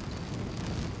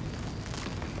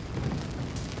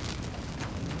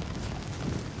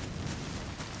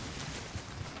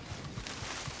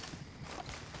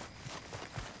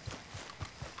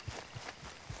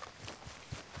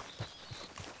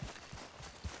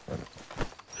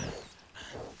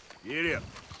 Get up.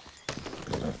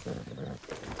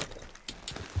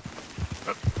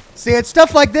 See, it's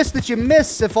stuff like this that you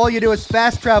miss if all you do is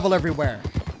fast travel everywhere.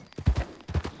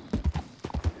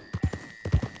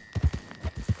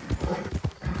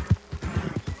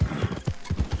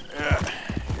 Yeah,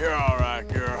 you're all right,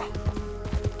 girl.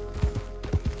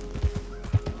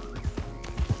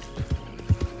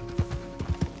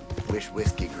 Wish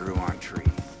whiskey grew on trees.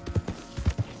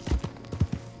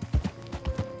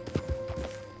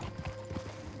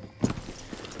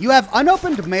 You have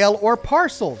unopened mail or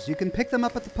parcels. You can pick them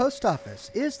up at the post office.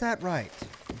 Is that right?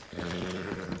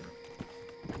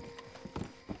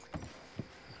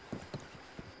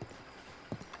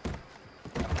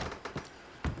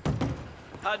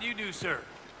 How do you do, sir?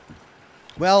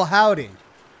 Well, howdy.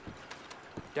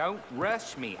 Don't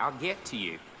rush me. I'll get to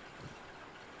you.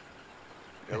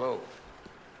 Hello.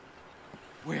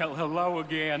 Well, hello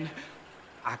again.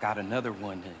 I got another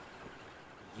one.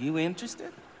 You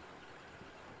interested?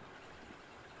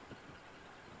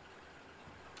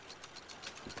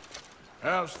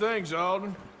 How's things,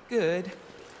 Alden? Good.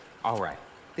 All right.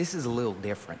 This is a little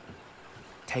different.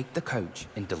 Take the coach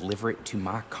and deliver it to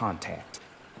my contact.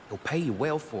 He'll pay you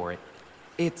well for it.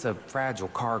 It's a fragile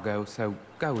cargo, so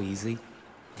go easy.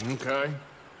 Okay.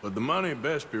 But the money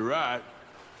best be right.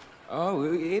 Oh,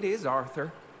 it is,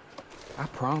 Arthur. I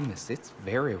promise, it's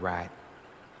very right.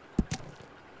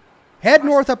 Head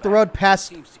north up the road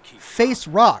past Face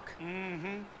Rock.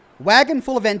 Wagon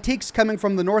full of antiques coming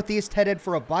from the northeast headed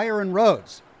for a buyer in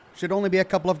Rhodes. Should only be a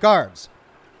couple of guards.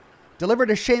 Delivered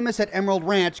to Seamus at Emerald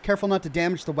Ranch. Careful not to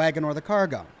damage the wagon or the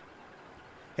cargo.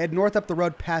 Head north up the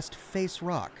road past Face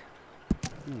Rock.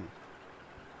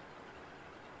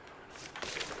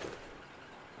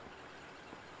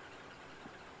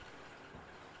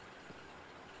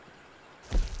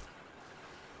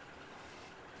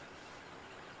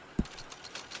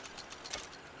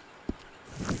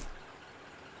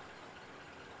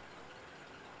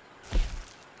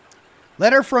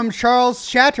 Letter from Charles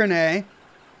Chaternay.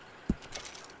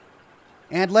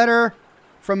 And letter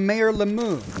from Mayor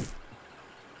Lemoon.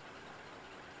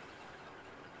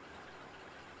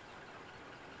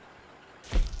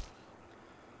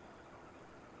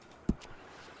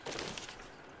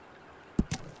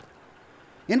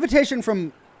 Invitation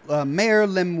from Mayor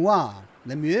Lemois.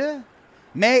 Lemieux?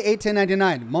 May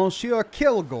 1899, Monsieur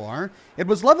Kilgore. It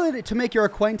was lovely to make your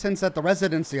acquaintance at the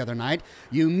residence the other night.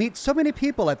 You meet so many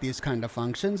people at these kind of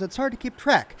functions, it's hard to keep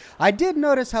track. I did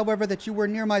notice, however, that you were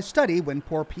near my study when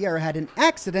poor Pierre had an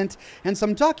accident and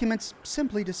some documents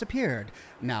simply disappeared.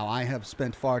 Now, I have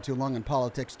spent far too long in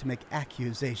politics to make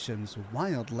accusations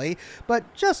wildly,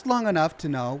 but just long enough to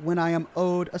know when I am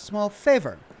owed a small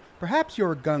favor. Perhaps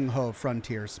your gung-ho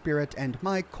frontier spirit and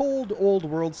my cold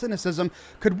old-world cynicism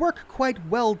could work quite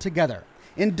well together.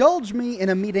 Indulge me in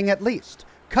a meeting at least.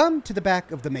 Come to the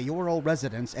back of the mayoral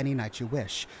residence any night you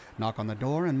wish. Knock on the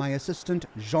door and my assistant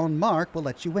Jean-Marc will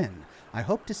let you in. I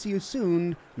hope to see you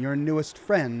soon, your newest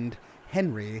friend,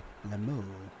 Henry Lemoux.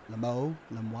 Lemoux?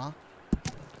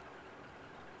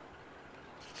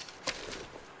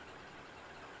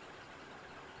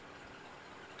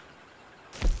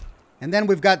 And then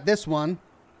we've got this one.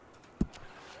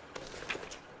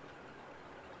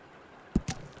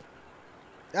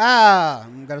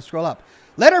 I've got to scroll up.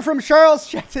 Letter from Charles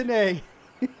Chatanet.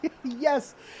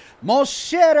 Yes. Mon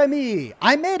cher ami,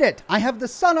 I made it. I have the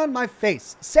sun on my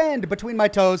face, sand between my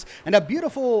toes, and a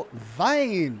beautiful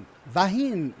vahine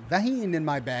in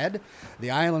my bed.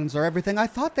 The islands are everything I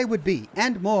thought they would be,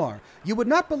 and more. You would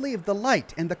not believe the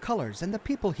light and the colors and the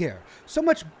people here. So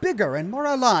much bigger and more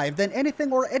alive than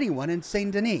anything or anyone in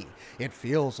Saint Denis. It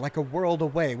feels like a world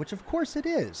away, which of course it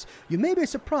is. You may be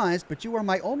surprised, but you are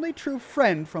my only true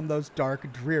friend from those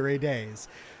dark, dreary days.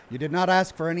 You did not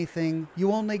ask for anything,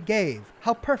 you only gave.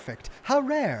 How perfect, how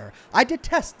rare. I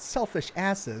detest selfish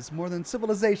asses more than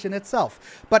civilization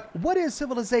itself. But what is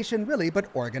civilization really but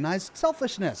organized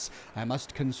selfishness? I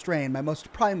must constrain my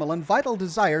most primal and vital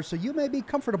desire so you may be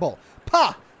comfortable.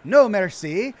 Pah! No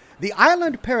merci. The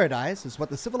island paradise is what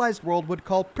the civilized world would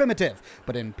call primitive,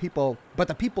 but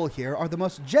the people here are the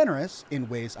most generous, in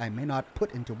ways I may not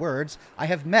put into words, I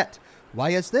have met.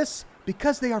 Why is this?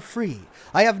 Because they are free.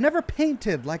 I have never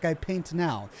painted like I paint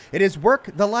now. It is work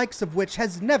the likes of which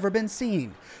has never been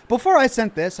seen. Before I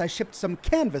sent this, I shipped some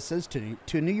canvases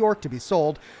to New York to be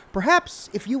sold.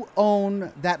 Perhaps if you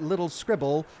own that little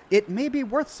scribble, it may be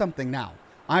worth something now.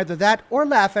 Either that or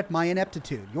laugh at my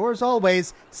ineptitude. Yours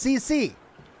always, CC.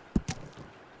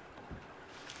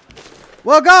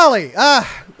 Well, golly,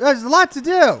 there's a lot to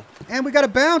do. And we got a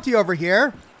bounty over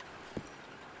here.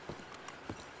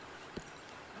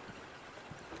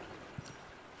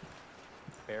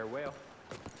 Farewell.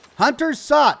 Hunter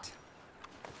sought.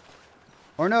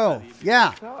 Or no,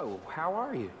 yeah. So, how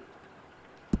are you?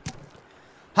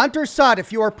 Hunter sought.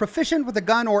 If you are proficient with a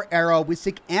gun or arrow, we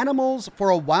seek animals for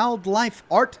a wildlife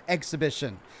art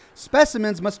exhibition.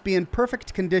 Specimens must be in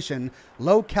perfect condition.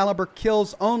 Low caliber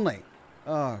kills only.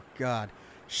 Oh, God.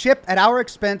 Ship at our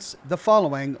expense the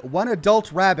following: 1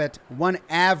 adult rabbit, 1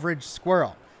 average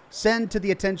squirrel. Send to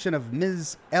the attention of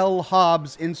Ms. L.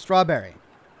 Hobbs in Strawberry.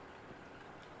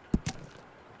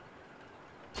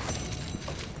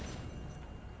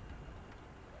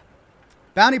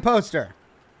 Bounty poster.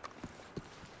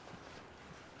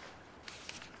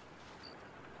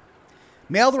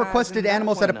 Mail the requested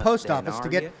animals at a post office. To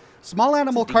get small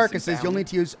animal carcasses, you'll need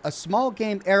to use a small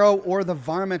game arrow or the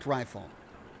varmint rifle.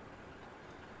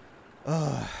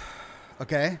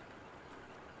 Okay.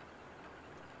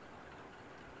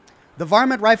 The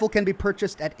varmint rifle can be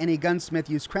purchased at any gunsmith.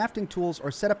 Use crafting tools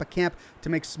or set up a camp to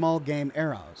make small game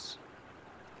arrows.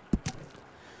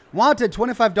 Wanted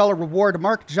 $25 reward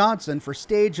Mark Johnson for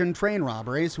stage and train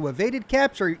robberies, who evaded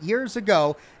capture years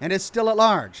ago and is still at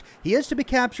large. He is to be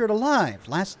captured alive,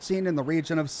 last seen in the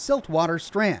region of Siltwater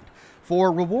Strand.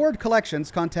 For reward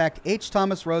collections, contact H.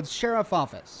 Thomas Road's Sheriff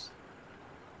Office.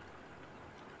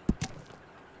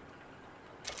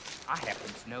 I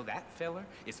happen to know that feller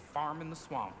is farming the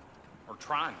swamp, or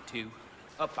trying to,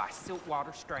 up by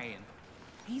Siltwater Strand.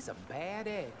 He's a bad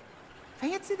egg.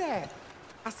 Fancy that.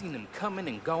 I seen him coming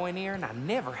and going here, and I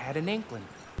never had an inkling.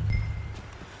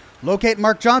 Locate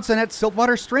Mark Johnson at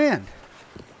Siltwater Strand.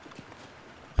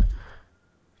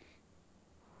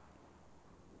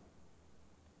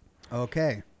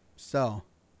 Okay, so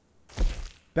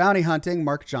bounty hunting,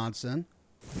 Mark Johnson.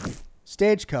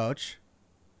 Stagecoach.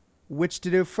 Which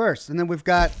to do first? And then we've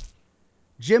got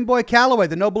Jim Boy Calloway,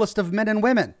 the noblest of men and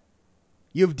women.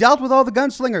 You've dealt with all the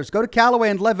gunslingers. Go to Calloway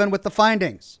and Levin with the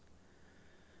findings.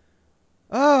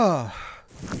 Oh,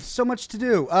 so much to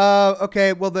do.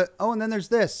 Okay, well, and then there's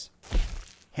this.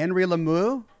 Henry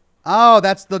Lemoux? Oh,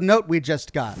 that's the note we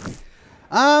just got.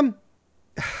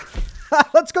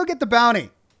 Let's go get the bounty.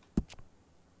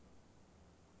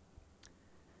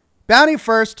 Bounty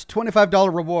first,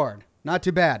 $25 reward. Not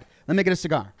too bad. Let me get a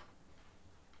cigar.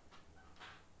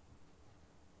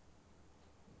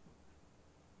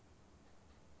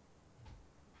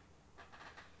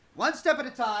 One step at a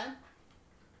time.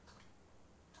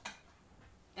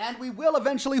 And we will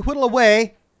eventually whittle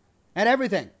away at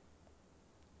everything.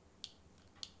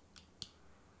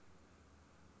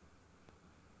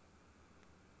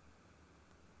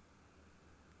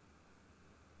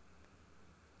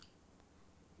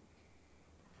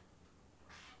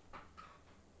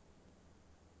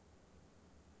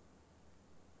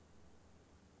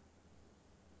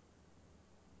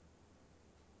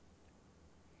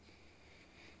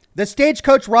 The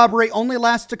stagecoach robbery only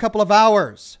lasts a couple of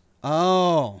hours.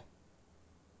 Oh.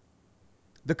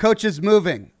 The coach is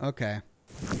moving. Okay.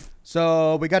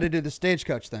 So we got to do the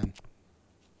stagecoach then.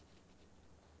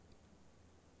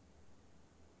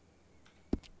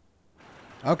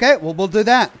 Okay, well, we'll do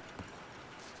that.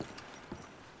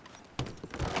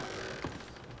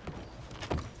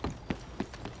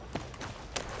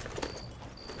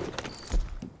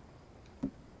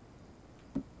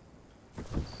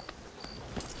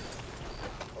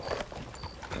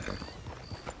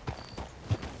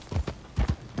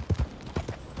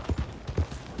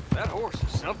 That horse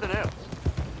is something else.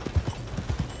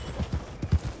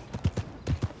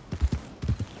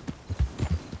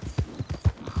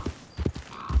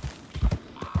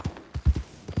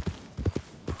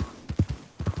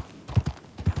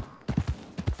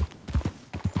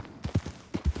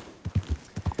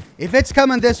 If it's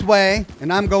coming this way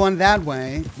and I'm going that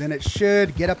way, then it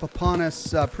should get up upon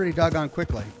us pretty doggone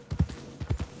quickly.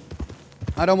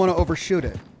 I don't want to overshoot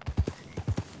it.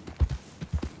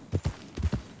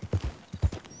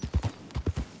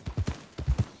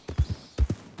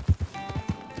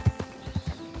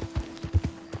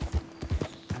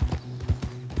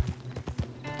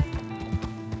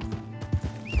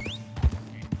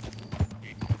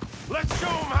 Let's show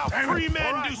them how free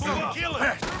men do some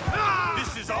killing.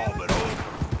 This is all but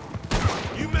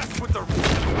over. You mess with the...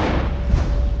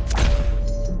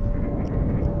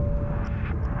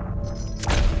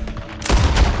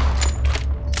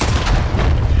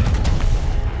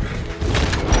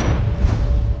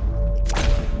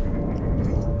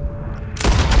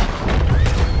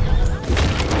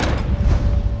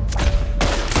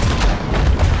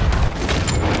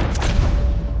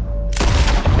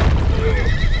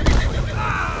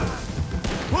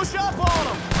 Push up on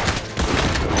him!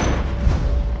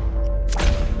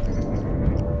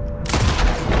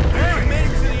 Hey, made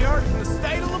it to the earth in the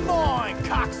state of Lemoyne,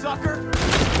 cocksucker!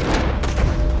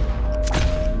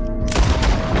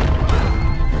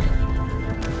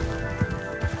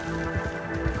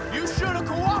 You should have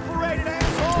cooperated,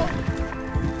 asshole!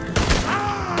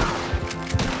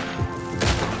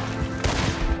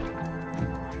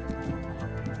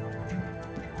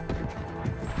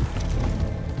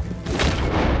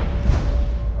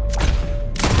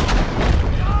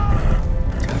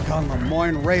 Doggone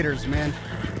Lemoyne Raiders, man.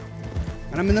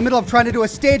 And I'm in the middle of trying to do a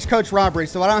stagecoach robbery,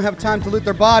 so I don't have time to loot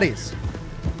their bodies.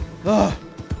 Ugh.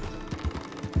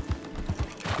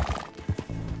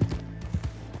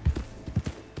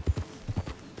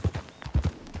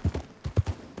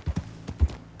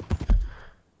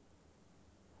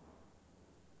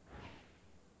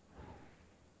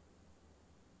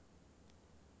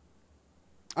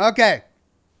 Okay.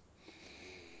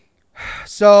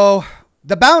 So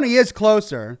the bounty is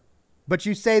closer, but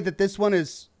you say that this one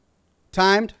is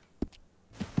timed?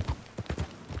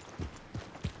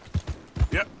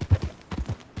 Yep.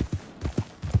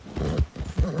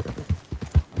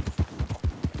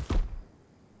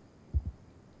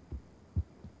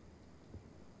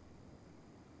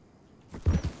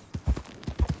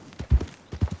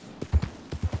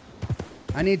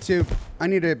 I need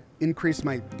to increase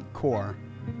my core.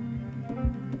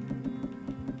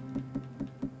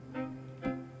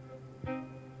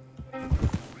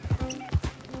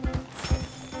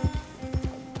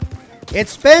 It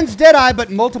spends Deadeye, but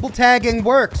multiple tagging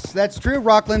works. That's true,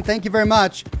 Rockland. Thank you very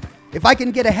much. If I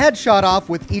can get a headshot off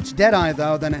with each Deadeye,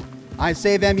 though, then I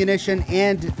save ammunition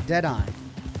and Deadeye.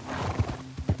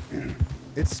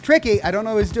 It's tricky. I don't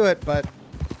always do it, but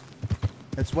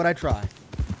it's what I try.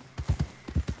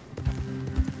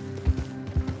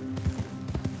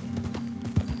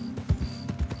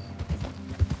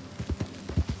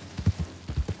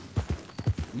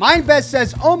 Mindbest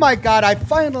says, oh my god, I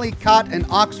finally caught an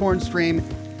Oxhorn stream.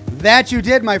 That you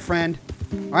did, my friend.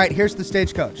 All right, here's the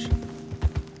stagecoach.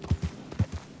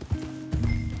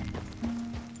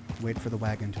 Wait for the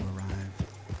wagon to arrive.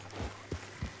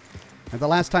 And the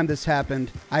last time this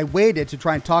happened, I waited to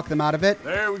try and talk them out of it.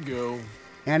 There we go.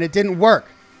 And it didn't work.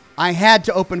 I had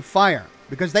to open fire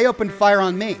because they opened fire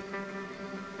on me.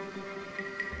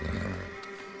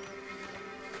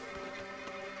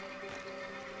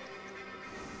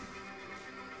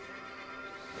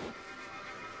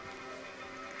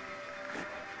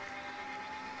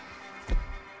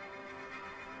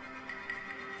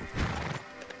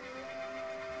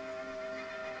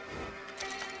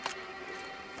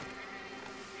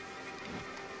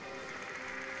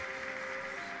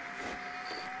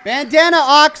 Bandana,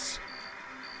 Ox.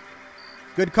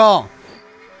 Good call.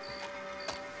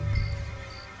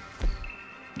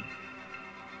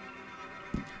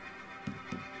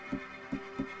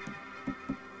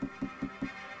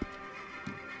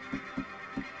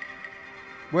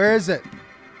 Where is it?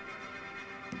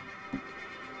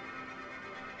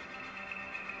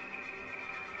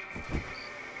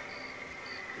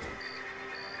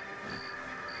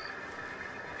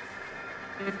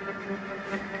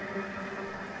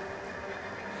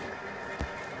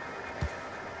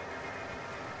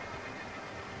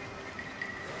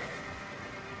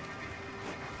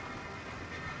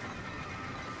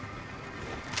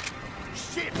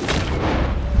 Shit!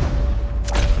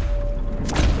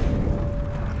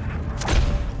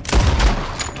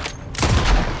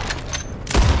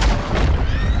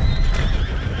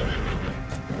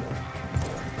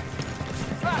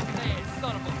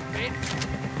 Son of a bitch.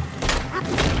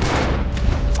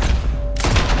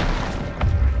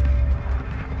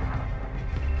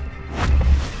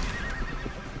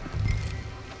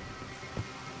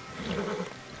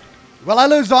 Will I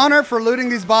lose honor for looting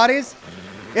these bodies?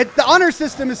 The honor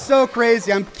system is so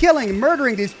crazy. I'm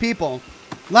murdering these people,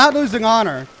 not losing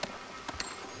honor.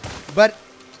 But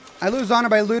I lose honor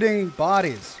by looting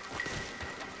bodies.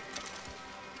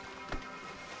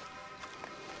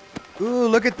 Ooh,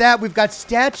 look at that. We've got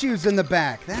statues in the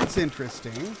back. That's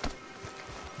interesting.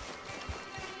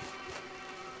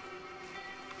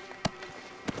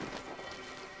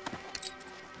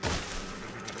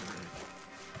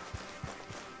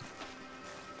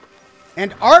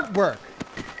 And artwork.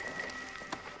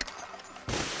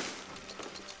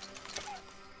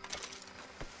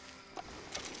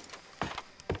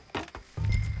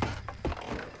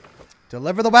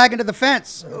 Deliver the wagon to the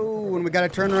fence. Ooh, and we got to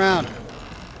turn around.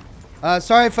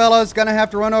 Sorry, fellas. Gonna have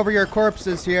to run over your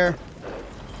corpses here.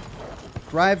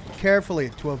 Drive carefully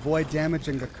to avoid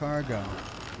damaging the cargo.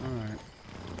 All right.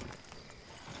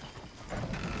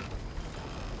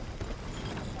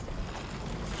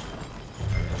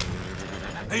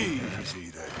 Easy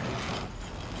there.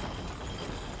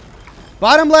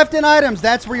 Bottom left in items.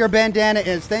 That's where your bandana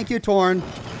is. Thank you, Torn.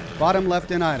 Bottom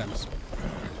left in items.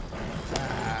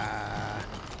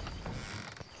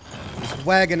 This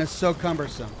wagon is so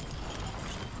cumbersome.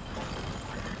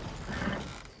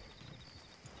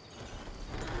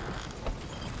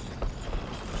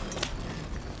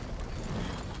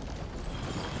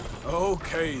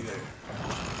 Okay there.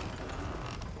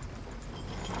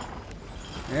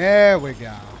 There we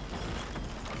go.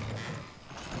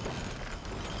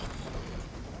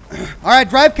 All right,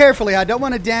 drive carefully. I don't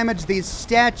want to damage these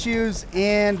statues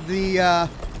and the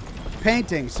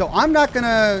paintings. So I'm not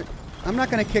gonna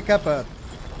kick up a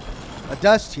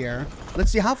dust here.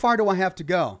 Let's see, how far do I have to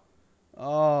go?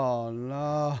 Oh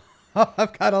no,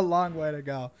 I've got a long way to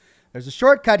go. There's a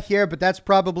shortcut here, but that's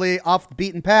probably off the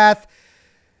beaten path,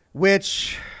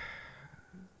 which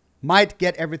might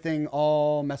get everything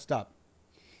all messed up.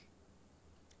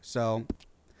 So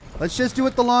let's just do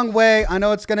it the long way. I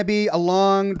know it's going to be a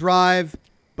long drive,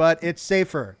 but it's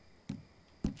safer.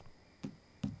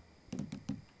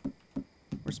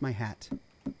 Where's my hat?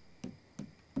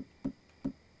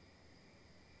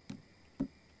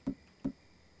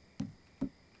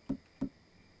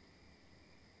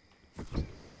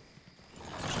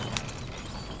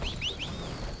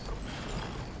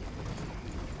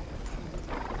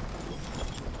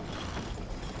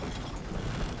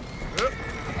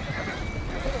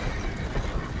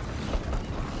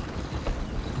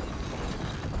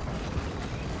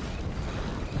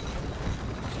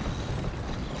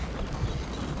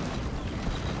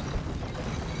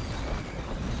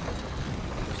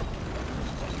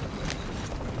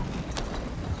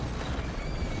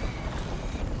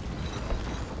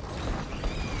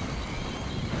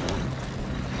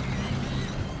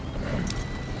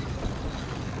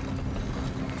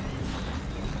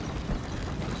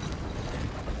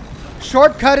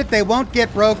 Shortcut it, they won't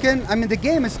get broken. I mean, the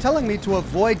game is telling me to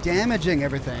avoid damaging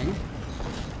everything.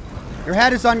 Your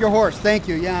hat is on your horse. Thank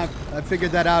you. Yeah, I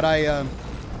figured that out. I'll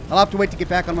have to wait to get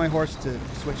back on my horse to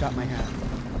switch out my hat.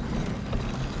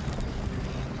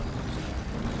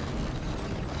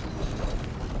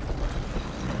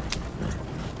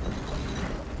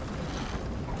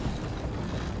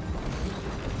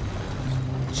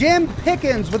 Jim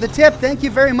Pickens with a tip. Thank you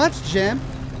very much, Jim.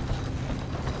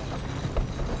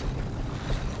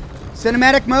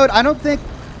 Cinematic mode? I don't think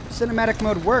cinematic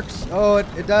mode works. Oh,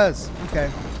 it does.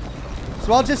 Okay.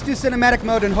 So I'll just do cinematic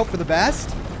mode and hope for the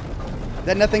best.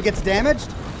 That nothing gets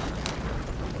damaged.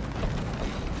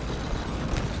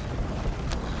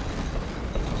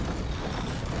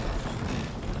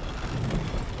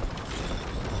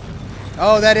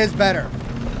 Oh, that is better.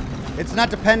 It's not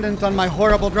dependent on my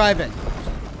horrible driving.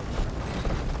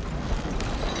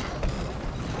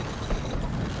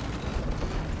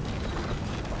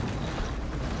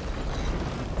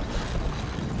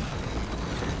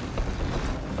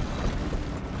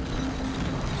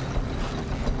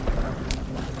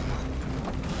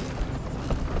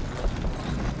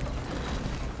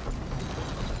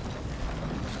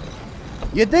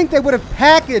 You'd think they would have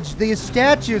packaged these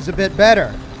statues a bit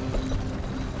better.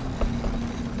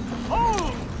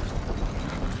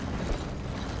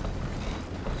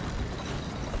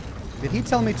 Did he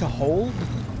tell me to hold?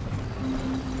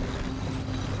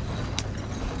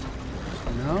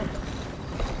 No.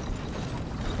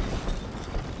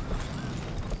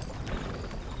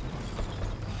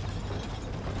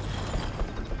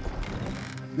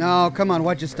 No, come on,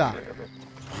 why'd you stop?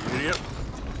 Yep.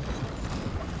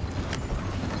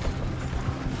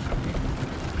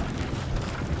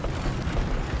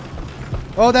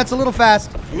 Oh, that's a little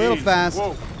fast. A little fast.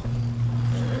 Whoa.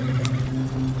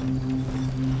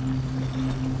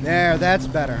 There, that's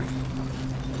better.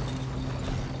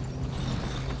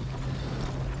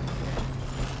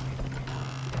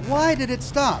 Why did it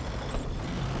stop?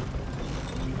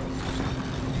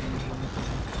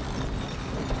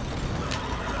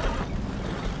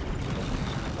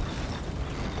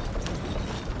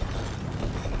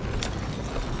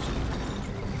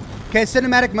 Okay,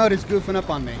 cinematic mode is goofing up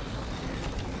on me.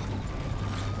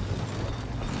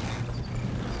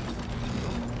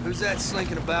 Who's that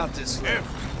slinking about this way?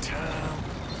 Every time.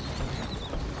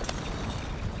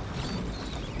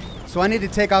 So I need to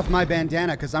take off my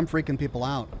bandana because I'm freaking people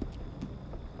out.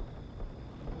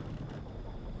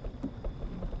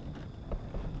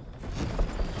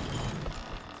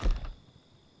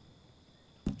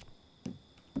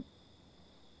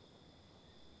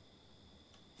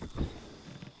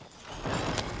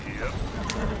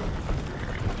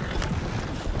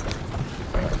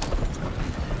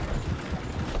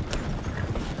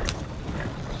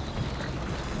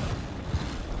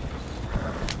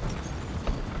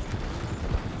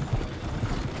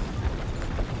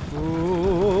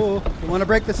 Want to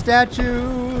break the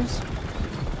statues?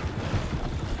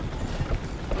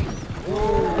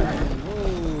 Whoa,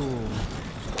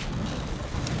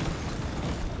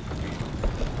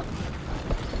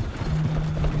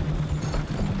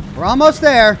 whoa. We're almost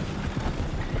there.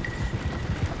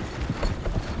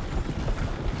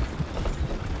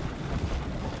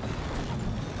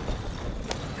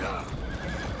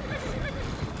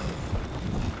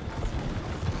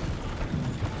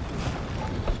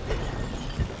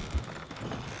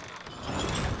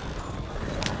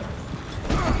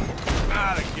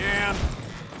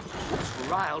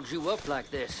 Riled you up like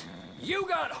this? You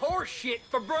got horse shit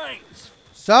for brains.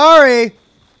 Sorry.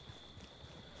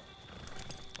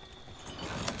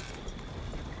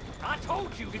 I told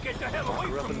you to get the hell away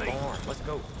from me. Let's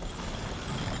go.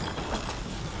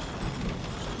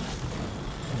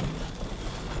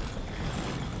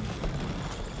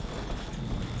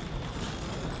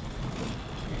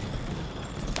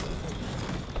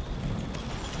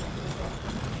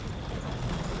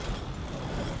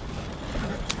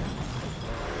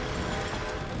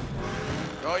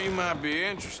 Oh, you might be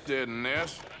interested in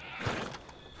this.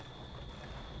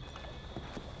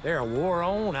 There a war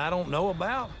on I don't know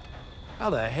about? How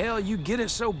the hell you get it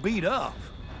so beat up?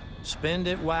 Spend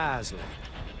it wisely.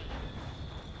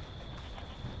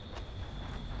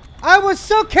 I was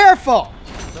so careful.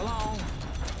 So long.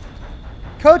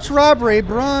 Coach Robbery,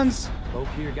 bronze. Folk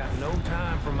here got no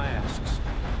time for masks.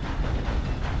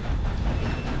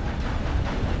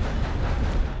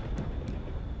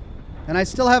 And I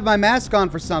still have my mask on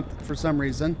for some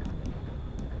reason.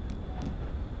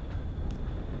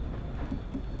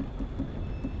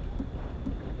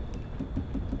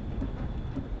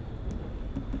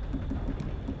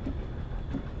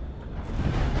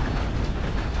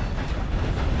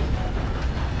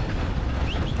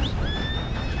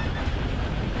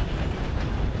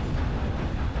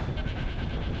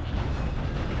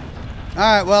 All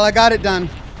right, well, I got it done.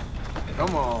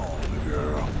 Come on,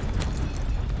 girl.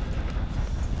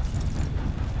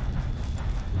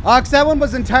 Ox, that one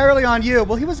was entirely on you.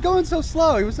 Well, he was going so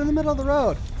slow. He was in the middle of the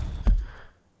road.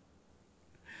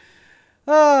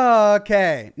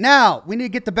 Okay. Now, we need to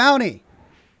get the bounty.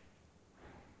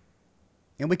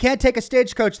 And we can't take a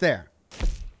stagecoach there.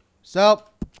 So,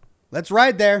 let's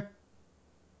ride there.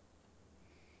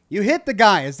 You hit the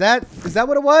guy. Is that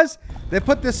what it was? They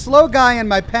put this slow guy in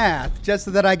my path just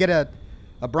so that I get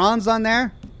a bronze on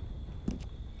there.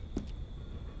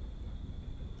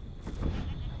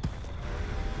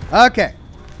 Okay.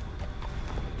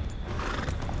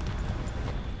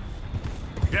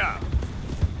 Yeah.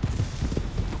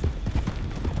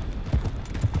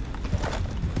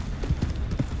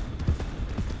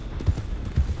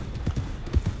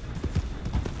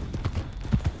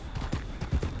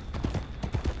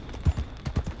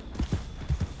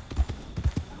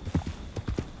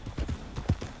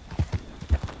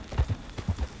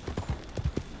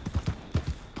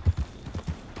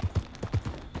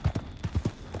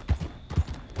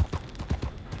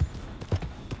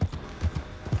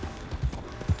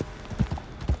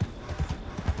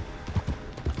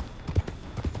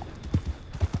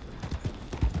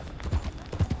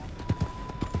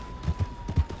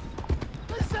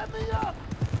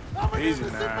 Easy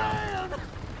now.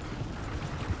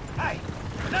 Hey,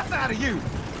 enough out of you!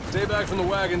 Stay back from the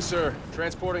wagon, sir.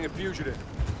 Transporting a fugitive.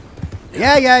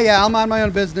 Yeah. I'll mind my own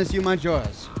business. You mind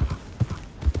yours.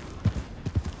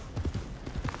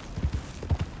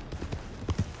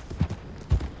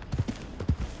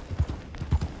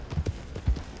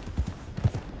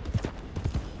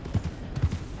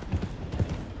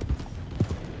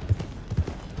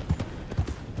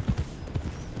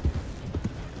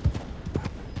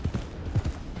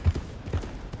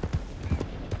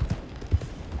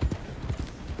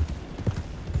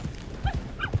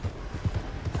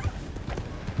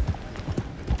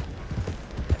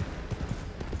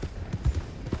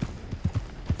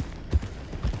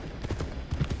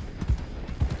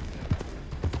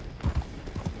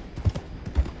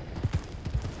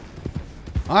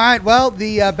 All right, well,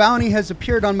 the bounty has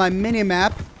appeared on my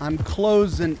mini-map. I'm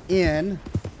closing in.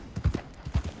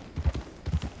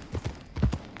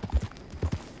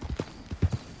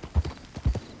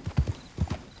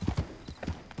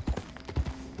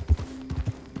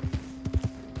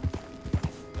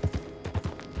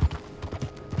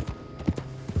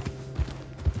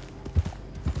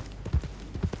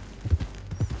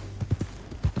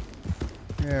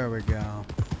 There we go.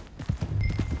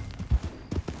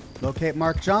 Locate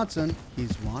Mark Johnson.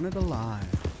 He's wanted alive.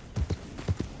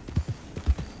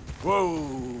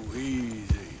 Whoa, easy.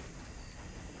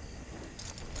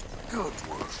 Good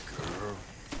work, girl.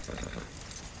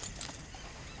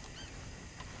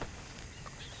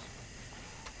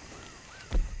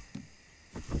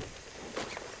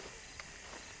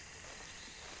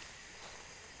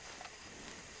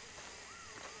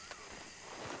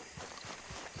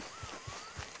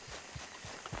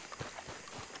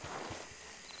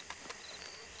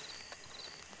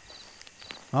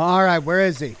 All right, where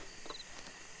is he?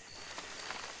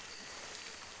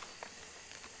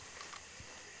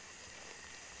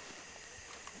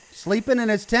 Sleeping in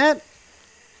his tent?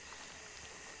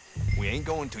 We ain't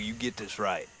going till you get this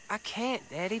right. I can't,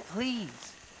 Daddy,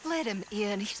 please. Let him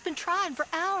in. He's been trying for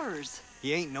hours.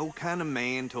 He ain't no kind of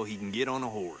man till he can get on a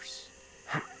horse.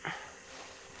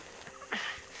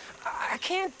 I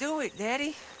can't do it,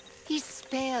 Daddy. He's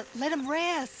spent. Let him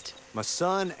rest. My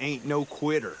son ain't no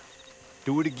quitter.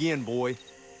 Do it again, boy.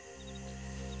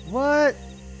 What?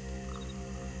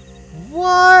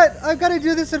 What? I've got to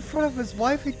do this in front of his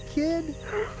wife and kid?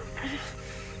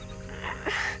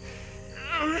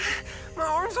 My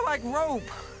arms are like rope.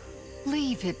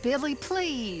 Leave it, Billy,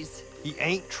 please. He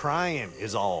ain't trying,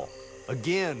 is all.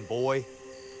 Again, boy.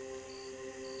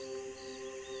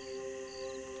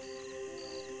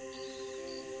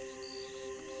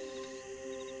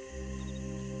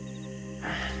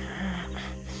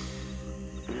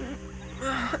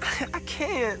 I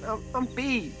can't. I'm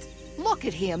beat. Look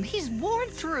at him. He's worn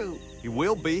through. He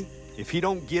will be, if he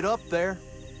don't get up there.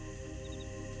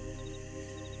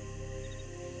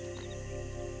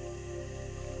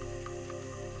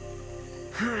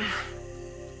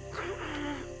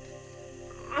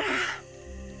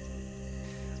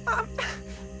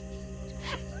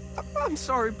 I'm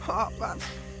sorry, Pop.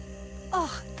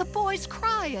 Oh, the boy's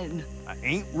crying. I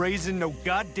ain't raising no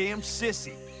goddamn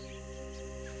sissy.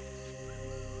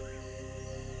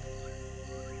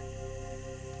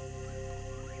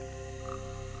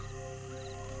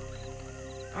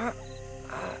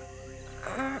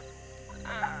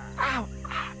 Ow,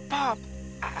 Pop,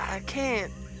 I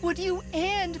can't. Would you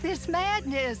end this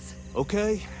madness?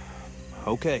 Okay.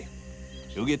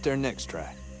 You'll get there next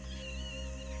try.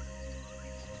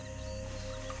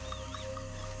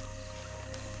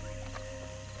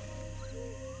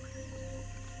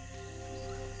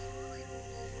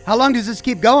 How long does this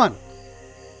keep going?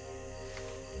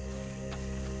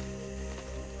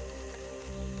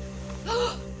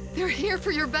 They're here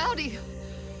for your bounty.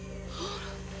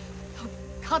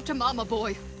 Come to Mama,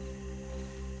 boy.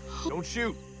 Don't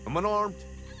shoot. I'm unarmed.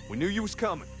 We knew you was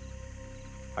coming.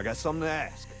 I got something to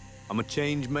ask. I'm a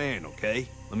changed man, okay?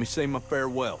 Let me say my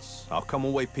farewells. I'll come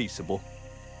away peaceable.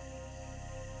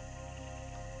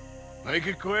 Make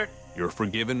it quick. You're a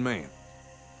forgiven man.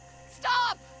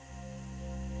 Stop!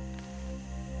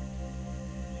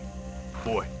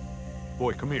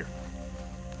 Boy, come here.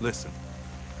 Listen.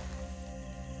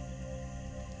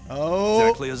 Oh.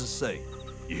 Exactly as I say.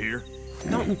 You hear?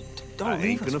 Don't I leave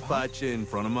ain't us, gonna Pop. fight you in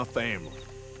front of my family.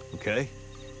 Okay?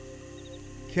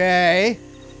 Okay.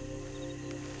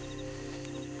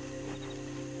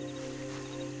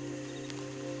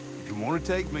 If you want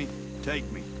to take me, take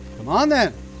me. Come on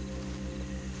then.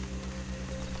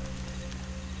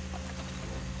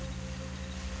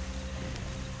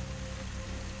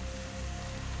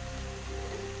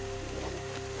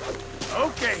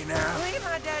 Okay now. Leave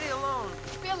my daddy alone.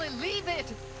 Billy, leave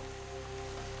it.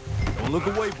 Don't look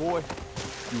away, boy.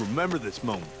 You remember this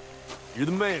moment. You're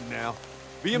the man now.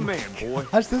 Be a man, boy.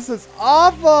 Gosh, this is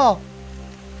awful.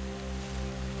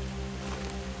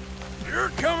 You're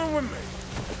coming with me.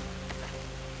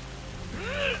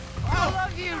 I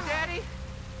love you, Daddy.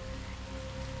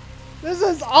 This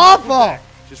is awful.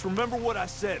 Just remember what I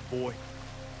said, boy.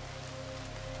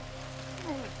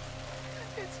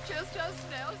 It's just us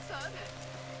now, son.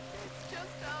 It's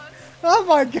just us. Oh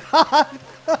my God.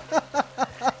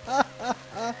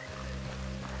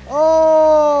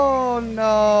 Oh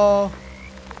no.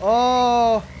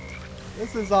 Oh,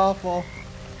 this is awful.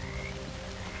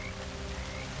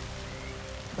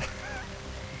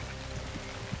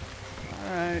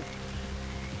 All right.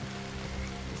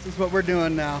 This is what we're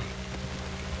doing now.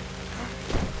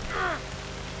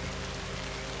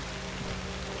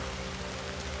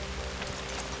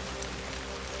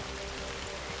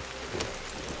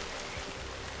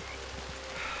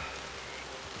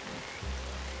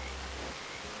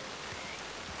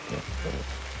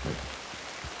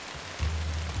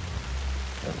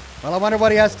 Well, I wonder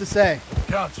what he has to say.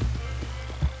 Johnson.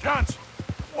 Johnson.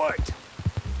 What?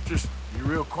 Just, you're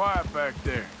real quiet back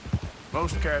there.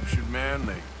 Most captured men,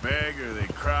 they beg or they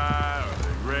cry or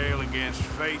they rail against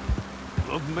fate.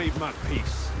 I've made my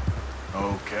peace.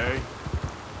 Okay.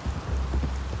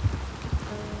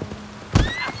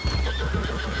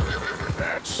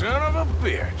 That son of a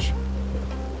bitch.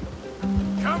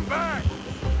 Come back.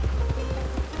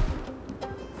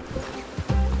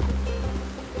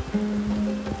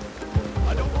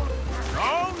 I don't want to...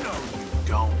 Oh, no, you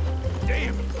don't.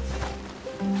 Damn it.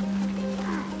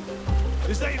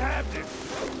 This ain't happening.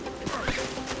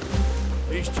 At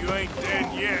least you ain't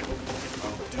dead yet.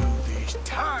 I'll do these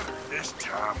tighter this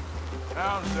time.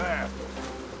 How's that?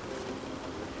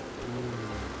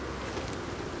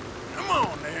 Come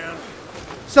on, man.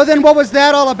 So then what was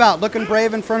that all about? Looking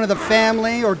brave in front of the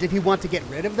family, or did he want to get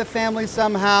rid of the family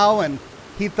somehow? And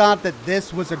he thought that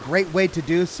this was a great way to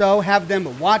do so? Have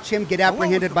them watch him get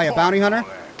apprehended by a bounty hunter?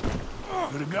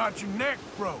 Could have got your neck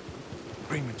broke.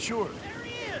 Prematurely. There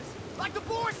he is! Like the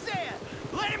boy said!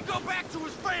 Let him go back to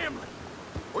his family!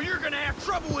 Or you're gonna have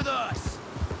trouble with us!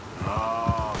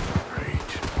 Oh,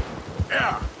 great.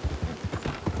 Yeah.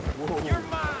 Whoa. You're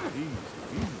mine! Easy,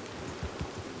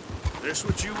 easy. This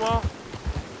what you want?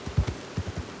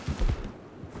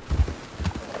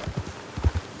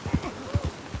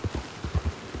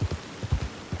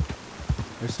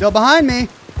 They're still behind me.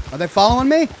 Are they following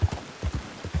me?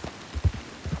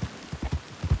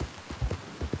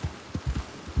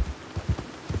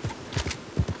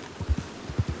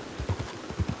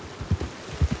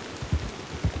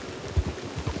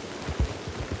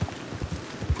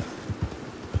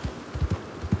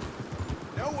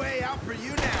 No way out for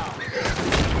you now!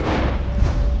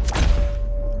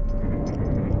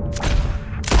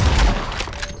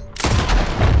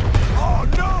 Oh,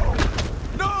 no!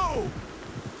 No!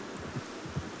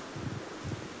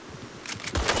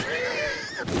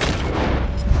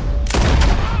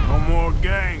 No more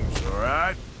games, all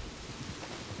right?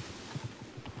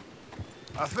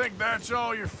 I think that's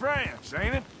all your friends,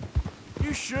 ain't it?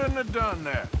 You shouldn't have done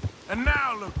that. And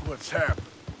now look what's happened.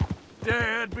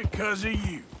 Dead because of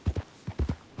you.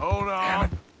 Hold on.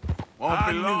 Won't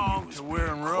be long till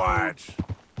we're in roads.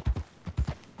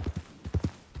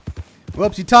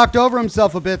 Whoops, he talked over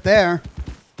himself a bit there.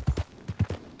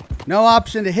 No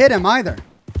option to hit him either.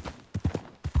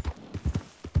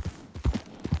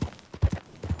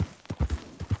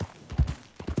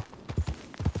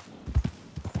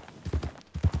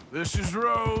 This is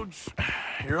Rhodes.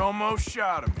 You're almost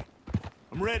shot of me.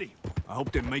 I'm ready. I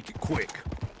hope they make it quick.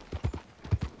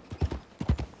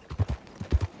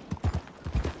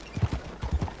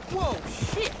 Whoa,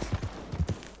 shit!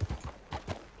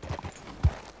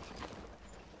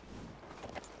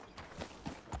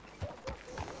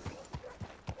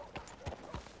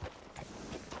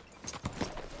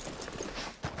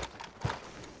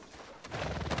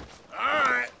 All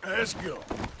right, let's go.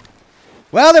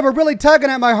 Well, they were really tugging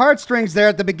at my heartstrings there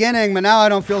at the beginning, but now I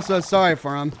don't feel so sorry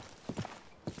for him.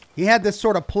 He had this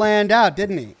sort of planned out,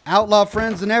 didn't he? Outlaw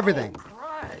friends and everything.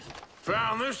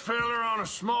 Found this feller on a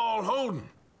small holding.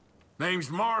 Name's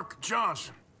Mark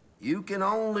Johnson. You can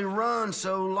only run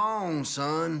so long,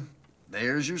 son.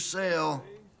 There's your cell.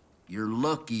 You're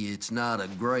lucky it's not a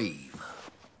grave.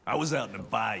 I was out in the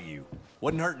bayou.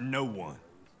 Wasn't hurting no one.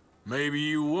 Maybe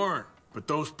you weren't, but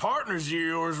those partners of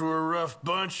yours were a rough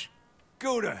bunch.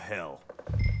 Go to hell.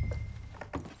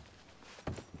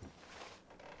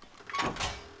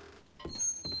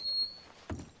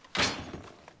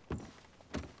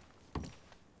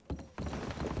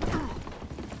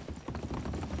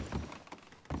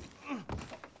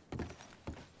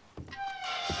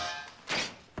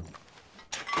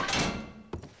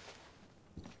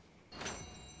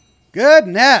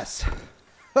 Goodness.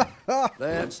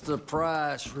 That's the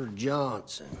price for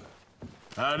Johnson.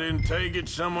 I didn't take it,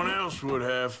 someone else would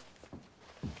have.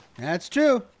 That's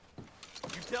true.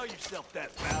 You tell yourself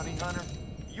that, bounty hunter.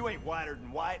 You ain't whiter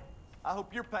than white. I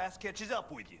hope your past catches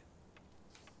up with you.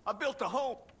 I built a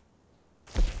home.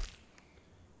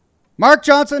 Mark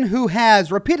Johnson, who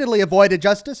has repeatedly avoided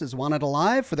justice, is wanted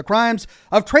alive for the crimes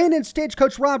of train and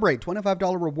stagecoach robbery.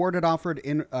 $25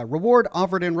 reward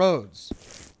offered in Rhodes.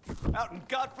 Out in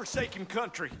godforsaken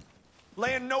country.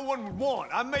 Land no one would want.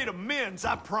 I made amends,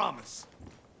 I promise.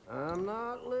 I'm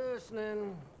not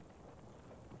listening.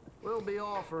 We'll be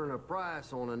offering a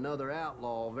price on another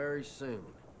outlaw very soon.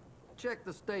 Check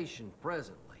the station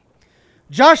presently.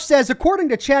 Josh says, according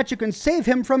to chat, you can save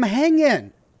him from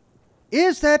hanging.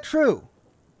 Is that true?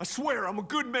 I swear I'm a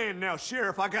good man now,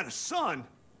 Sheriff. I got a son.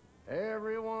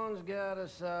 Everyone's got a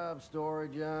sob story,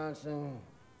 Johnson.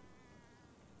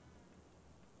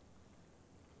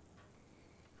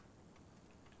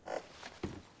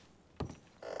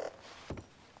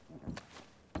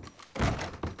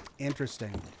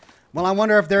 Interesting. Well, I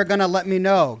wonder if they're going to let me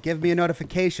know, give me a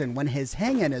notification when his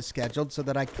hanging is scheduled so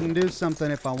that I can do something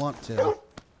if I want to.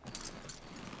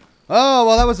 Oh,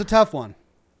 well, that was a tough one.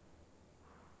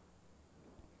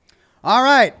 All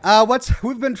right.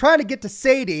 We've been trying to get to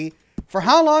Sadie for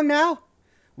how long now?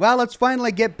 Well, let's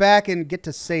finally get back and get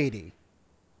to Sadie.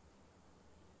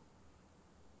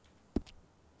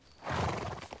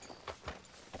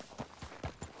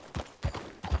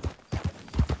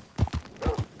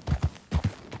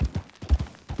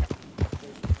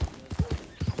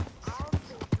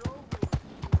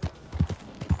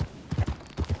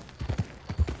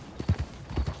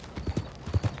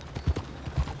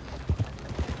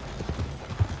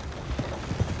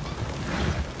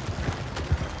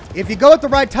 If you go at the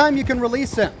right time, you can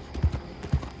release him.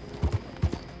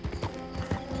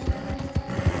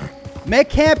 Make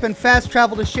camp and fast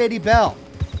travel to Shady Belle.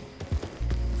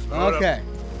 Okay.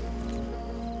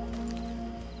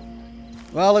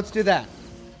 Well, let's do that.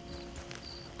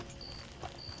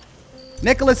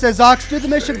 Nicholas says, Ox, do the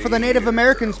mission for the Native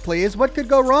Americans, please. What could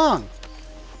go wrong?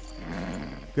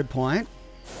 Good point.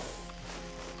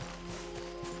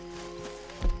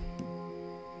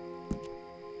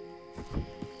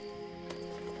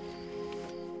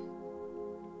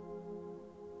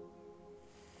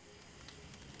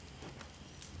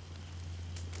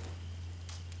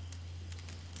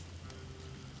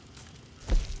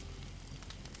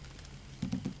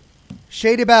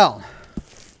 Shady Belle.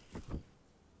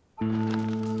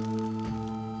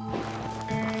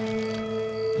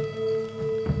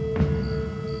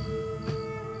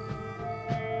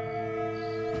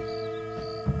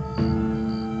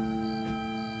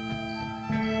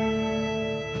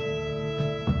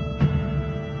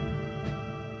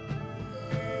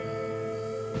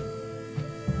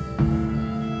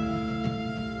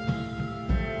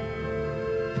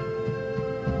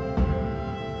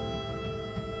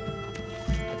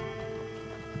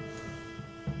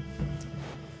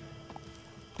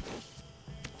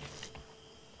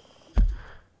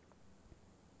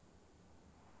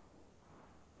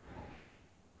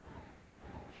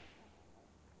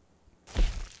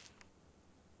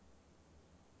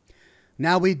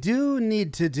 Now, we do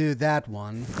need to do that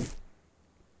one.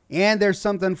 And there's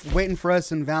something waiting for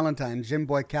us in Valentine, Jim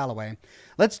Boy Calloway.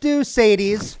 Let's do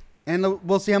Sadie's, and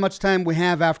we'll see how much time we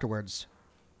have afterwards.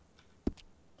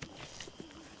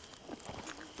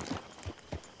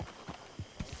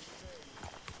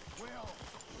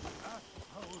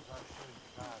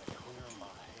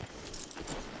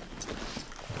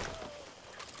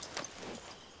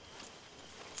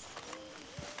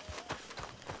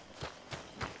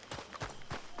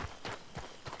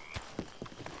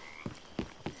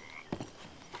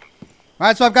 All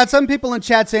right, so I've got some people in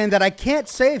chat saying that I can't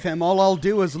save him. All I'll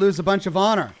do is lose a bunch of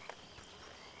honor.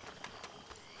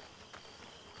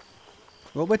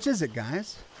 Well, which is it,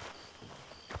 guys?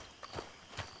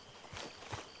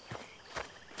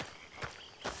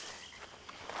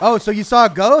 Oh, so you saw a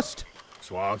ghost?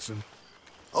 Swanson.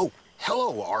 Oh,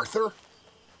 hello, Arthur.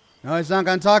 No, he's not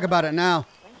going to talk about it now.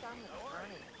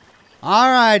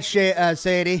 All right,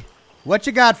 Sadie. What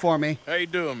you got for me? How you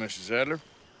doing, Mrs. Adler?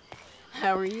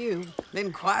 How are you?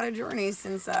 Been quite a journey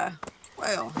since I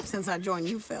joined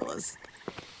you fellas.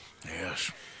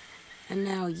 Yes. And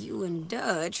now you and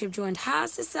Dutch have joined high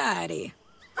society.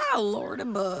 Oh, Lord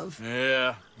above.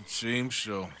 Yeah, it seems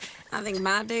so. I think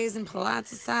my days in polite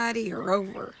society are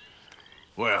over.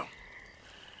 Well,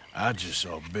 I just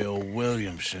saw Bill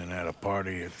Williamson at a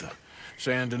party at the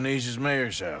San Denise's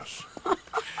mayor's house.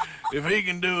 If he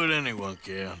can do it, anyone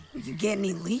can. You get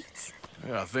any leads?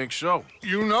 Yeah, I think so.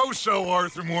 You know so,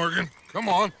 Arthur Morgan. Come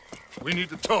on. We need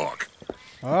to talk.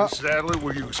 Mrs. Adler,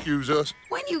 will you excuse us?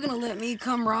 When you gonna let me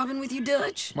come robbing with you,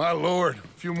 Dutch? My lord, a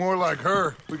few more like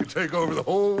her, we could take over the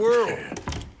whole world. Yeah.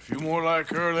 A few more like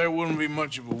her, there wouldn't be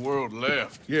much of a world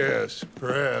left. Yes,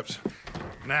 perhaps.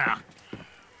 Now,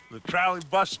 the trolley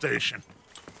bus station.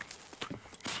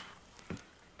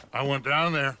 I went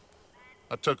down there.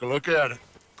 I took a look at it.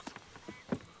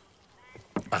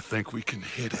 I think we can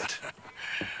hit it.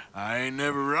 I ain't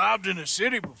never robbed in a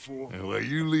city before. Well,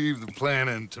 you leave the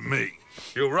planning to me.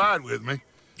 You'll ride with me?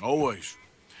 Always.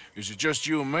 Is it just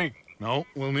you and me? No,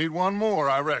 we'll need one more,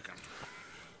 I reckon.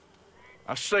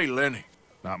 I say Lenny.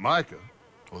 Not Micah.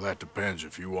 Well, that depends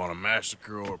if you want a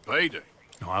massacre or a payday.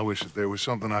 No, I wish that there was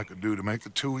something I could do to make the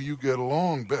two of you get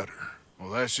along better.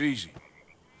 Well, that's easy.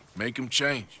 Make them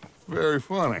change. Very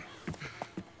funny.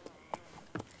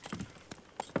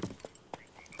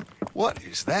 What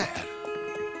is that?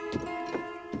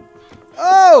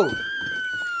 Oh!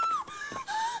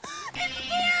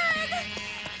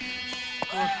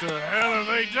 What the hell have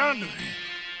they done to him?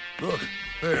 Look,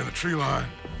 there in the tree line.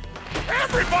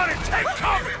 Everybody take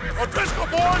cover! O'Driscoll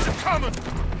boys are coming!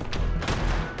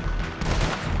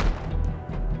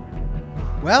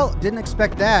 Well, didn't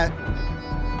expect that.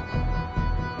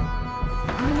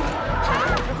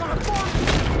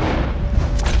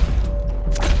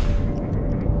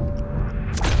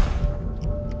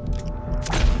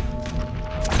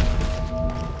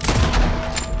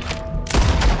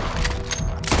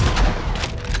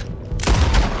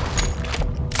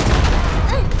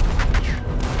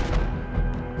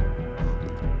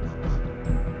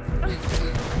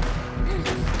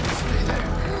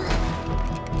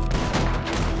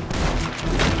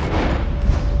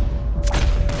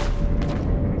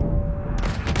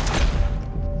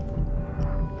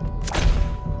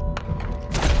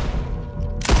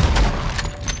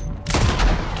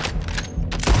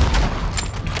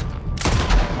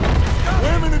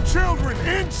 Children,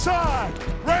 inside!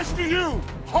 Rest of you,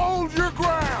 hold your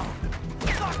ground!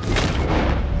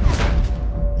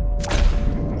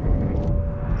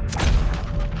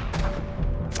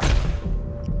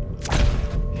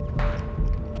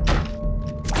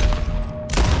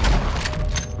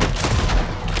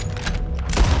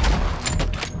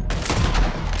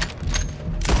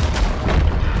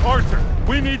 Arthur,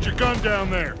 we need your gun down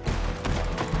there.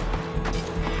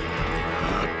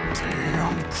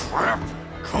 Damn crap.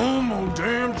 Come on,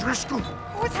 damn Driscoll.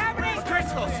 What's happening?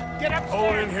 Driscolls, get upstairs.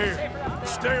 Hold in here.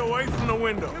 Stay away from the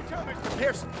window. You too, Mr.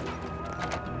 Pearson.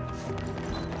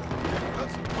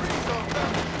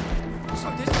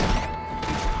 So this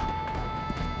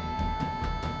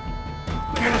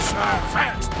Get inside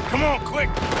fast. Come on, quick.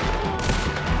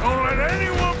 Don't let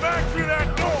anyone back through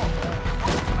that door.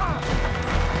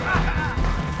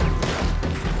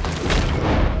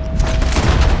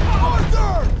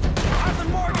 Arthur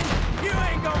Morgan, you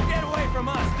ain't gonna get away from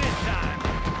us this time.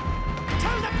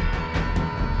 Tell them.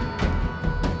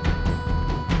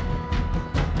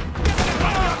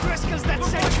 Driscoll's that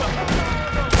central.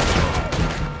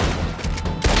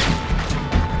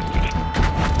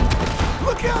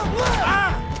 Look out,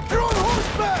 left! They're on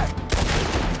horseback!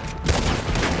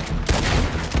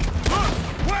 Look,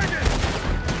 wagon!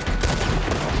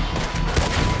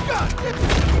 God,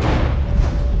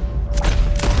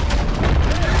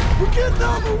 we're getting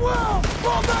overwhelmed!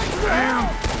 Fall back to the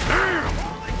house! Damn!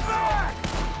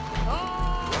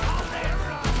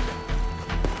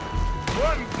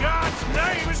 What in God's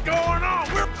name is going on?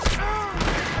 We're...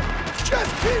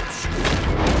 Just keep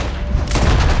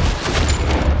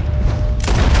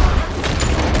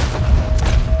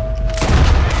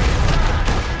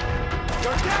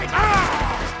You're dead!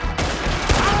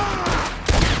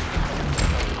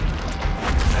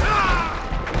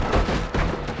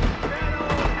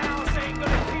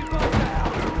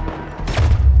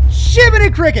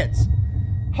 Shibbity crickets!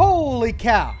 Holy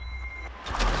cow!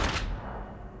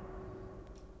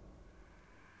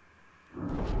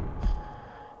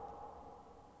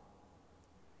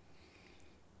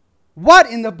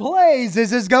 What in the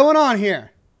blazes is going on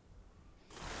here?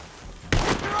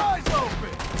 Keep your eyes open!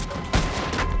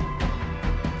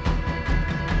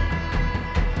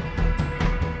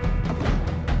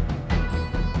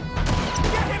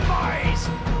 Get him, boys!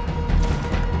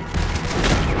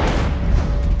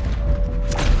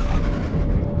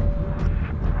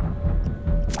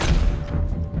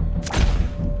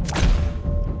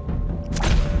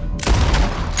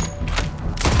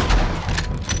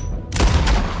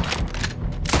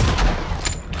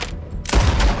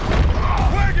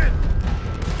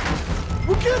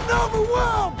 We're getting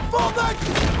overwhelmed! Fall back!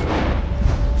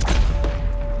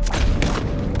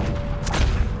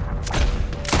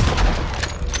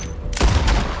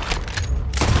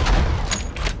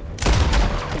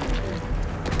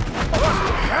 What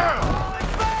the hell?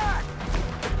 Falling back!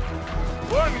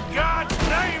 What in God's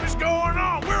name is going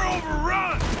on? We're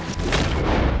overrun!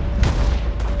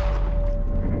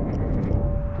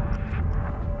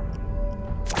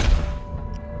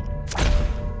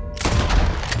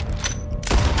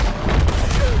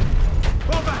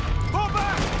 Fall back! Fall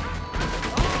back!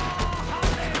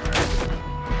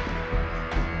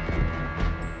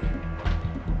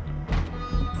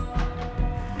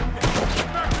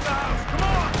 Back to the house! Come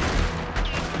on!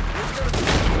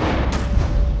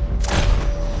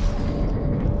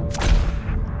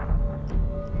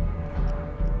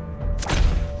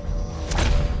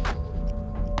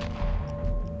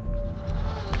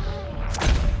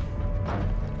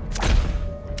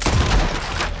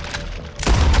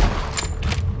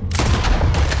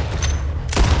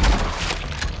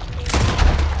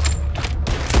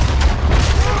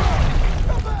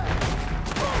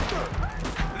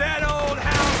 That old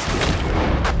house!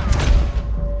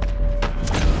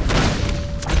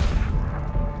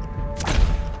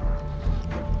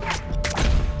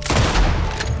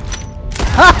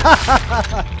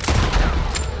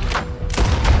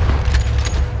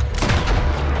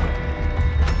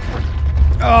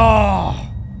 Oh.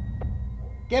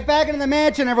 Get back into the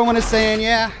mansion, everyone is saying.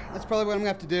 Yeah, that's probably what I'm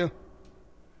going to have to do.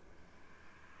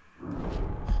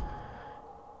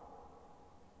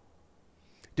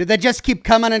 Did they just keep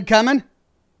coming and coming?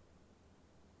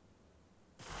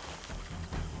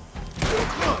 Too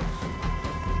close!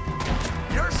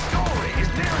 Your story is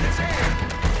nearing its end!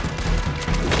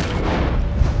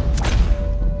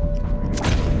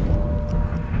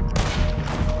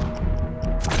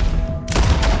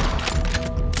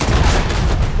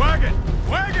 Wagon!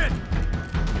 Wagon!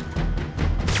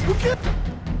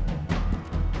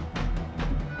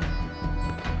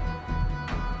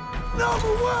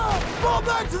 Overwhelmed! Fall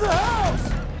back to the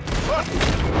house!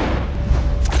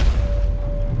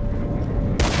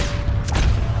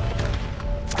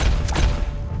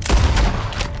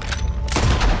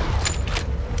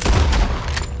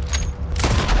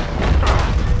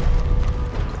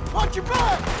 Watch your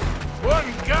back! What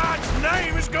in God's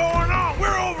name is going on?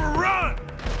 We're overrun!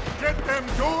 Get them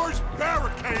doors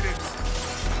barricaded!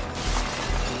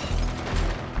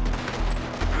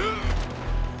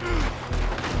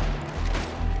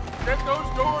 Get those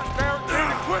doors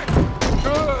barricaded quick!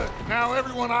 Good! Now,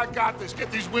 everyone, I got this.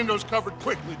 Get these windows covered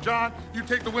quickly. John, you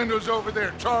take the windows over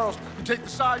there. Charles, you take the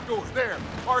side doors there.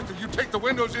 Arthur, you take the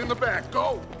windows in the back.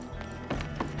 Go!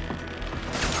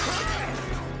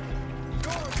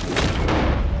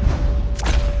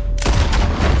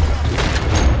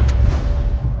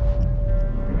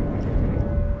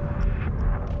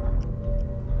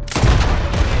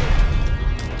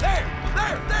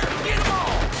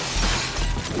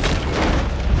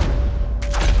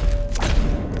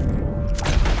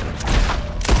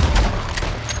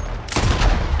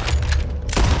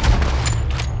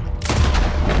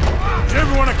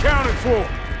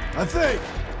 I think.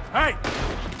 Hey!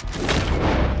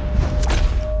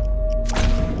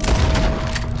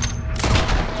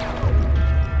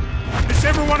 Is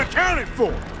everyone accounted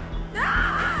for?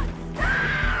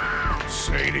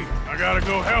 Sadie, I gotta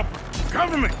go help her.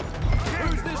 Cover me!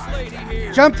 Who's this lady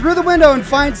here? Jump through the window and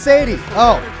find Sadie.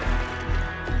 Oh.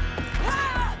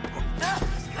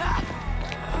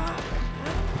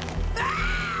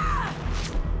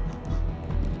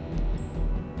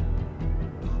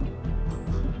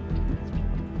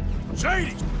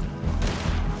 Sadie!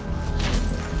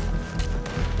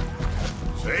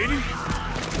 Sadie?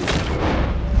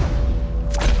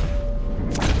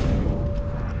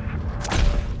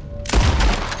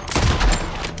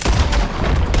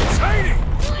 Sadie!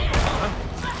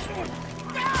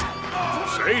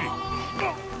 Sadie!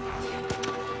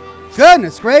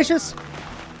 Goodness gracious.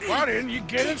 Why didn't you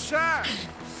get inside?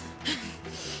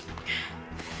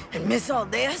 And miss all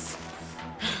this?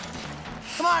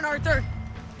 Come on, Arthur.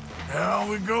 Now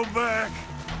we go back.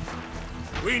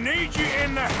 We need you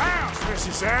in the house,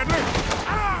 Mrs. Adler.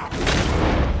 Ah!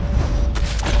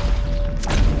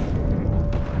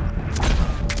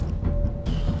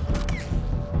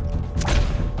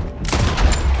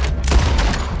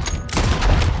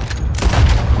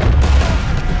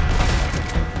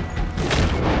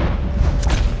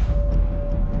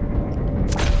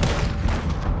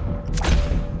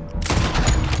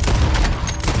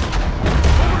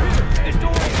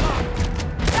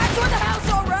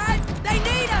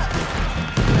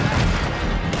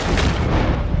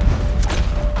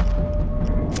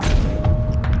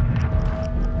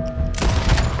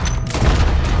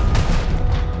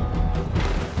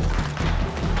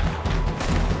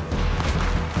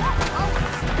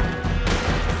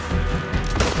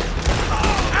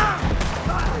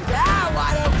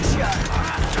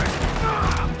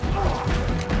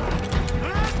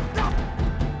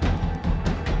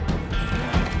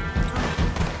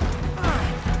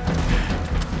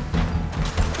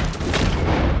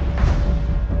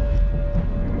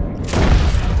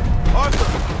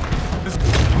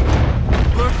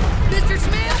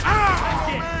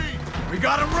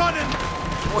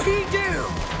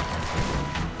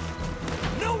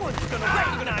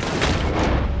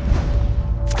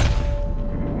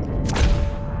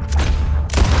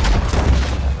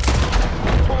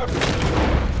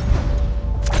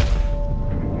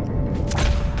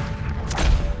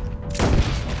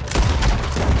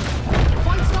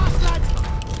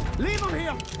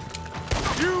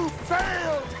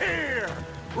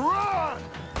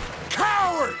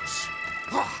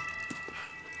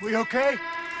 We okay?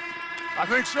 I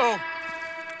think so.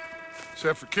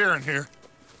 Except for Karen here.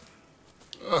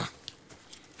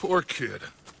 Poor kid.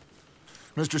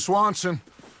 Mr. Swanson,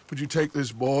 would you take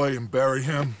this boy and bury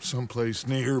him someplace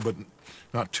near, but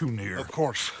not too near? Of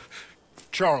course.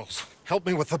 Charles, help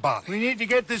me with the body. We need to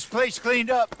get this place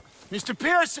cleaned up. Mr.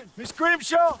 Pearson, Miss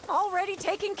Grimshaw. Already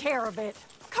taking care of it.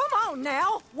 Come on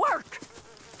now, work.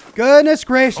 Goodness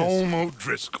gracious. Home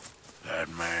O'Driscoll. That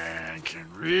man can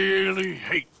really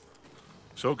hate.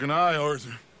 So can I,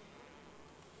 Arthur.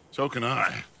 So can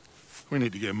I. We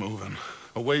need to get moving.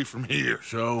 Away from here.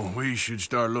 So we should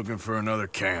start looking for another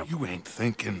camp. You ain't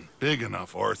thinking big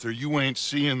enough, Arthur. You ain't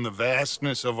seeing the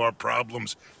vastness of our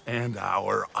problems and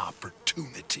our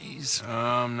opportunities.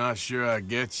 I'm not sure I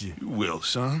get you. You will,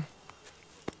 son.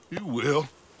 You will.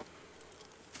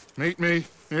 Meet me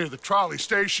near the trolley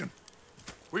station.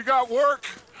 We got work.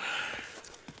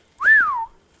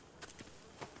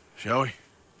 Shall we?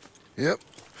 Yep.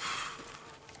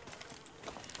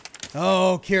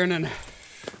 Oh, Kiernan.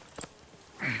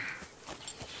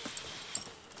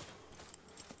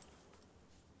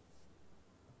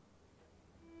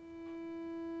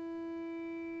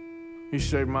 He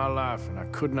saved my life, and I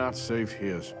could not save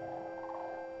his.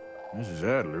 Mrs.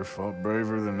 Adler fought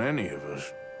braver than any of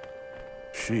us.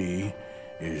 She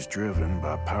is driven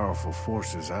by powerful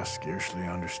forces I scarcely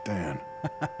understand.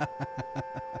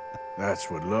 That's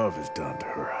what love has done to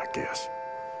her, I guess.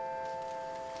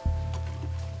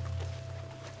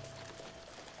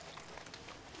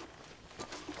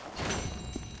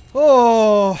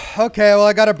 Oh, okay, well,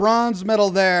 I got a bronze medal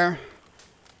there.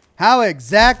 How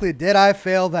exactly did I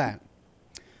fail that?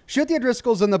 Shoot the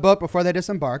O'Driscolls in the boat before they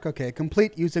disembark. Okay,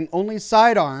 complete using only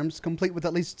sidearms. Complete with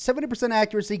at least 70%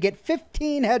 accuracy. Get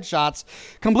 15 headshots.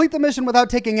 Complete the mission without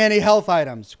taking any health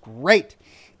items. Great.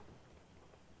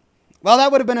 Well,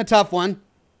 that would have been a tough one.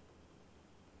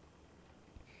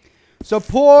 So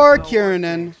poor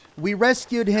Kiernan. We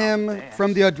rescued him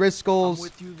from the O'Driscolls.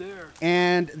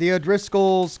 And the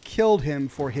O'Driscolls killed him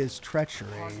for his treachery.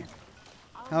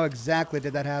 How exactly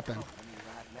did that happen?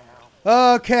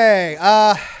 Okay,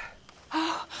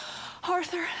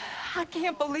 Arthur, I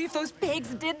can't believe those pigs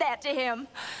did that to him.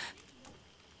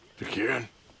 To Kieran?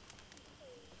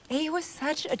 He was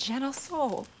such a gentle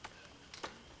soul.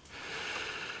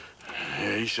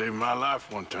 Yeah, he saved my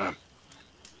life one time.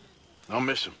 I'll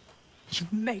miss him. You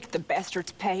make the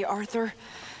bastards pay, Arthur.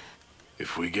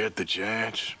 If we get the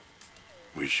chance,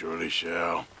 we surely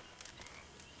shall.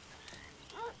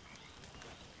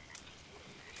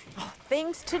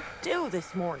 Things to do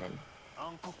this morning.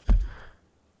 Uncle.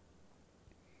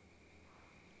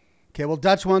 okay, well,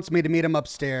 Dutch wants me to meet him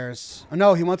upstairs. Oh,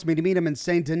 no, he wants me to meet him in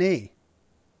Saint Denis.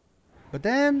 But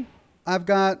then I've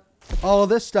got all of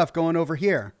this stuff going over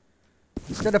here.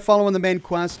 Instead of following the main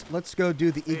quest, let's go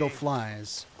do the Eagle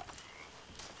Flies.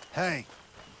 Hey.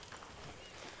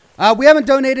 We haven't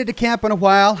donated to camp in a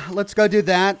while. Let's go do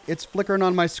that. It's flickering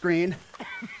on my screen.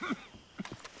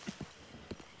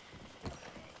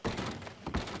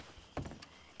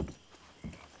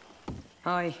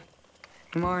 Hi.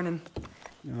 Good morning.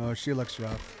 Oh, she looks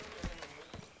rough.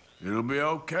 It'll be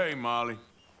okay, Molly.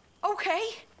 Okay?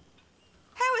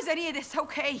 How is any of this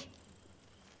okay?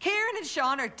 Kieran and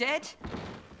Sean are dead.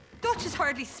 Dutch is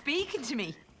hardly speaking to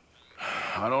me.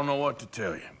 I don't know what to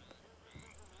tell you.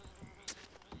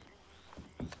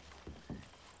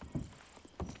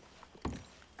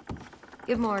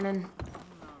 Good morning.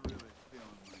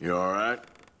 You all right?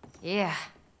 Yeah,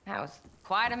 that was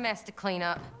quite a mess to clean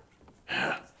up.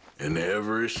 In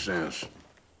every sense.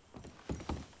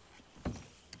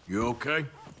 You okay?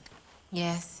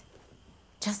 Yes.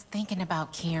 Just thinking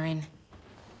about Kieran.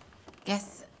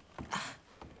 Guess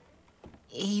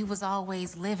he was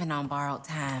always living on borrowed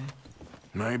time.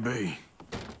 Maybe.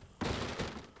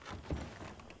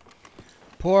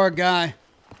 Poor guy.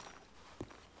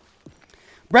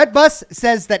 Brett Bus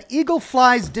says that Eagle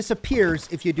Flies disappears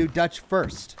if you do Dutch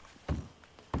first.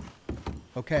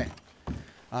 Okay.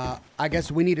 I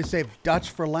guess we need to save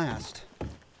Dutch for last.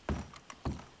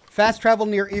 Fast travel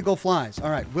near Eagle Flies. All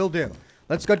right, will do.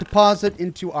 Let's go deposit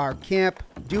into our camp,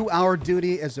 do our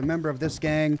duty as a member of this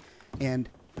gang, and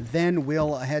then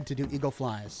we'll head to do Eagle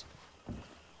Flies.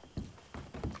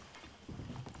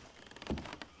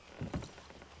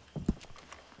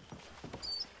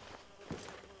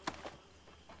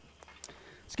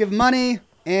 Let's give money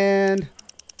and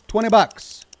 20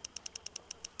 bucks.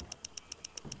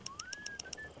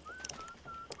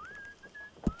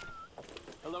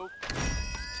 Hello.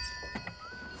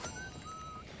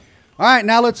 All right,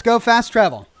 now let's go fast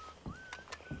travel.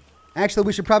 Actually,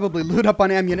 we should probably loot up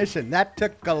on ammunition. That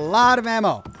took a lot of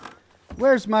ammo.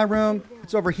 Where's my room?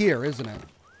 It's over here, isn't it?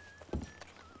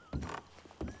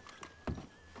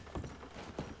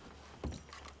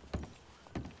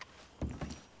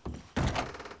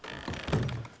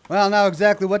 Well, now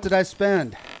exactly what did I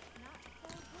spend?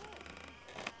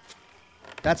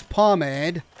 That's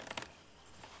pomade.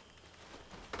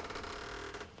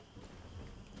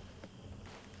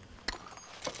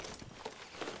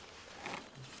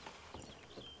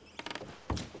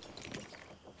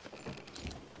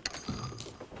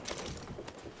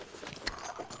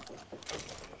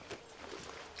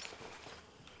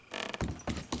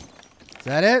 Is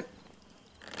that it?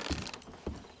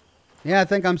 Yeah, I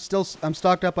think I'm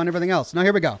stocked up on everything else. Now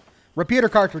here we go. Repeater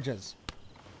cartridges.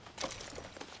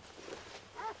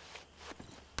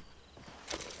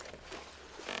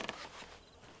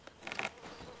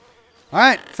 All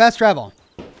right, fast travel.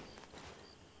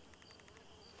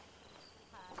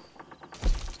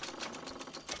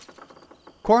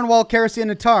 Cornwall,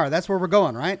 kerosene, and tar. That's where we're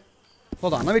going, right?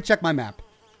 Hold on, let me check my map.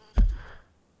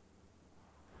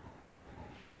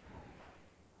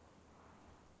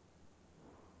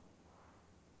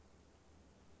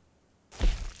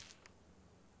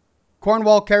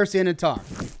 Cornwall, kerosene, and tar.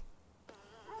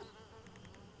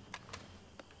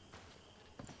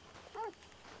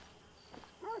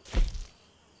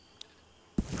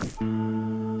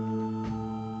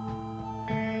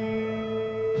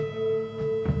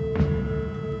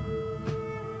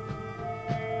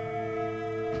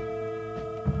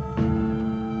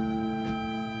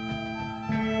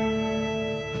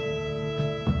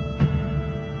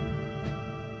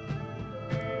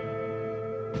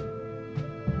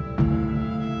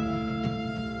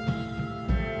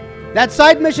 That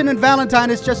side mission in Valentine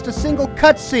is just a single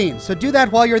cutscene, so do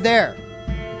that while you're there.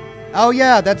 Oh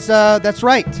yeah, that's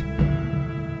right.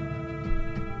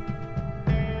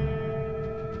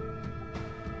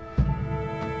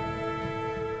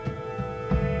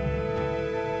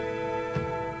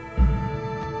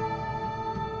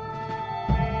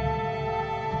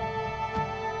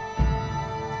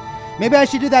 Maybe I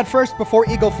should do that first before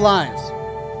Eagle Flies.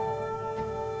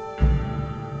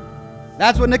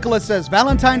 That's what Nicholas says.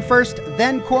 Valentine first,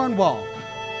 then Cornwall.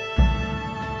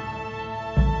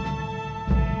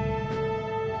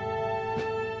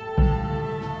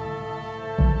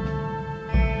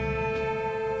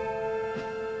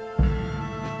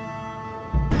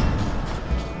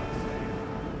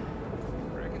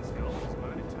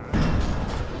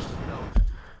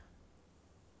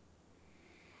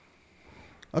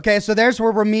 Okay, so there's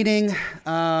where we're meeting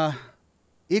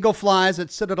Eagle Flies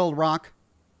at Citadel Rock.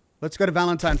 Let's go to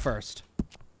Valentine first.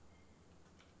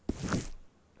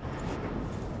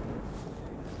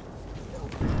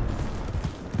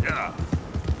 Yeah.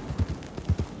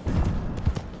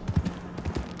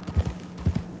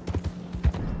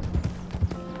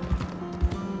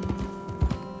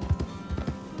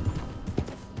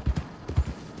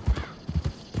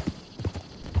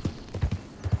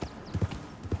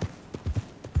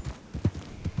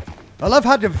 I love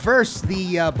how diverse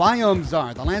the biomes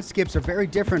are. The landscapes are very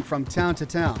different from town to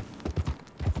town.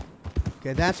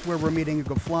 Okay, that's where we're meeting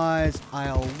Eagle Flies.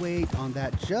 I'll wait on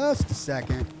that just a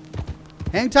second.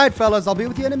 Hang tight, fellas. I'll be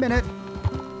with you in a minute.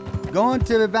 Going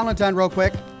to Valentine real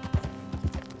quick.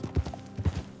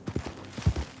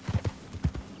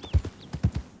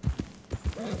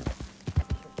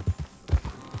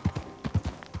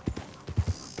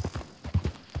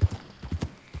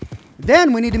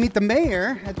 Then we need to meet the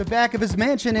mayor at the back of his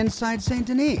mansion inside Saint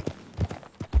Denis.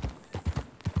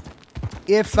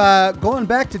 If going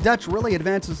back to Dutch really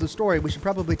advances the story, we should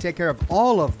probably take care of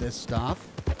all of this stuff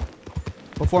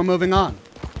before moving on.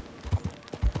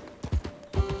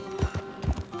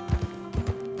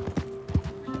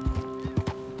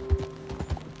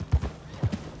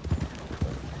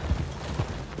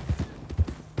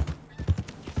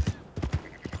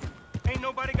 Ain't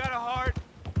nobody got a heart.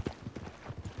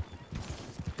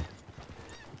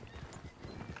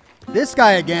 This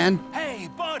guy again. Hey,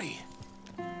 buddy.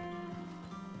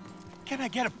 Can I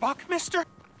get a buck, mister?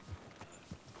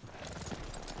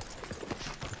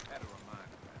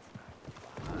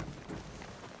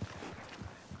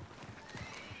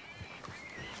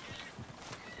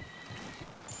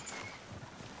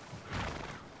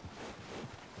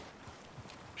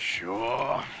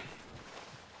 Sure.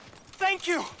 Thank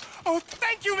you. Oh,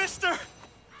 thank you, mister.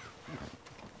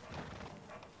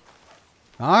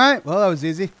 All right. Well, that was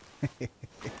easy.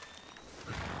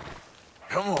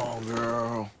 Come on,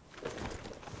 girl.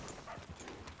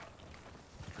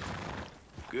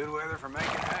 Good weather for making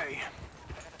hay.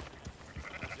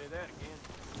 Say that again.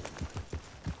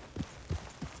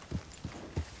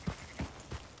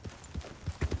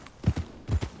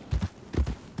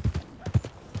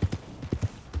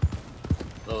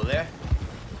 Hello there.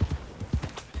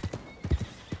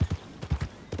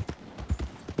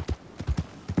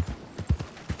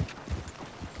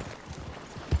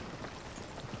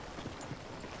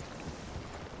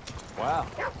 Wow,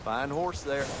 fine horse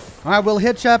there. All right, we'll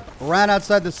hitch up right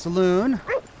outside the saloon.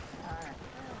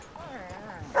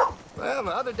 Well, the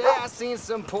other day I seen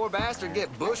some poor bastard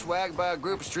get bushwhacked by a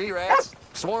group of street rats.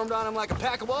 Swarmed on him like a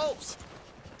pack of wolves.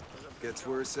 Gets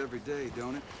worse every day,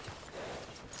 don't it?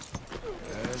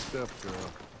 Ask up,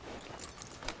 girl.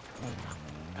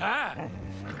 Ah.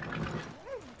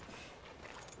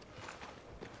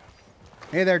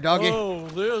 Hey there, doggy. Oh,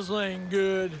 this ain't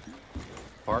good.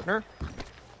 Partner?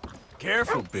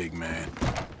 Careful, big man.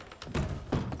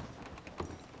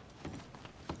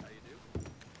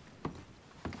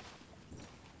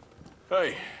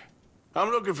 Hey, I'm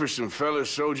looking for some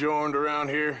fellas sojourned around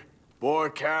here. Boy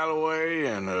Calloway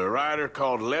and a rider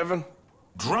called Levin.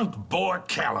 Drunk Boy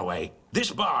Calloway. This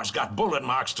bar's got bullet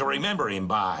marks to remember him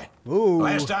by. Ooh.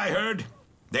 Last I heard,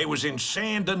 they was in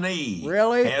Saint Denis.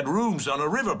 Really? Had rooms on a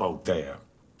riverboat there.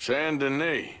 Saint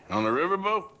Denis. On the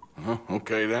riverboat?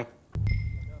 Okay, then.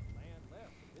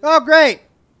 Oh, great.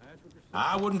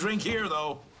 I wouldn't drink here,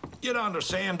 though. Get on to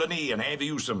Saint Denis and have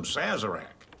you some Sazerac.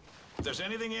 If there's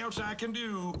anything else I can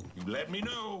do, you let me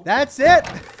know. That's it.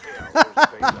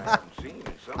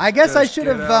 I guess I should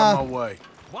have. Out of my way.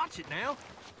 Watch it now.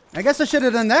 I guess I should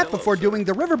have done that before doing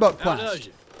the riverboat quest.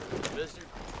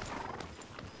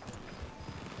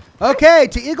 Okay,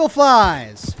 to Eagle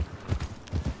Flies.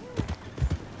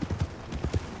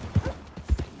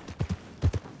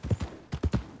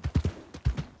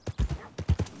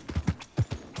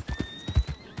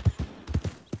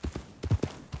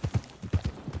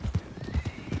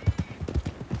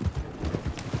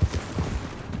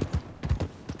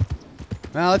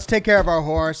 Well, let's take care of our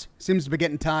horse. Seems to be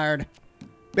getting tired.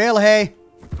 Bale of hay.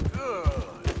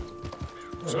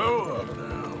 So up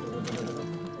now.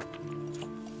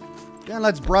 Then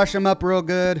let's brush him up real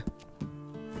good.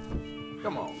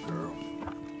 Come on, girl.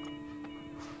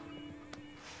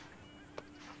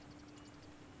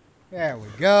 There we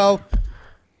go.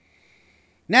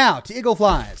 Now, to Eagle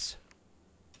Flies.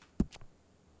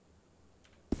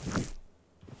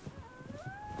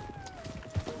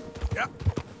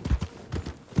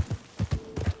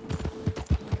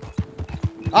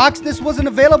 Ox, this wasn't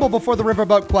available before the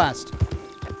riverboat quest.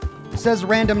 Says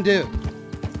random dude.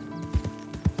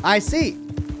 I see.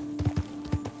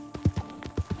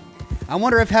 I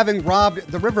wonder if having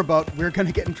robbed the riverboat, we're going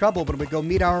to get in trouble when we go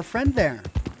meet our friend there.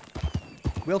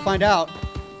 We'll find out.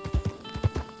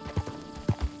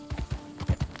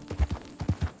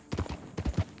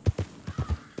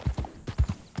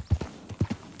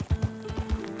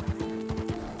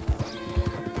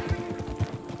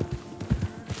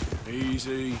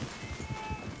 Easy.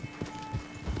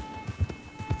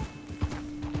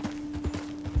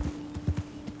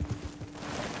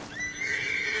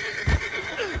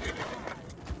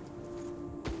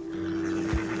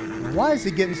 Why is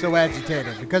he getting so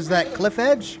agitated? Because of that cliff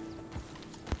edge?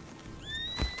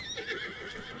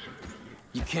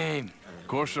 You came. Of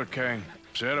course I came.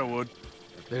 Said I would.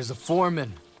 There's a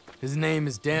foreman. His name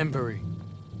is Danbury.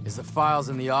 There's the files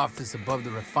in the office above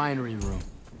the refinery room.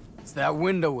 It's that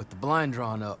window with the blind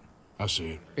drawn up. I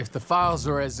see it. If the files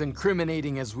are as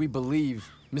incriminating as we believe,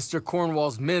 Mr.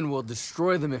 Cornwall's men will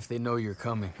destroy them if they know you're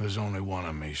coming. There's only one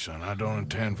of me, son. I don't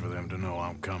intend for them to know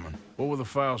I'm coming. What will the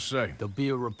files say? There'll be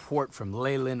a report from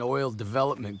Leyland Oil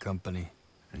Development Company.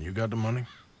 And you got the money?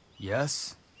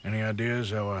 Yes. Any ideas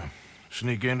how I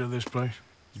sneak into this place?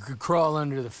 You could crawl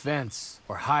under the fence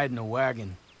or hide in a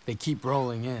wagon. They keep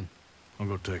rolling in. I'll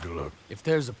go take a look. If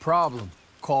there's a problem,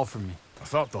 call for me. I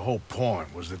thought the whole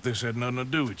point was that this had nothing to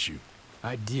do with you.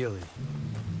 Ideally.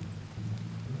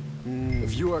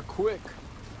 If you are quick,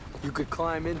 you could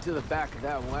climb into the back of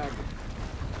that wagon.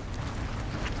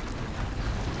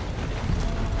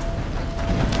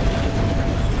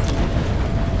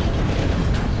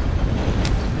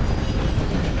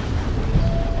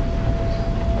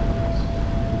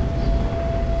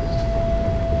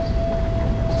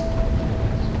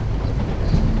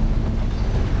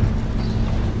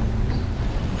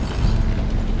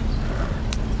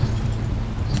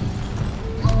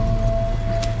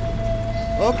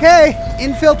 Okay,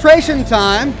 infiltration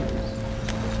time.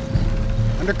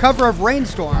 Under cover of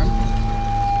rainstorm.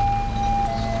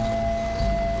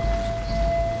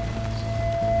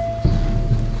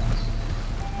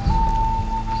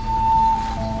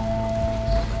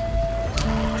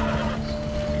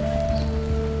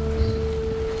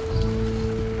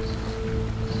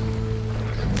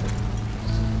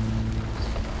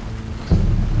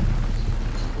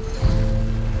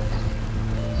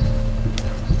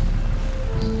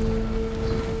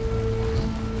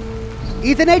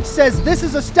 Ethan H. says this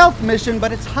is a stealth mission,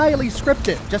 but it's highly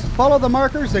scripted. Just follow the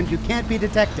markers and you can't be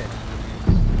detected.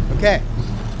 Okay.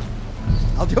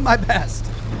 I'll do my best.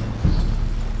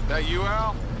 That you,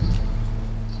 Al?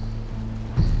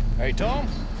 Hey, Tom?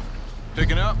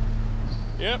 Picking up?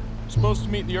 Yep. Supposed to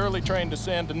meet the early train to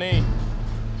Saint Denis.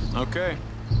 Okay.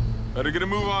 Better get a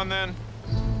move on then.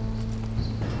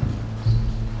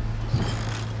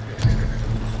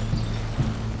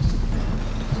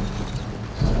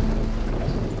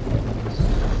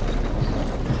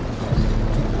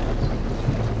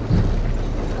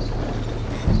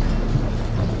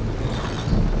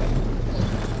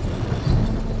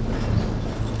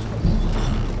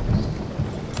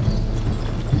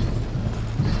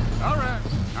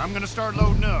 I'm gonna start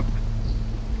loading up.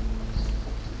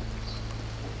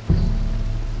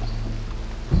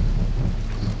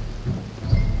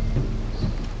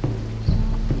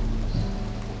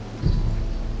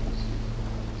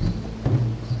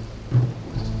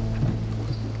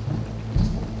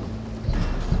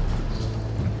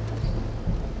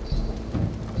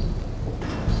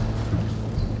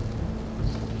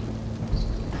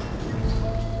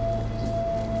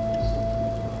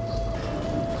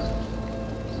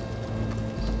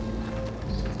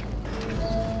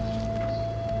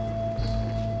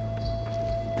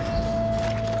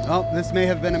 Oh, this may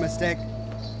have been a mistake.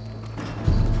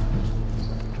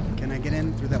 Can I get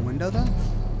in through that window, though?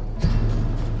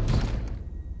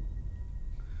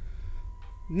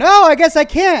 No, I guess I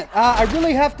can't. I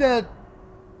really have to...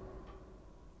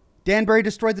 Danbury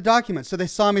destroyed the document, so they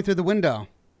saw me through the window.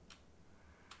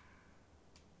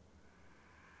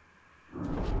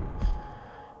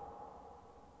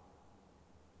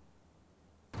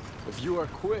 If you are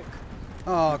quick,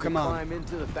 oh, you come can on. climb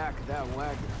into the back of that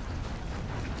wagon.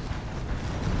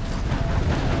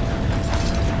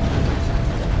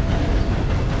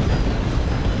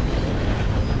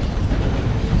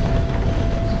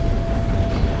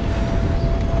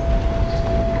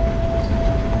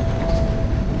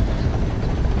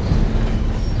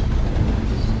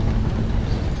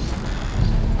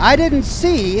 I didn't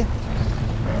see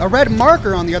a red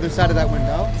marker on the other side of that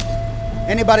window.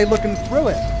 Anybody looking through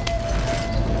it?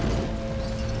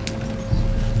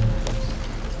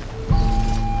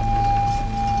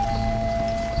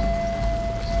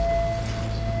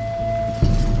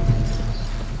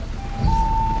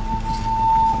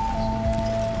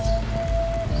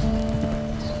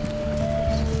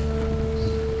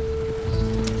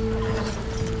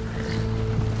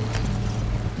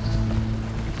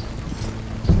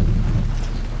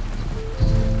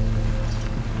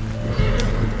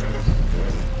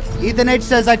 Ethan H.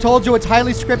 says, I told you it's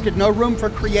highly scripted, no room for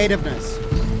creativeness.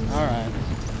 All right.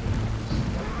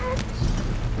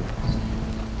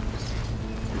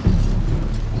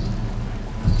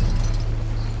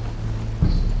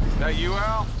 That you,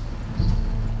 Al?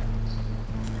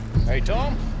 Hey,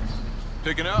 Tom?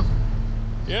 Picking up?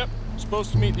 Yep.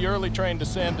 Supposed to meet the early train to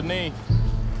Saint Denis.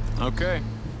 Okay.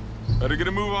 Better get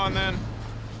a move on then.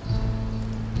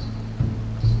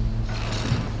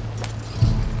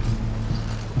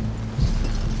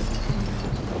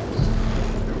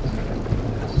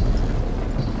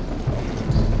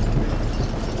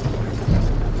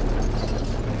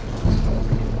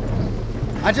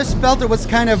 I just felt it was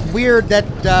kind of weird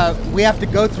that we have to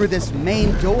go through this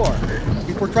main door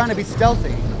if we're trying to be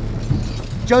stealthy.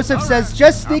 Joseph says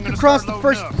just sneak across the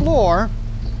first floor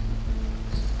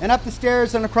and up the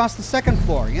stairs and across the second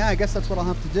floor. Yeah, I guess that's what I'll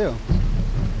have to do.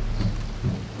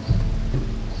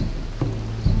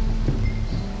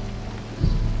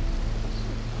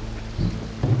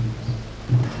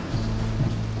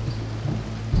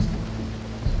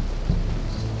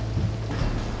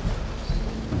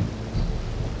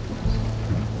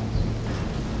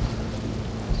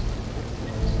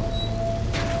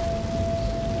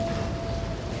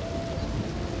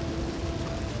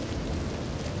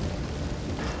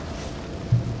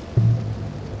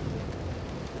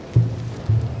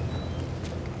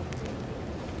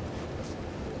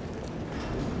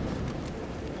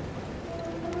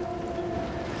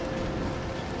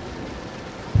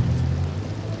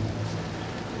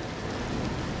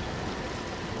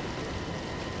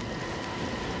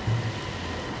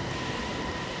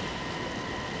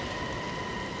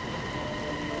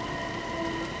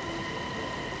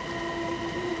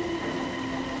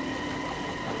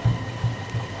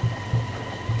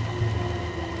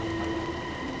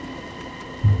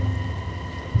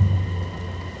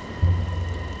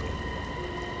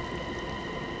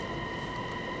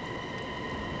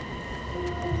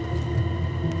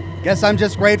 Guess I'm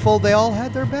just grateful they all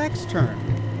had their backs turned.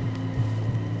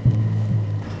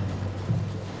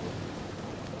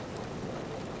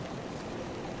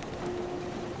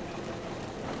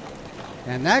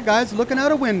 And that guy's looking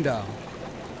out a window.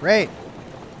 Great.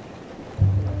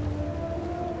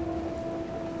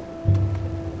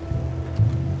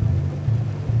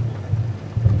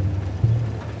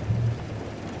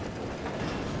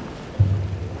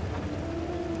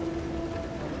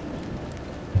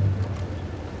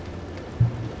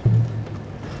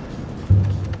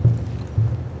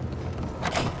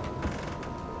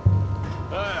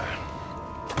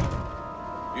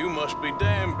 You must be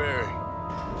Danbury.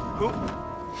 Who?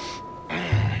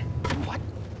 What?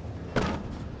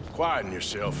 Quieten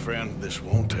yourself, friend. This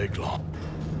won't take long.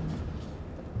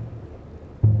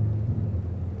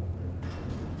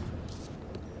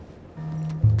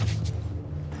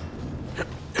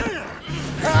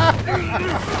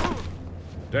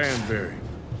 Danbury.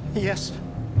 Yes?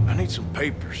 I need some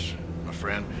papers, my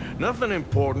friend. Nothing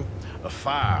important. A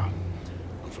file.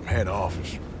 I'm from head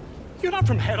office. You're not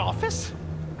from head office?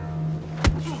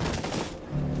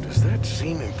 Does that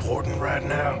seem important right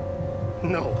now?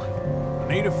 No.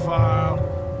 I need a file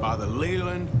by the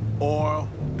Leland Oil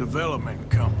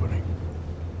Development Company.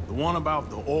 The one about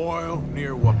the oil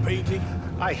near Wapiti?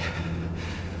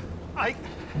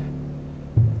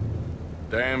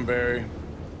 Danbury,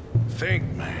 think,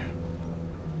 man.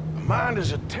 A mind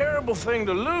is a terrible thing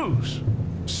to lose,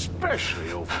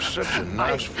 especially over such a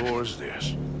nice floor as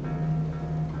this.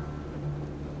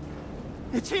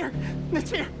 It's here. It's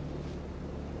here.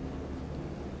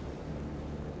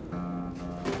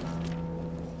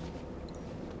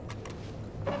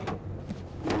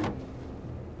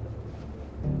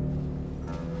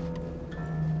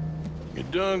 You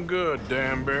done good,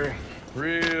 Danbury.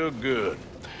 Real good.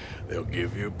 They'll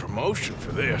give you a promotion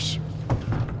for this.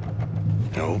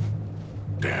 No,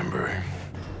 Danbury.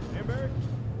 Danbury?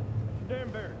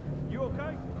 Danbury, you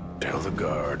okay? Tell the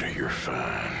guard you're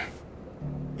fine.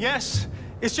 Yes.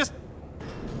 It's just...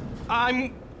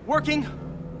 I'm working.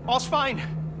 All's fine.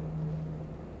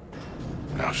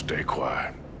 Now stay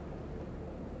quiet.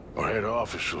 Or head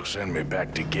office will send me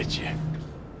back to get you.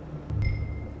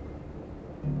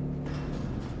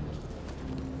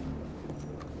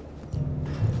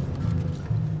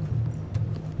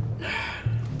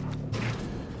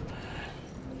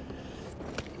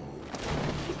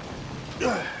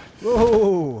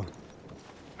 Whoa!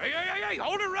 Hey,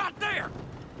 hold it right there!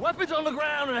 Weapons on the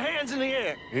ground and hands in the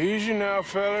air. Easy now,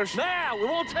 fellas. Now, we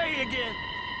won't tell you again.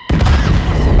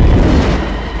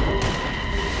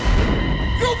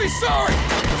 You'll be sorry!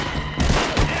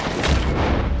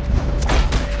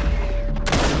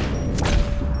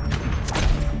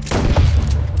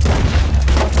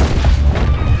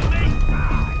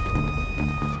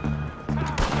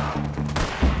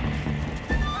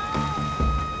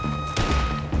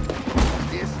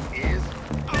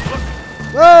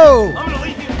 Whoa! I'm gonna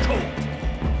leave you cold.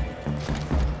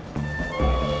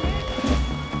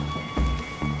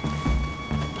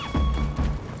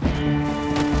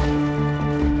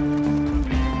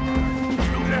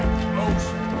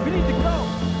 We need to go.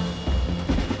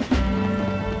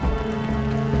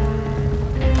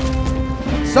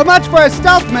 So much for a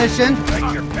stealth mission.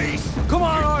 Take your pace. Come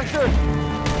on, Arthur.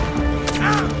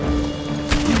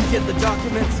 Did you get the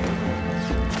documents?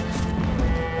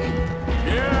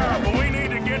 Yeah, but we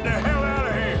need to get the hell out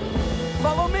of here.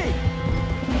 Follow me.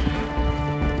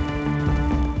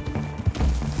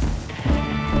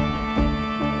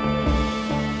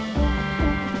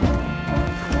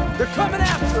 They're coming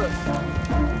after us.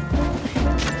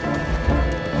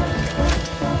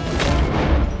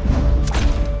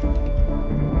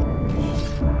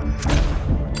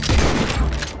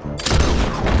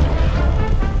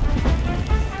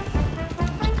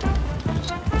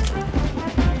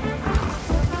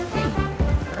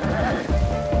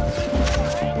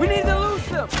 We need to lose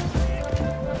them.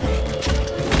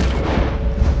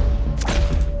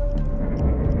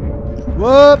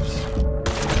 Whoops.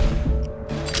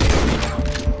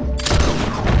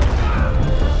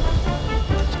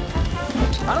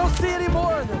 I don't see any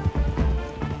more of them.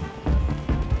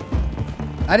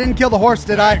 I didn't kill the horse,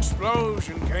 did I?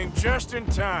 Explosion came just in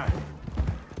time.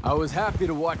 I was happy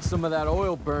to watch some of that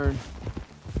oil burn.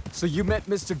 So you met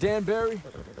Mr. Danbury?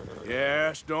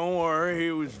 Yes, don't worry.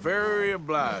 He was very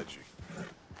obliging.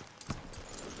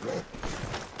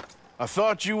 I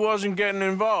thought you wasn't getting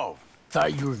involved.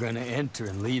 Thought you were gonna enter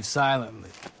and leave silently.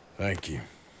 Thank you.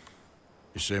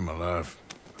 You saved my life.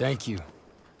 Thank you.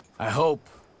 I hope.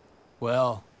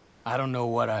 Well, I don't know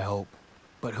what I hope.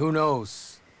 But who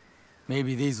knows?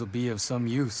 Maybe these will be of some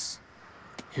use.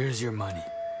 Here's your money.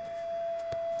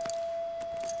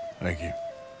 Thank you.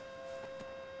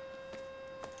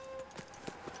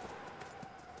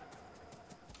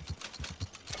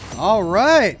 All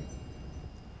right.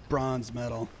 Bronze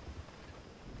medal.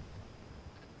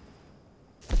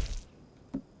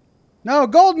 No,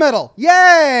 gold medal.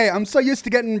 Yay! I'm so used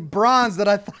to getting bronze that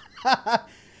I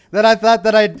thought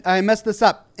that I messed this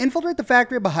up. Infiltrate the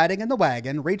factory by hiding in the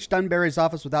wagon. Reach Dunbarry's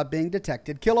office without being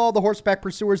detected. Kill all the horseback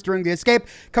pursuers during the escape.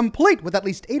 Complete with at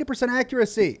least 80%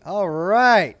 accuracy. All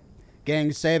right.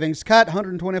 Gang savings cut.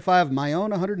 125. My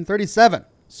own 137.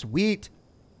 Sweet.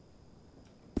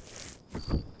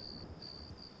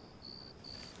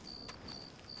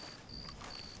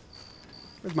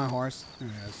 Where's my horse? There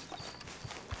it is.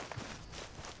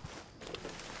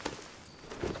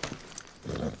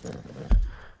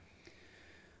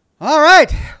 All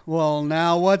right. Well,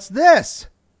 now what's this?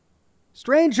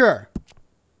 Stranger.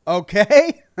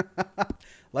 Okay.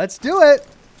 Let's do it.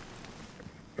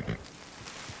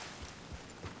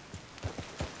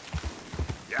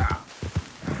 Yeah.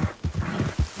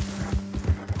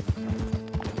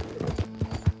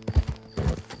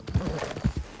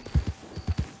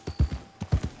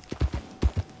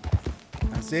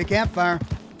 I see a campfire.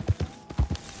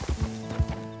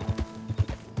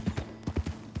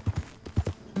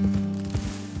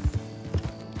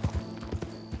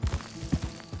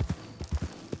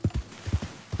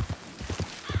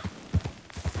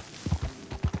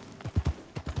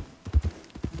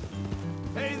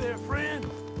 Hey there, friend.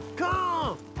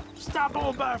 Come! Stop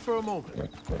on by for a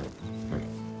moment.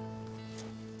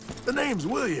 The name's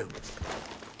William.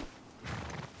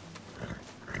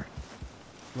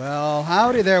 Well,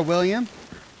 howdy there, William.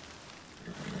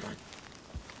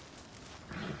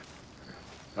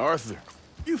 Arthur.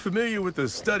 You familiar with the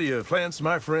study of plants,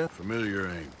 my friend? Familiar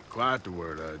ain't quite the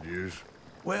word I'd use.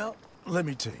 Well, let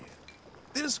me tell you.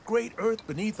 This great earth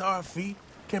beneath our feet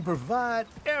can provide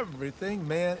everything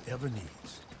man ever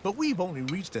needs. But we've only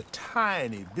reached a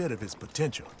tiny bit of its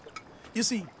potential. You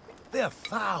see, there are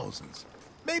thousands,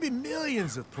 maybe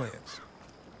millions of plants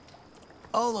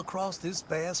all across this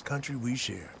vast country we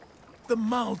share. The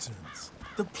mountains,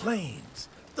 the plains,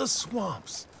 the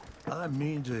swamps. I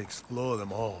mean to explore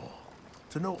them all,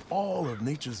 to know all of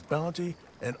nature's bounty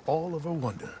and all of her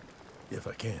wonder, if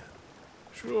I can.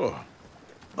 Sure.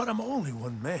 But I'm only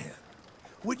one man.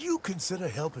 Would you consider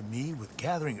helping me with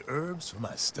gathering herbs for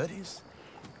my studies?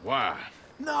 Why?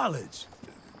 Knowledge,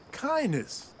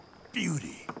 kindness,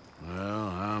 beauty. Well,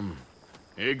 I'm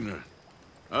ignorant,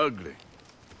 ugly,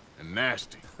 and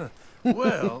nasty.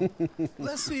 Well,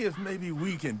 let's see if maybe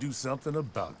we can do something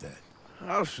about that.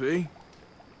 I'll see.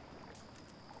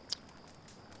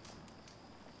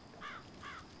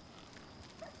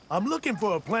 I'm looking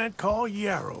for a plant called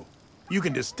yarrow. You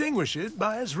can distinguish it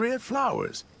by its red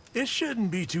flowers. It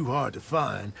shouldn't be too hard to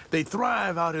find. They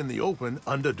thrive out in the open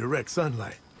under direct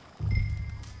sunlight.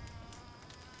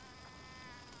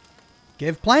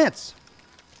 Give plants.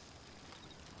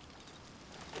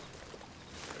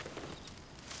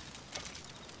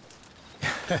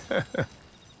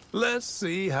 Let's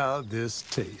see how this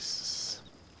tastes.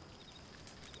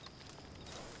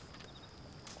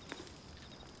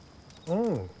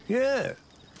 Oh, yeah.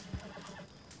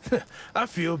 I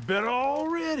feel better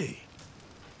already.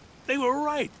 They were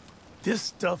right. This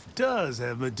stuff does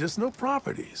have medicinal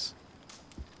properties.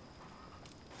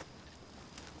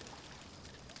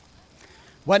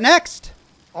 What next?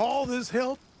 All this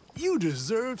help? You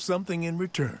deserve something in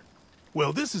return.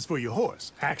 Well, this is for your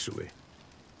horse, actually.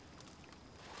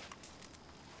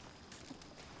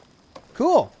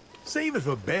 Cool. Save it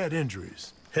for bad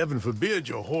injuries. Heaven forbid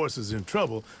your horse is in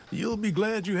trouble. You'll be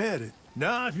glad you had it.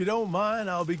 Now, if you don't mind,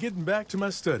 I'll be getting back to my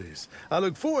studies. I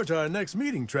look forward to our next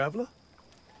meeting, traveler.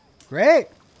 Great.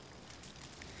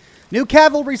 New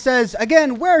Cavalry says,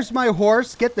 again, where's my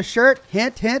horse? Get the shirt.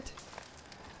 Hint, hint.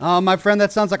 Oh, my friend,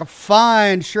 that sounds like a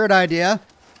fine shirt idea.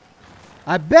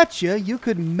 I bet you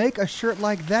could make a shirt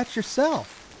like that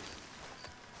yourself.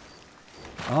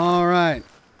 All right.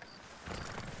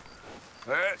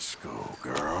 Let's go,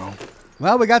 girl.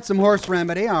 Well, we got some horse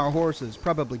remedy. Our horse is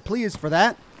probably pleased for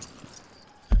that.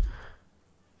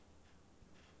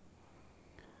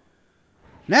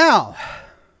 Now,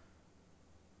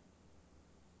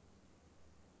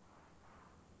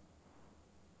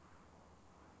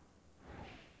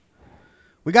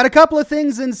 we got a couple of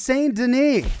things in Saint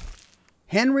Denis.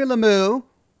 Henry Lemieux,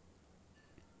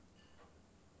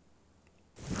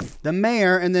 the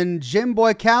mayor, and then Jim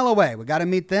Boy Calloway. We got to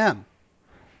meet them.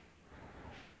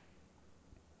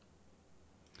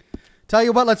 Tell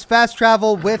you what, let's fast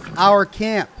travel with our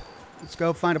camp. Let's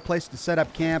go find a place to set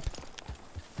up camp.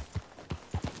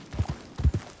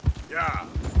 Yeah.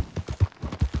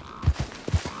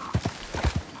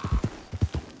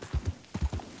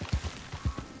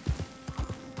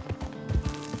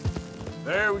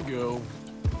 There we go.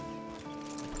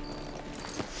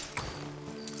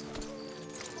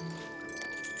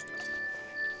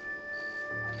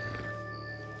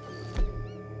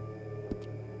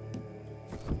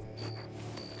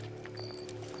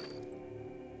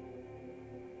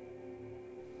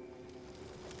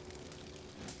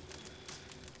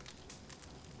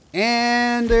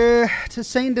 And to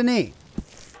Saint Denis.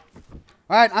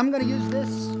 All right, I'm going to use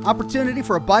this opportunity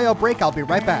for a bio break. I'll be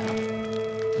right back.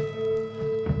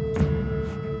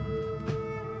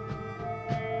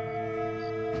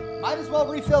 Might as well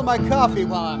refill my coffee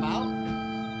while I'm out.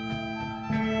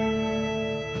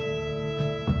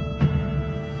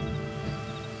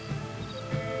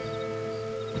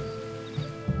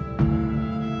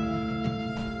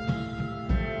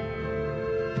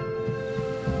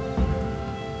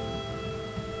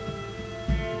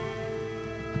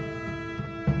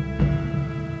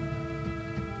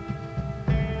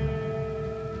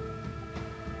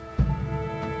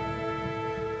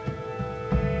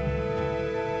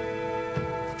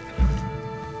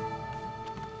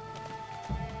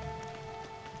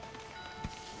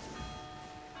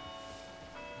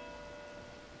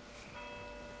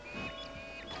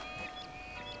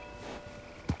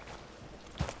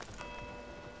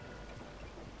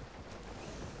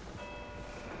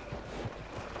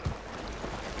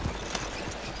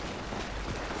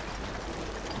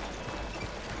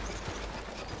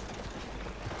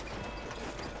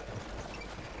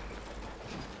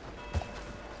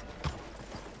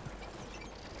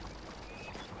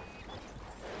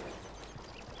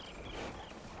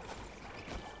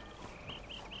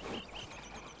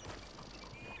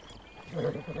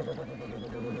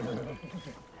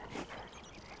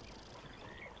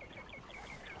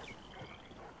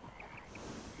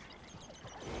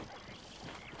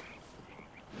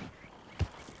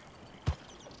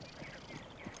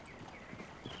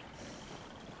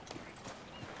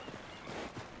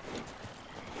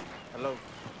 Hello.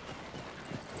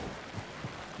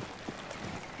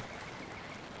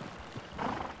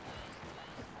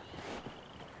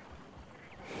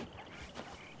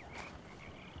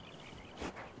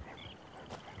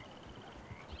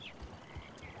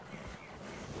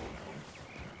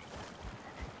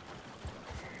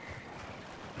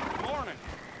 Morning.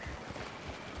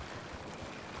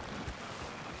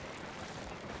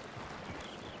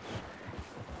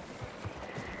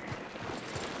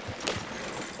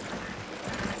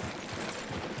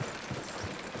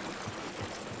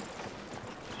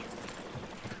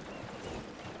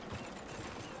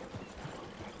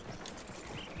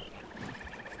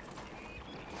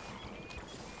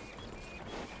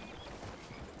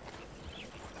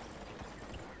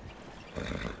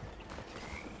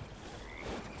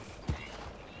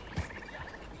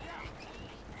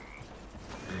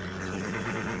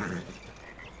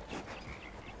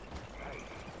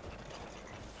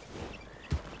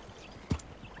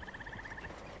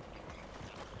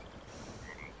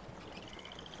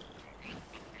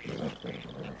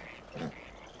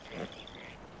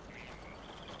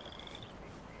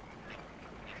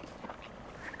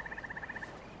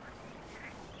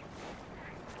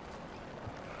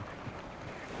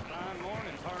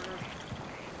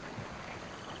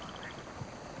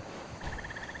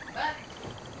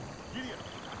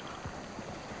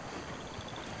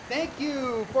 Thank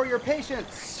you for your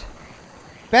patience.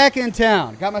 Back in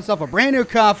town. Got myself a brand new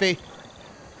coffee.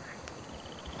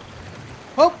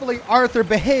 Hopefully Arthur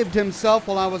behaved himself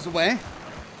while I was away.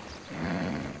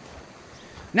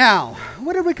 Now,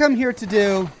 what did we come here to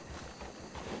do?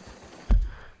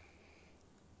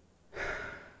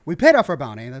 We paid off our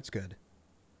bounty. That's good.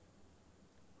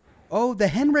 Oh, the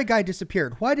Henry guy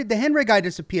disappeared. Why did the Henry guy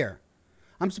disappear?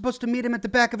 I'm supposed to meet him at the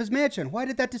back of his mansion. Why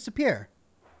did that disappear?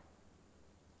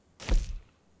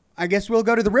 I guess we'll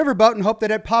go to the riverboat and hope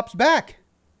that it pops back.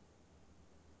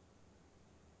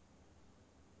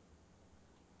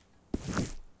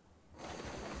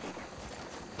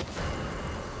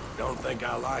 Don't think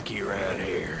I like you around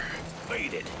here.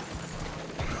 Beat it.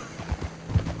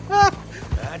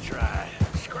 That's right.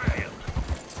 Scram.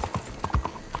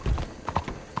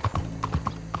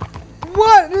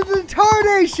 What is the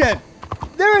tarnation?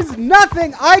 There is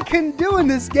nothing I can do in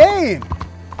this game.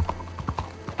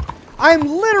 I'm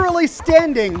literally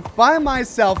standing by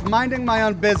myself, minding my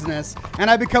own business,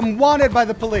 and I become wanted by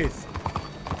the police.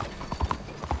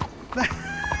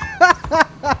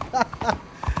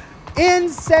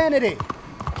 Insanity.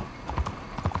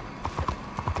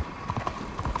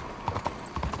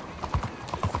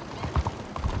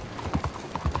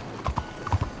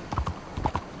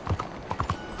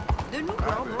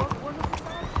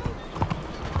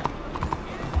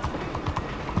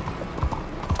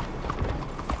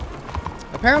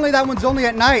 Apparently that one's only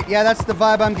at night. Yeah, that's the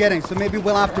vibe I'm getting. So maybe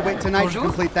we'll have to wait tonight to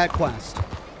complete that quest.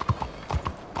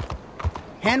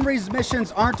 Henry's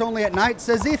missions aren't only at night,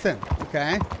 says Ethan.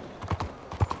 Okay.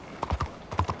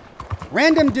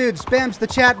 Random dude spams the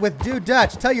chat with do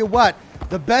Dutch. Tell you what,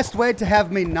 the best way to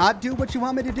have me not do what you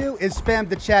want me to do is spam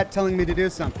the chat telling me to do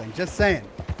something. Just saying.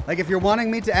 Like if you're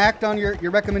wanting me to act on your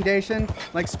recommendation,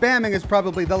 like spamming is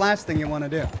probably the last thing you want to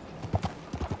do.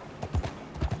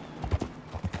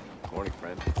 Morning,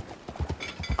 friend.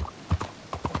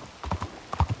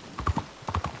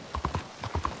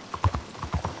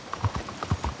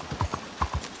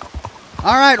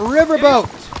 All right,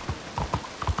 riverboat.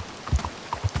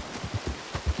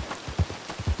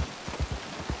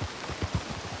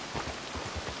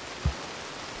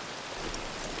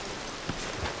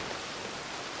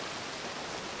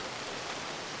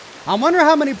 I wonder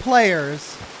how many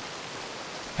players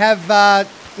have,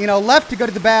 left to go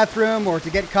to the bathroom or to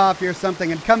get coffee or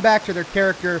something and come back to their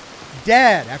character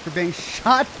dead after being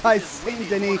shot by St.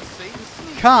 Denis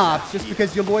cops just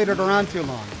because you loitered around too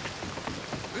long.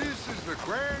 This is the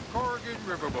Grand Corrigan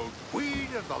Riverboat, queen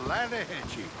of the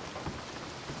Lanahenchi.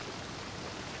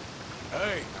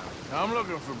 Hey, I'm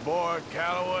looking for Boyd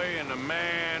Calloway and the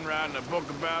man writing a book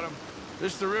about him.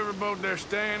 This the riverboat they're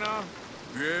staying on?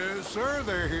 Yes, sir,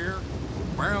 they're here.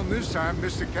 Around this time,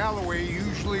 Mr. Calloway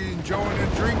usually enjoying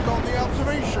a drink on the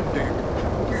observation deck.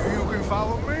 You can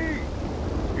follow me.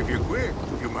 If you're quick,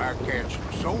 you might catch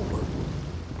him sober.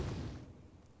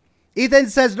 Ethan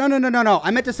says, no.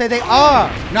 I meant to say they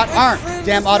are, not aren't.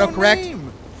 Damn autocorrect.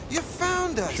 You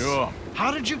found us. Sure.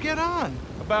 How did you get on?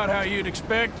 About how you'd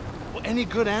expect. Well, any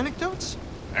good anecdotes?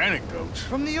 Anecdotes?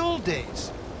 From the old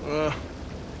days.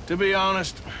 To be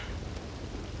honest,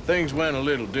 things went a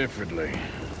little differently.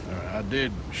 I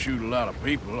did shoot a lot of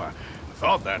people. I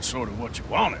thought that's sort of what you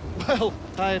wanted. Well,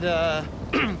 I'd,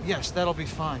 yes, that'll be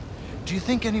fine. Do you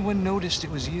think anyone noticed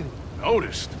it was you?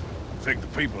 Noticed? I think the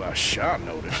people I shot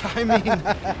noticed. I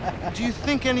mean, do you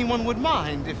think anyone would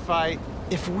mind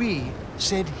if we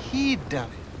said he'd done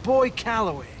it? Boy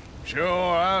Calloway.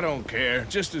 Sure, I don't care.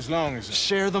 Just as long as...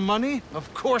 Share the money?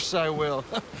 Of course I will.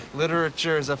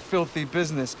 Literature is a filthy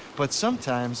business, but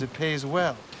sometimes it pays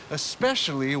well.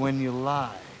 Especially when you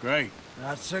lie. Great.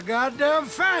 That's so goddamn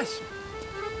fast.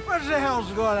 What the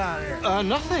hell's going on here?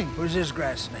 Nothing. Who's this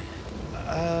grass snake?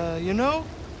 I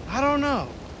don't know.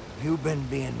 You've been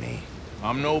being me.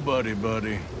 I'm nobody,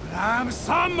 buddy. I'm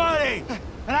somebody!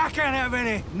 And I can't have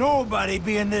any nobody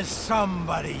being this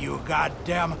somebody, you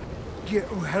goddamn...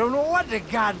 I don't know what the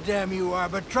goddamn you are,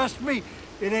 but trust me,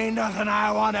 it ain't nothing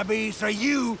I want to be, so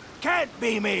you can't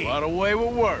be me. What a way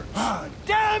with words.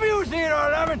 Damn you,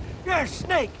 Theodore Levin! You're a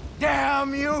snake!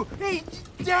 Damn you!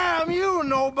 Damn you,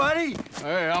 nobody!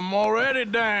 Hey, I'm already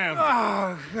damned.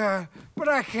 Oh, God. But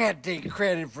I can't take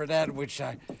credit for that which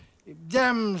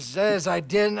Dem says I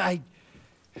didn't.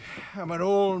 I'm an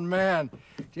old man.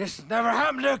 Just never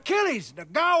happened to Achilles, to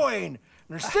Gawain,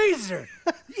 or Caesar.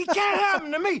 It can't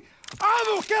happen to me. I'm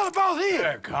gonna kill both of you.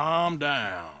 Yeah, calm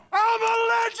down. I'm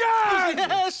a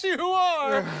legend! Yes, you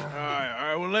are. All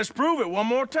right, well, let's prove it one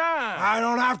more time. I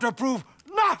don't have to prove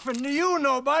nothing to you,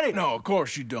 nobody. No, of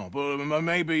course you don't. But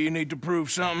maybe you need to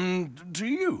prove something to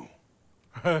you.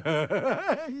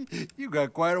 You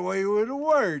got quite a way with the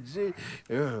words.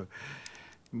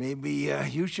 Maybe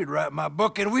you should write my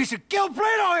book and we should kill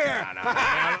Plato here!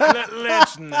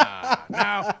 Let's not.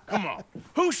 Now, come on.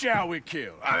 Who shall we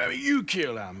kill? I mean, you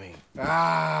kill, I mean.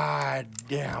 Ah,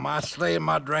 damn. I slayed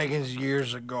my dragons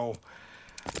years ago.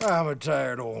 I'm a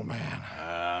tired old man.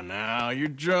 Now, you're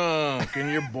drunk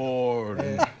and you're bored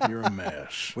and you're a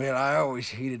mess. Well, I always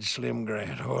hated Slim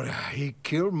Grant. Oh, he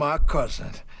killed my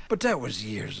cousin. But that was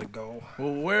years ago.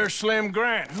 Well, where's Slim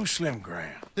Grant? Who's Slim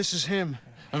Grant? This is him.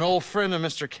 An old friend of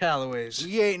Mr. Calloway's.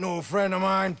 He ain't no friend of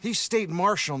mine. He's state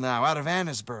marshal now, out of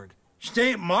Annisburg.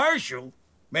 State marshal?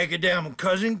 Make a damn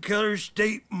cousin killer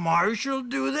state marshal,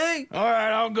 do they? All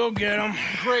right, I'll go get him.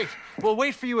 Great. We'll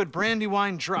wait for you at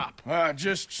Brandywine Drop.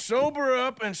 Just sober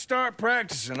up and start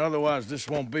practicing. Otherwise, this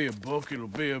won't be a book. It'll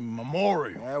be a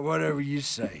memorial. Whatever you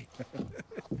say.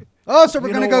 Oh, so we're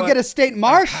going to go get a state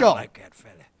marshal. I like that fella.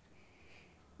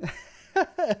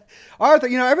 Arthur,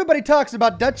 you know, everybody talks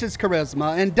about Dutch's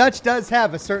charisma, and Dutch does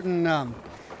have a certain kind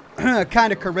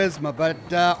of charisma, but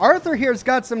Arthur here's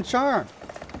got some charm.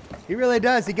 He really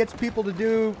does. He gets people to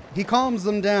do, he calms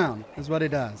them down, is what he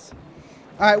does.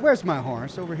 All right, where's my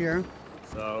horse? Over here.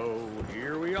 So,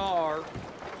 here we are.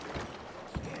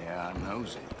 Yeah, I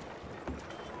knows it.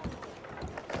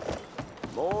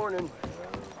 Morning.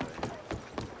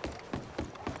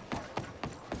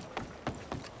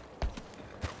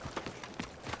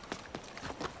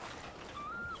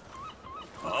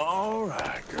 All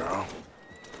right, girl.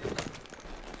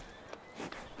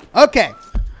 Okay.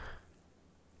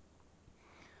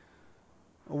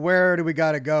 Where do we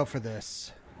got to go for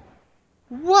this?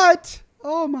 What?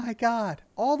 Oh, my God.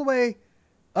 All the way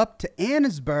up to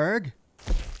Annisburg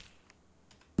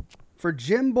for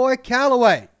Jim Boy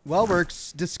Calloway. Well, we're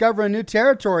discovering new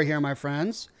territory here, my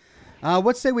friends.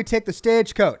 Let's say we take the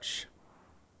stagecoach.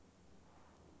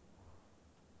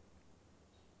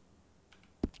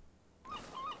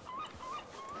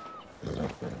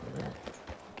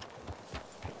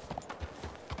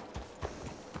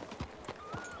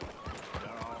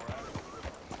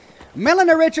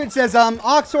 Melanie Richards says,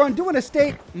 Oxhorn, doing a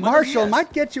state marshal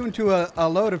might get you into a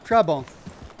load of trouble.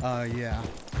 Yeah.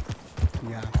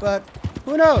 Yeah, but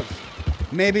who knows?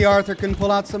 Maybe Arthur can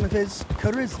pull out some of his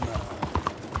charisma.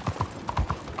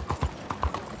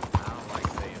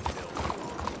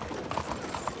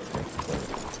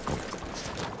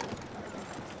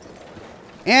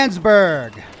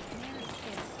 Annisburg.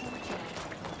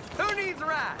 Who needs a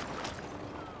ride?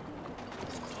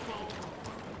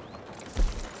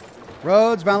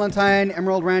 Rhodes, Valentine,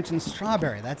 Emerald Ranch, and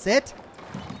Strawberry. That's it?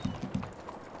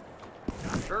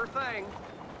 Sure thing.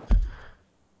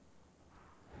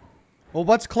 Well,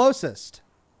 what's closest?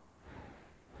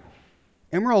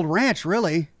 Emerald Ranch,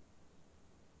 really?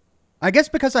 I guess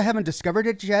because I haven't discovered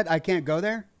it yet, I can't go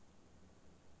there?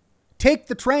 Take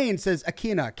the train, says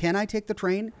Akina. Can I take the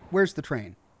train? Where's the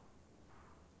train?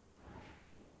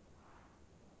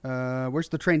 Where's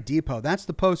the train depot? That's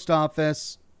the post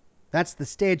office. That's the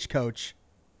stagecoach.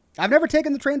 I've never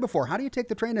taken the train before. How do you take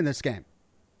the train in this game?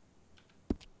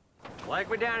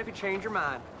 Flag me down if you change your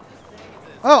mind.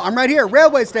 Oh, I'm right here.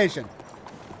 Railway station.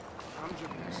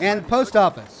 And post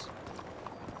office.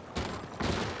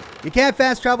 You can't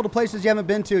fast travel to places you haven't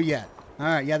been to yet. All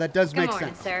right, yeah, that does make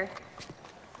sense. Sir.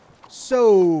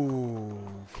 So,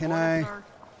 can I...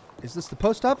 Is this the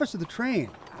post office or the train?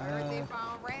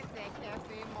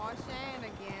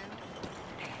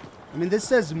 I mean, this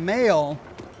says mail.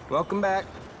 Welcome back.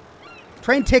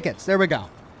 Train tickets. There we go.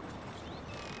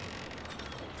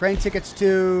 Train tickets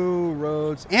to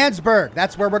Rhodes. Annisburg.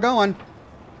 That's where we're going.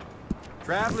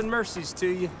 Traveling mercies to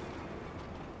you.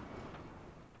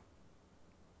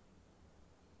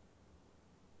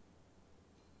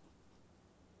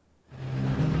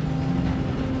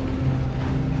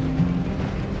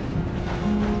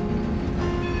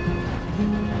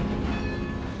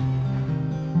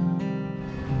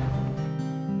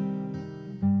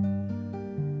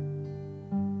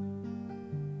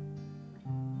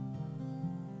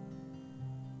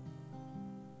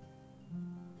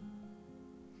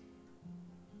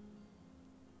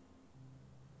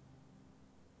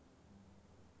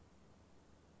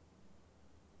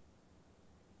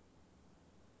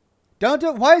 Don't do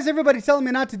it. Why is everybody telling me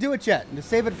not to do it yet and to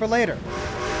save it for later?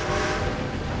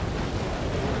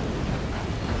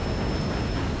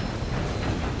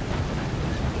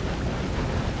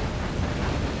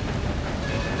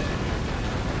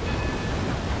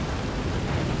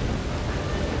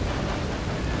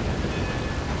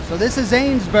 So this is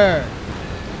Annisburg.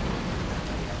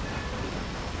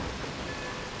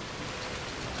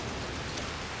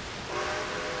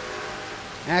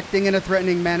 Acting in a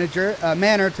threatening manner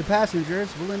to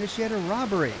passengers will initiate a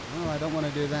robbery. Oh, I don't want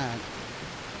to do that.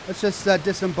 Let's just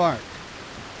disembark.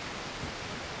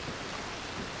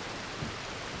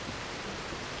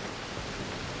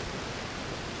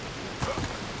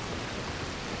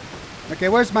 Okay,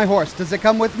 where's my horse? Does it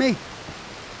come with me?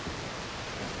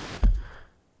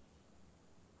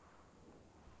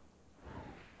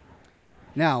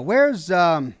 Now, where's...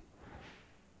 Oh,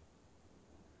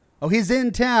 he's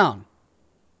in town.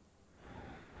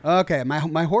 Okay,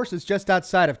 my horse is just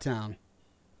outside of town.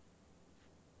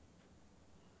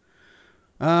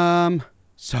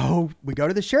 So we go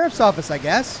to the sheriff's office, I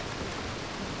guess.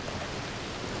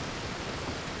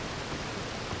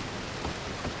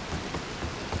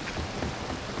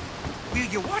 Will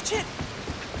you watch it?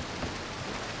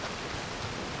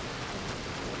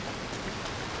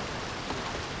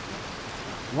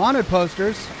 Wanted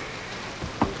posters.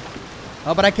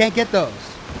 Oh, but I can't get those.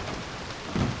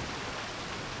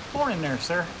 Morning there,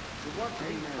 sir.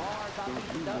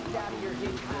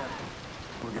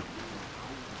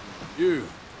 You.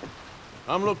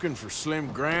 I'm looking for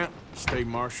Slim Grant, state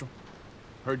marshal.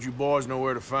 Heard you boys know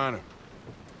where to find him.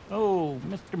 Oh,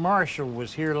 Mr. Marshall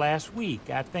was here last week.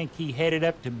 I think he headed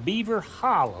up to Beaver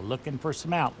Hollow looking for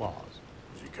some outlaws.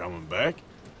 Is he coming back?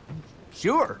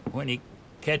 Sure, when he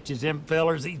catches them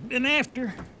fellers he's been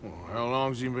after. Well, how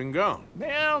long's he been gone?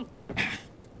 Well,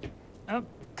 a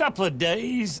couple of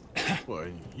days. Well,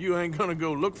 you ain't gonna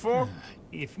go look for him?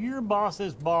 If your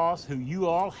boss's boss, who you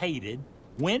all hated,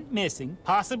 went missing,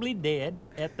 possibly dead,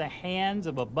 at the hands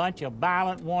of a bunch of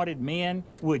violent wanted men,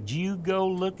 would you go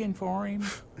looking for him?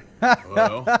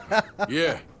 Well,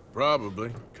 yeah,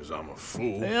 probably, because I'm a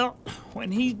fool. Well,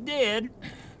 when he's dead,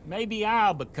 maybe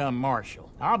I'll become marshal.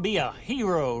 I'll be a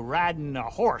hero riding a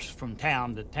horse from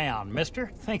town to town,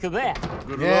 mister. Think of that.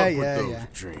 Good luck with those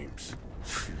dreams.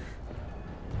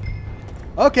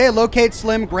 Okay, locate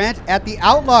Slim Grant at the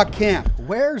outlaw camp.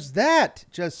 Where's that?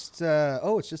 Just,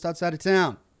 oh, it's just outside of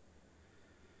town.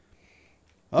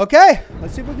 Okay,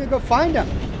 let's see if we can go find him.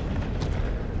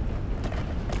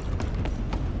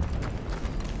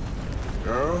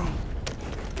 Girl?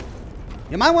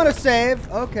 You might want to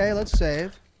save. Okay, let's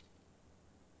save.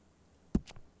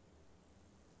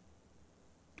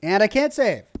 And I can't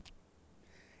save.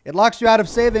 It locks you out of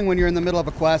saving when you're in the middle of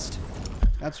a quest.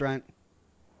 That's right.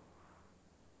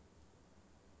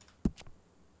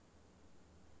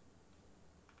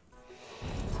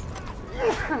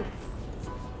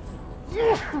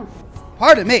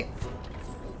 Pardon me.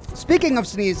 Speaking of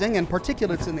sneezing and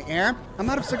particulates in the air, I'm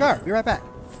out of cigar. Be right back.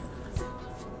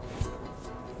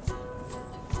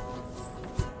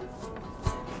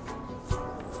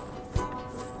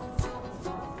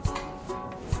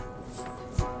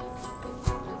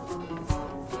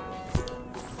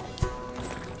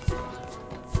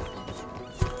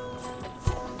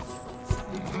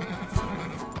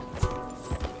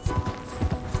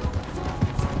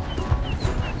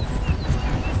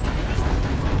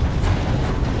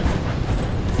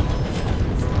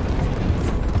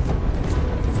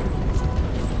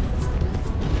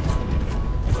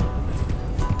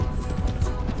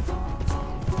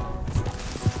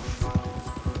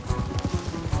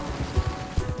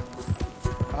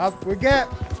 Up we get.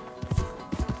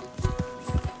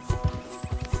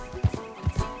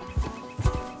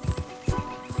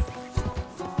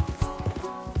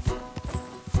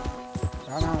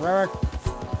 Come on, Rick.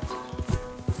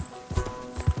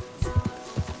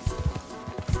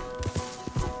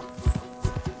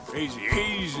 Easy,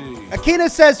 easy. Akina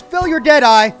says, fill your dead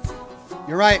eye.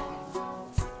 You're right.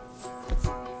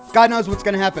 God knows what's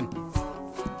going to happen.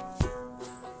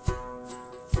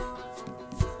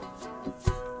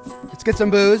 Let's get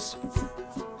some booze.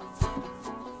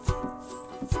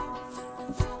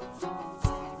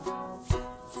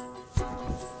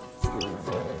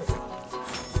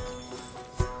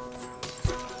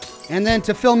 And then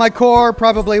to fill my core,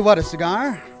 probably what, a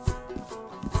cigar?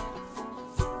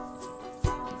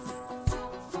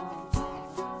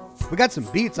 We got some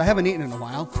beets. I haven't eaten in a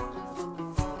while.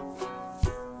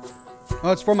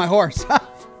 Oh, it's for my horse.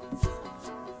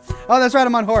 Oh, that's right.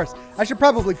 I'm on horse. I should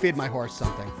probably feed my horse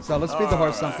something. So let's feed the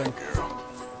horse something.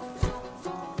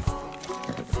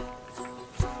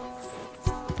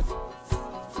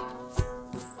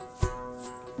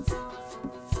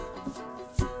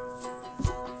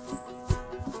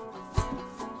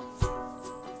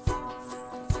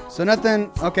 So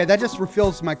nothing. Okay, that just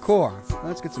refills my core.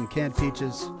 Let's get some canned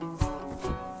peaches.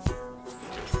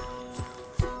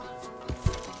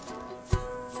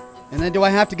 And then do I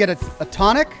have to get a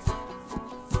tonic?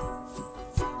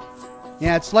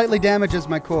 Yeah, it slightly damages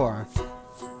my core.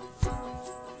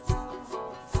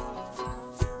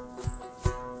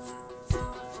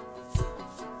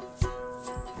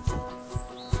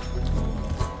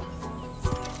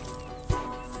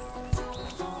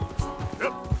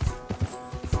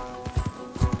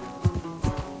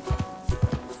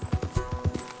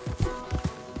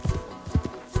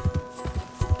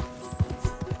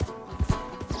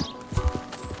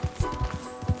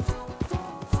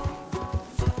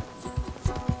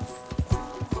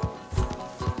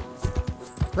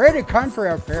 Pretty country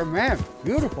up here, man.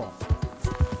 Beautiful.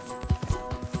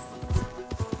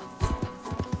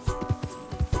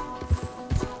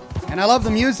 And I love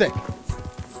the music.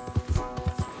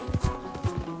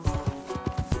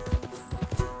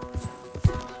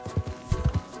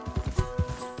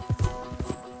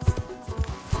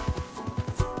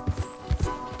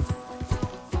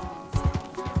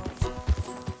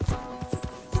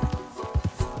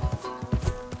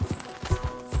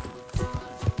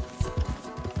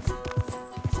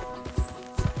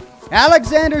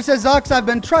 Alexander says, Ox, I've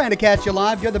been trying to catch you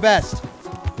live. You're the best.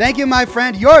 Thank you, my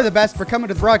friend. You're the best for coming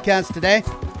to the broadcast today.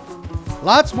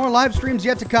 Lots more live streams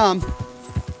yet to come.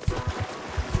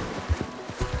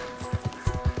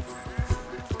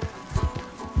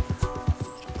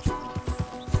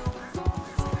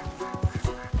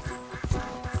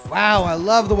 Wow, I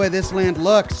love the way this land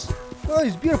looks. Look at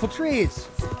these beautiful trees.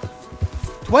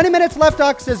 20 minutes left,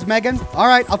 Ox, says Megan. All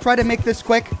right, I'll try to make this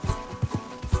quick.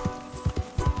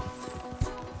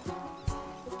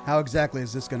 How exactly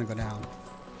is this going to go down?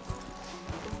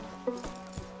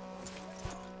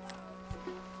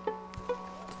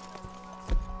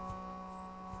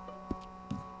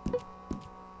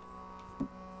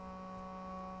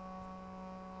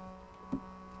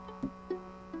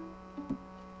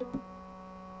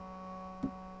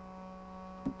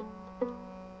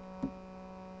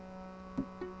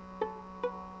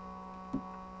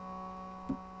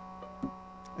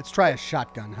 Let's try a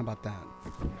shotgun. How about that?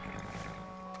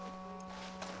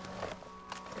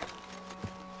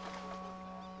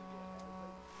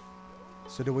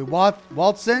 So do we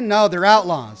waltz in? No, they're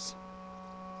outlaws.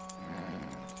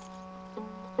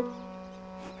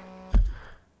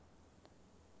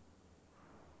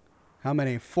 How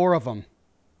many? 4 of them.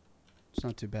 It's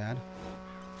not too bad.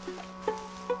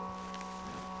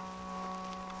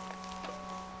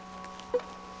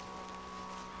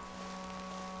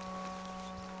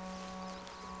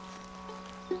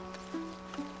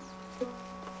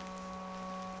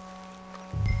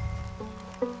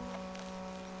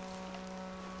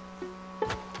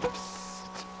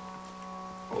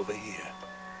 Over here.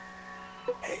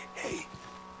 Hey.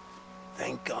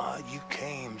 Thank God you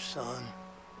came, son.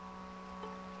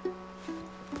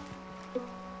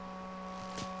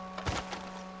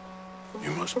 You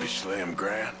must be Slim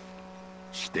Grant.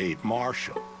 State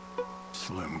Marshal.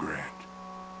 Slim Grant.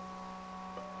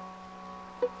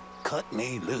 Cut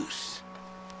me loose.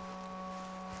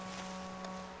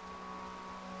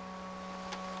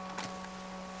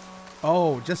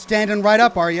 Oh, just standing right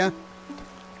up, are you?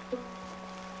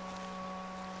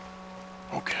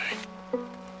 Okay.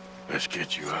 Let's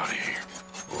get you out of here.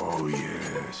 Oh,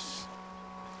 yes.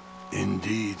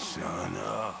 Indeed, son.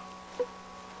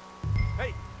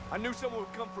 Hey, I knew someone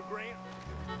would come for Grant.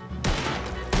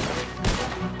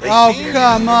 Oh,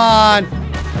 come on.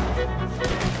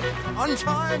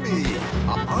 Untie me.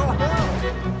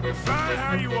 You're fine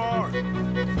how you are.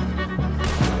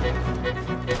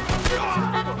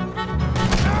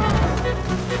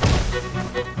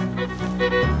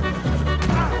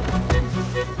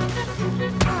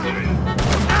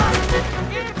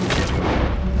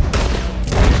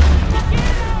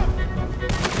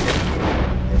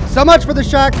 So much for the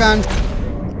shotgun.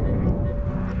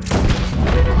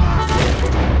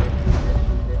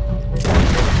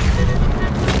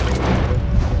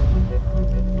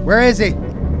 Where is he? You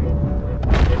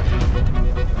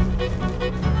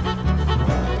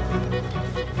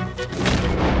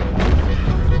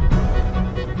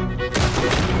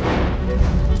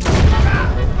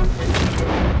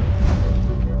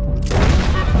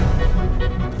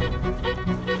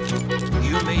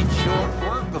made short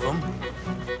work of them.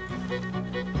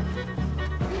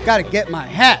 Gotta get my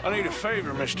hat. I need a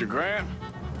favor, Mr. Grant.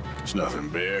 It's nothing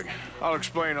big. I'll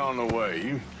explain on the way.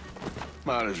 You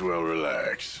might as well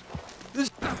relax.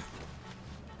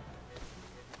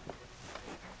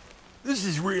 This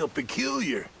is real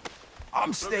peculiar.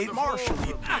 I'm State Marshal.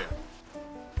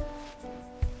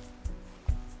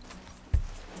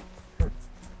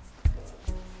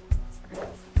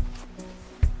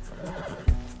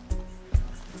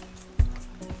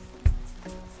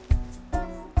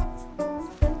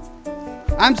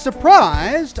 I'm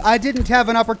surprised I didn't have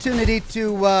an opportunity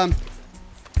to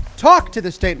talk to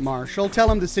the State Marshal,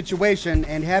 tell him the situation,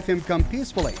 and have him come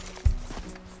peacefully.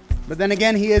 But then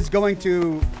again, he is going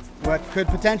to what could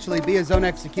potentially be his own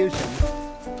execution.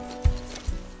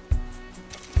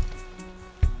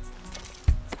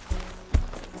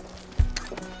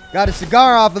 Got a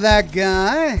cigar off of that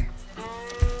guy.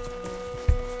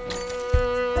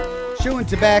 Chewing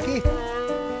tobacco.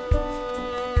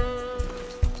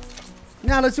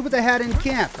 Now let's see what they had in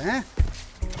camp, huh?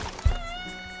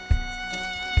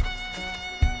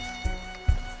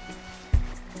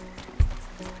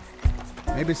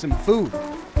 Maybe some food.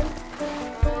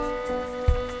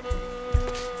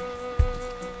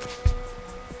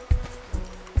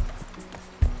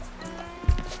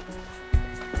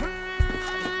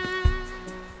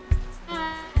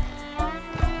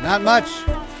 Not much.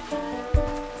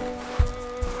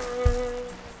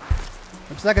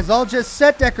 Looks like it's all just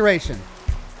set decoration.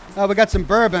 Oh, we got some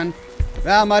bourbon.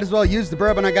 Well, might as well use the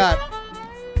bourbon I got.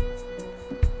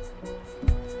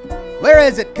 Where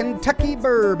is it? Kentucky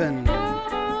bourbon.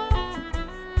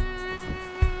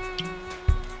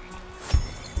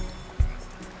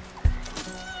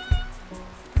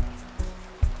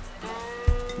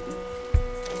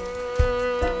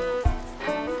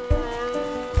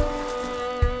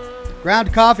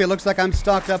 Ground coffee. It looks like I'm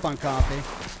stocked up on coffee.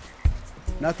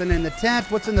 Nothing in the tent.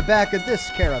 What's in the back of this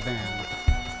caravan?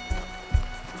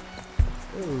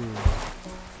 Ooh.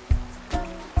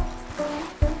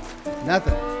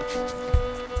 Nothing.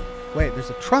 Wait,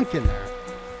 there's a trunk in there.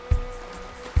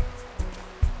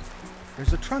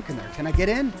 There's a trunk in there. Can I get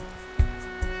in?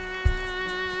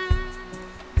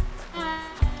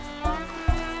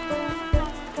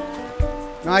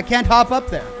 No, I can't hop up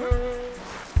there.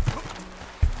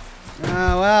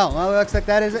 Oh, well, it looks like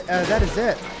that is it. That is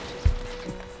it.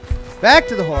 Back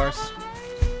to the horse.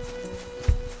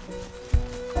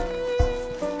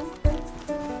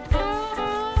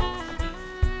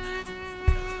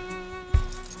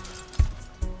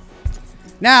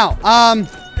 Now,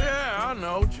 Yeah, I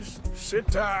know. Just sit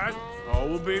tight. All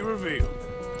will be revealed.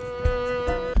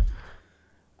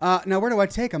 Now where do I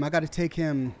take him? I got to take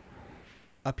him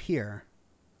up here.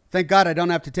 Thank God I don't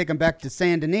have to take him back to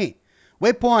Saint Denis.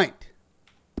 Waypoint.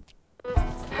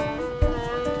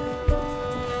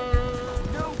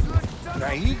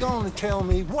 Now you gonna tell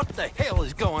me what the hell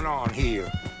is going on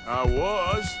here? I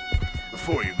was,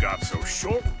 before you got so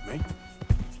short with me.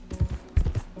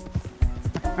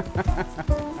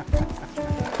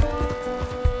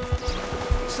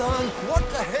 Son, what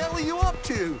the hell are you up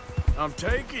to? I'm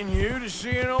taking you to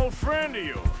see an old friend of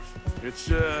yours.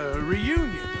 It's a reunion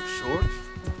of sorts.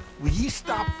 Will you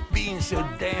stop being so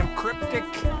damn cryptic?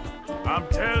 I'm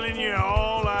telling you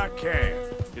all I can.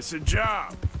 It's a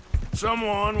job.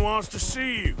 Someone wants to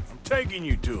see you. I'm taking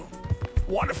you to them.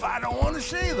 What if I don't want to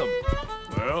see them?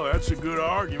 Well, that's a good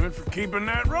argument for keeping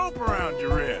that rope around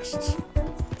your wrists.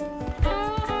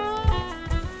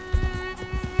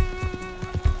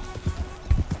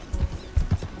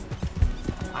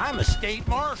 I'm a state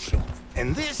marshal,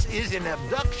 and this is an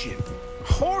abduction.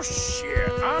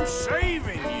 Horseshit, I'm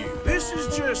saving you. This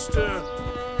is just a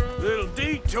little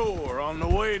detour on the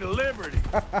way to liberty.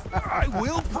 I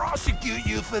will prosecute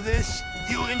you for this,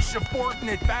 you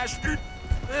insubordinate bastard.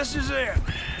 This is it.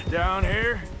 Down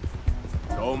here,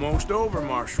 it's almost over,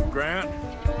 Marshal Grant.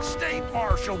 State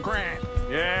Marshal Grant.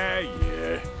 Yeah.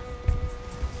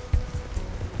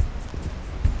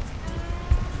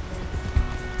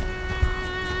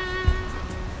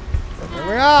 Here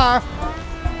we are.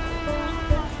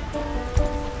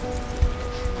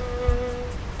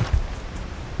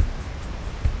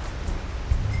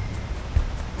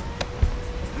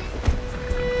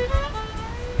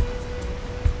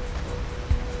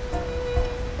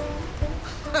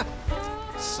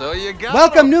 So you got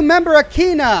Welcome, new member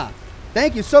Akina.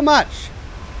 Thank you so much.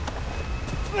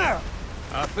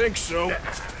 I think so.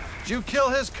 Did you kill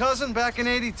his cousin back in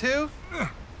 '82?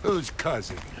 Whose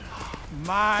cousin?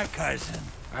 My cousin.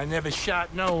 I never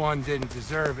shot no one didn't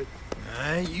deserve it.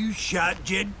 You shot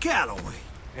Jed Calloway.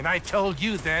 And I told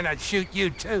you then I'd shoot you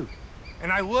too.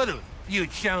 And I would've if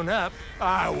you'd shown up.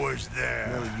 I was there.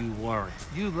 No, you weren't.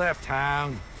 You left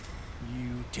town.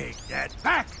 You take that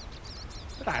back.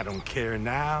 But I don't care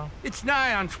now. It's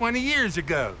nigh on 20 years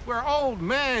ago. We're old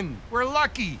men. We're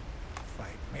lucky.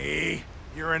 Fight me.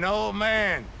 You're an old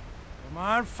man. Come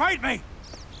on, fight me.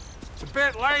 It's a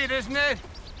bit late, isn't it?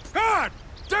 God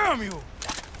damn you!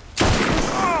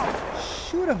 Oh.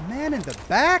 Shoot a man in the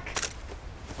back?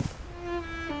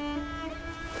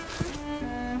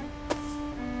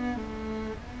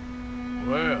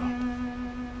 Well,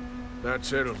 that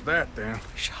settles that then.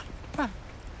 Shot him in the back.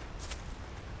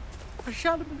 I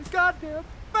shot him in the goddamn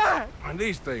back. And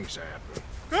these things happen.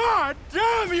 God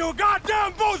damn you,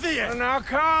 goddamn both of you! Well, now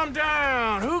calm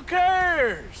down. Who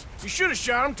cares? You should have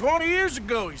shot him 20 years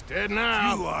ago. He's dead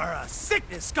now. You are a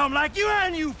sickness scum like you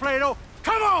and you, Plato.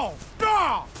 Come on,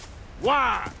 draw!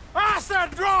 Why? I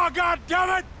said draw,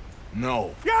 goddammit!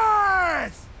 No.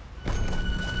 Yes!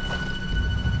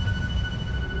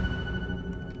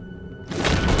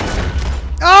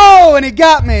 Oh, and he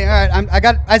got me. All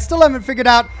right, I still haven't figured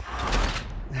out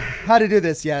how to do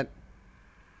this yet.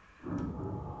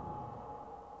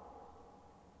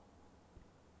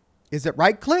 Is it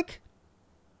right click?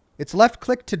 It's left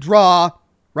click to draw,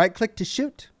 right click to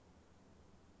shoot.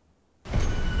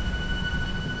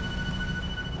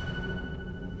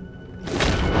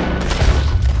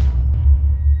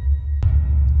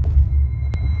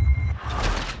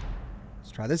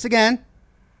 Let's try this again.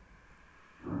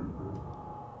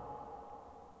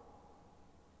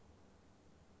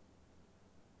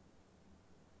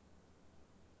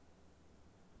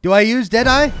 Do I use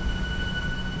Deadeye?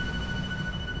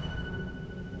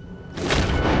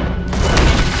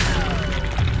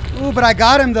 Ooh, but I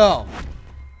got him though.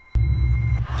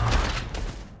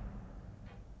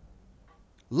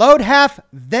 Load half,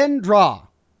 then draw.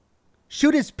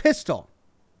 Shoot his pistol.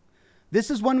 This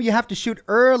is one you have to shoot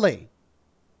early.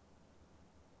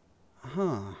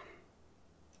 Huh.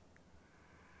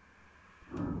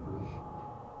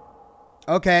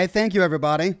 Okay, thank you,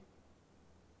 everybody.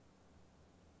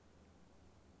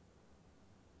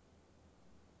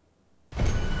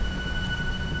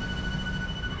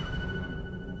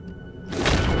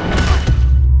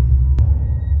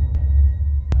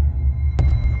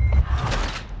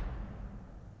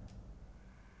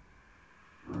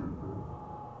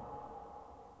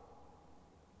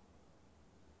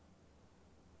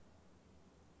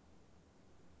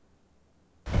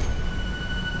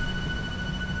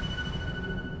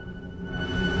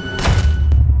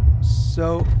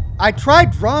 So I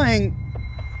tried drawing.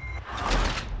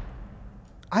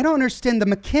 I don't understand the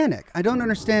mechanic. I don't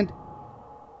understand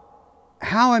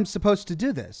how I'm supposed to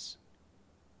do this.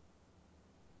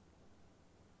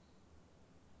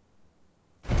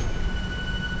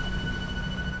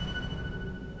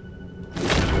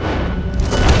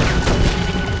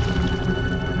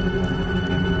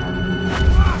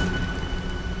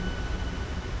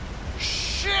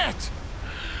 Shit!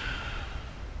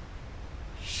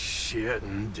 Shit,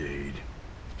 indeed.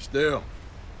 Still,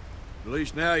 at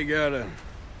least now you got an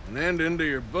ending to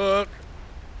your book.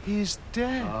 He's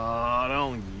dead. Oh,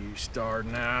 don't you start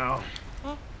now.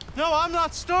 No, I'm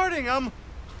not starting. I'm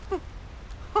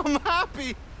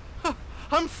happy.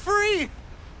 I'm free.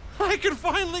 I can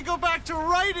finally go back to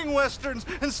writing westerns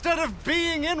instead of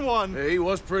being in one. He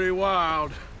was pretty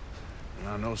wild. And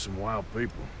I know some wild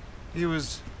people. He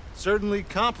was certainly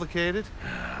complicated.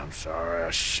 I'm sorry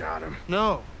I shot him.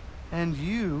 No, and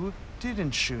you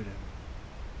didn't shoot him.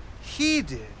 He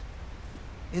did.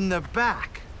 In the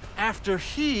back, after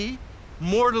he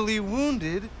mortally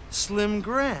wounded Slim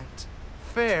Grant.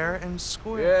 Fair and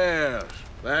square. Yes,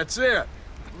 that's it.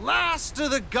 Last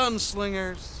of the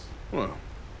gunslingers. Well,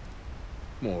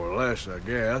 more or less, I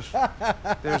guess.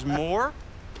 There's more?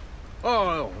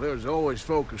 Oh, there's always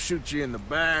folk who shoot you in the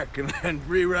back and then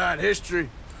rewrite history.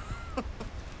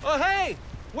 Oh, hey!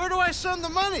 Where do I send the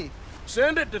money?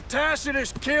 Send it to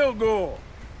Tacitus Kilgore.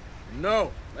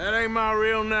 No, that ain't my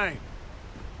real name.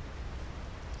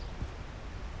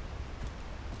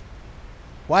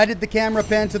 Why did the camera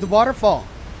pan to the waterfall?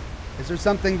 Is there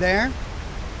something there?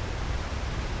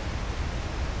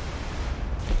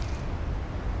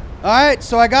 Alright,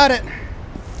 so I got it.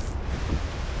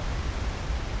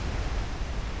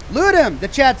 Loot him, the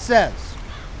chat says.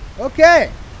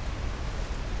 Okay.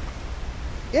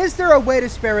 Is there a way to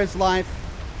spare his life?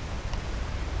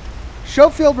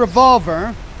 Schofield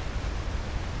revolver.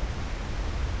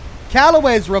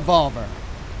 Calloway's revolver.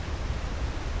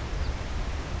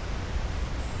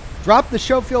 Drop the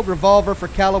Schofield revolver for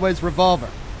Calloway's revolver.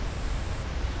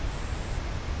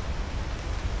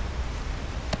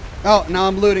 Oh, now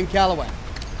I'm looting Calloway.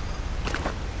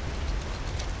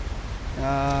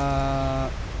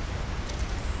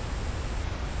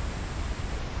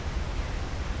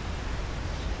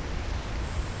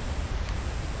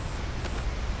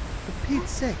 For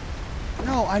Pete's sake.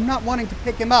 No, I'm not wanting to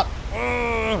pick him up.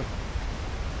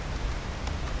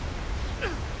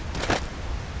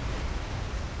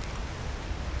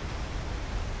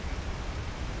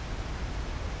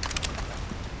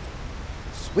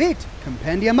 Sweet.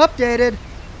 Compendium updated.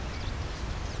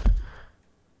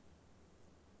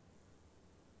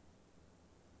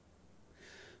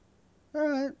 All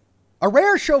right. A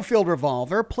rare Schofield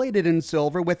revolver, plated in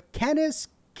silver with Canis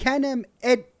Canem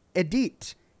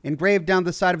Edit engraved down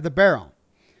the side of the barrel.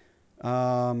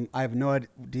 I have no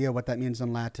idea what that means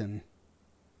in Latin.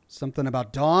 Something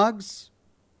about dogs?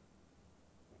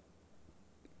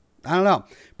 I don't know.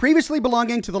 Previously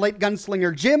belonging to the late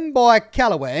gunslinger Jim Boy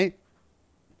Calloway,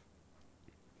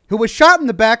 who was shot in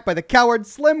the back by the coward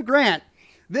Slim Grant.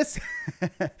 This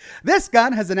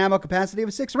gun has an ammo capacity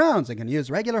of 6 rounds and can use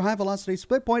regular high-velocity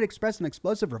split-point express and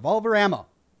explosive revolver ammo.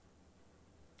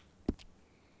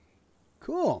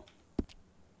 Cool.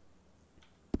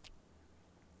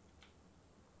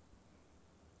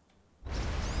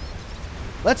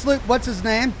 Let's look. What's his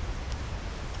name?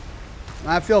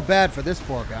 I feel bad for this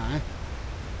poor guy.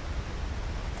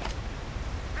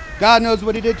 God knows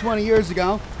what he did 20 years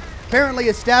ago. Apparently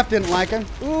his staff didn't like him.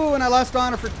 Ooh, and I lost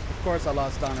honor for... Of course I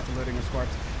lost honor for looting his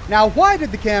corpse. Now, why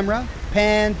did the camera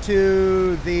pan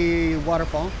to the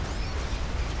waterfall?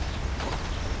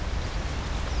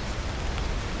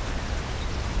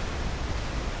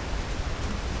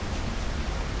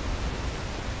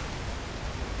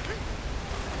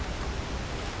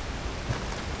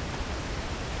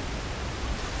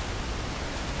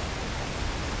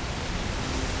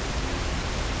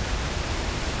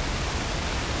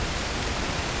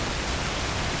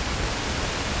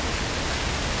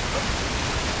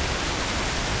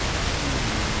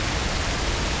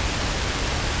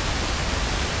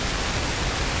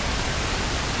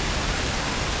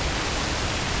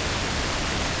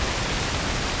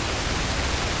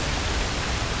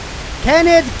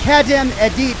 Kened Kadem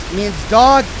Edit means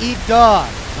dog eat dog.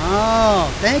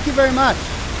 Oh, thank you very much.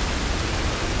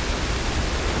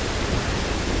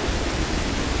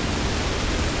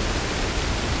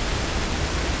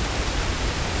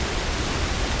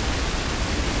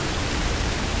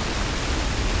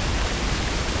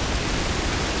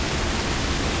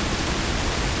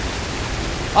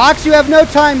 Ox, you have no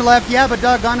time left. Yeah, but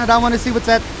doggone it, I want to see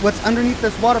what's underneath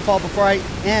this waterfall before I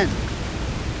end.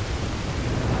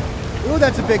 Ooh,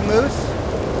 that's a big moose.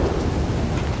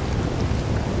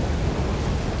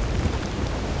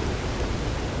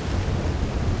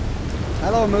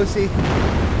 Hello, Moosey.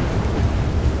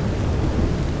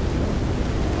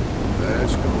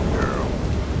 Let's go, girl.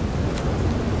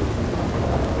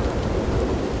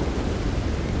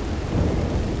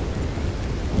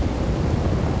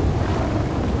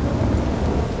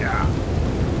 Yeah.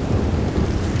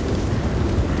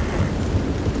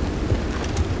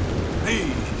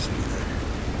 Easy there.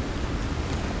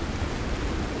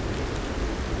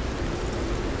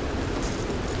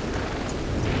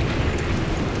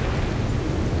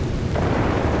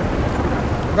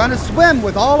 We're gonna swim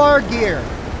with all our gear.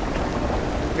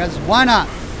 Because why not?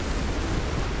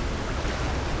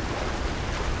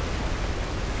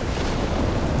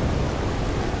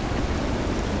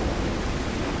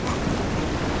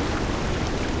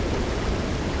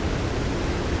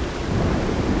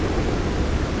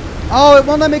 Oh, it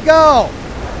won't let me go.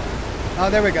 Oh,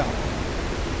 there we go.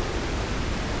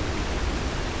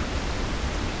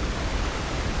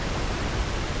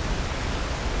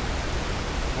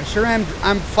 I sure am.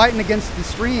 I'm fighting against the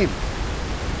stream.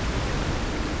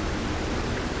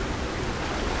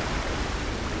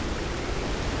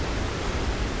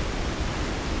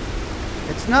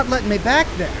 It's not letting me back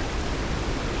there.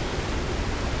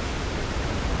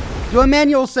 Do a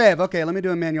manual save. Okay, let me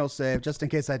do a manual save just in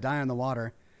case I die in the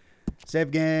water.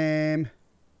 Save game.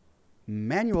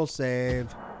 Manual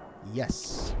save.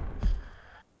 Yes.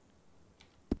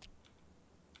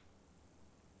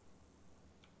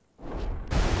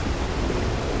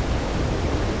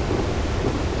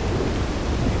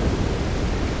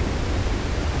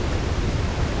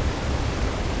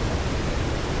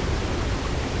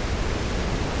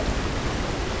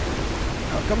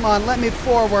 Oh, come on, let me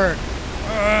forward.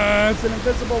 It's an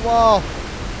invisible wall.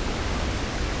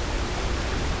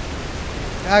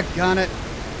 Doggone it.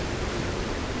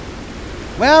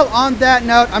 Well, on that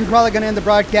note, I'm probably going to end the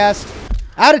broadcast.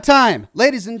 Out of time.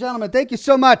 Ladies and gentlemen, thank you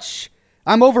so much.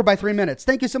 I'm over by 3 minutes.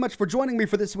 Thank you so much for joining me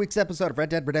for this week's episode of Red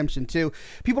Dead Redemption 2.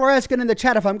 People are asking in the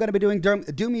chat if I'm going to be doing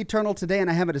Doom Eternal today, and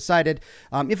I haven't decided.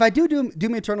 If I do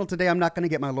Doom Eternal today, I'm not going to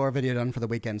get my lore video done for the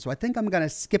weekend. So I think I'm going to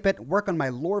skip it, work on my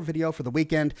lore video for the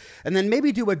weekend, and then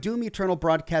maybe do a Doom Eternal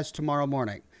broadcast tomorrow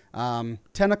morning. 10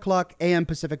 o'clock a.m.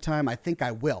 Pacific time. I think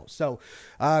I will. So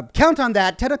count on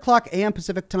that. 10 o'clock a.m.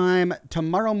 Pacific time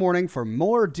tomorrow morning for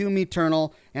more Doom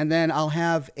Eternal. And then I'll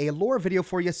have a lore video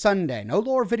for you Sunday. No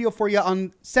lore video for you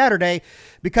on Saturday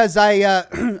because I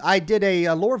I did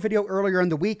a lore video earlier in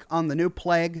the week on the new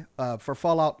Plague for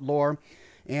Fallout lore.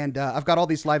 And I've got all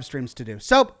these live streams to do.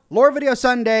 So, lore video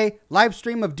Sunday, live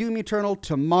stream of Doom Eternal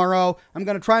tomorrow. I'm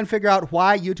going to try and figure out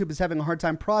why YouTube is having a hard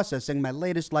time processing my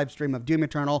latest live stream of Doom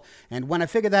Eternal. And when I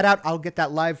figure that out, I'll get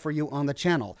that live for you on the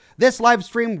channel. This live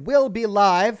stream will be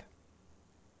live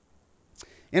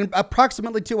in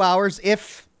approximately 2 hours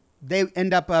if they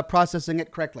end up processing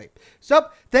it correctly. So,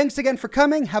 thanks again for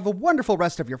coming. Have a wonderful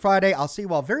rest of your Friday. I'll see you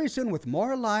all very soon with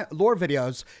more lore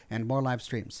videos and more live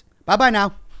streams. Bye-bye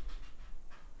now.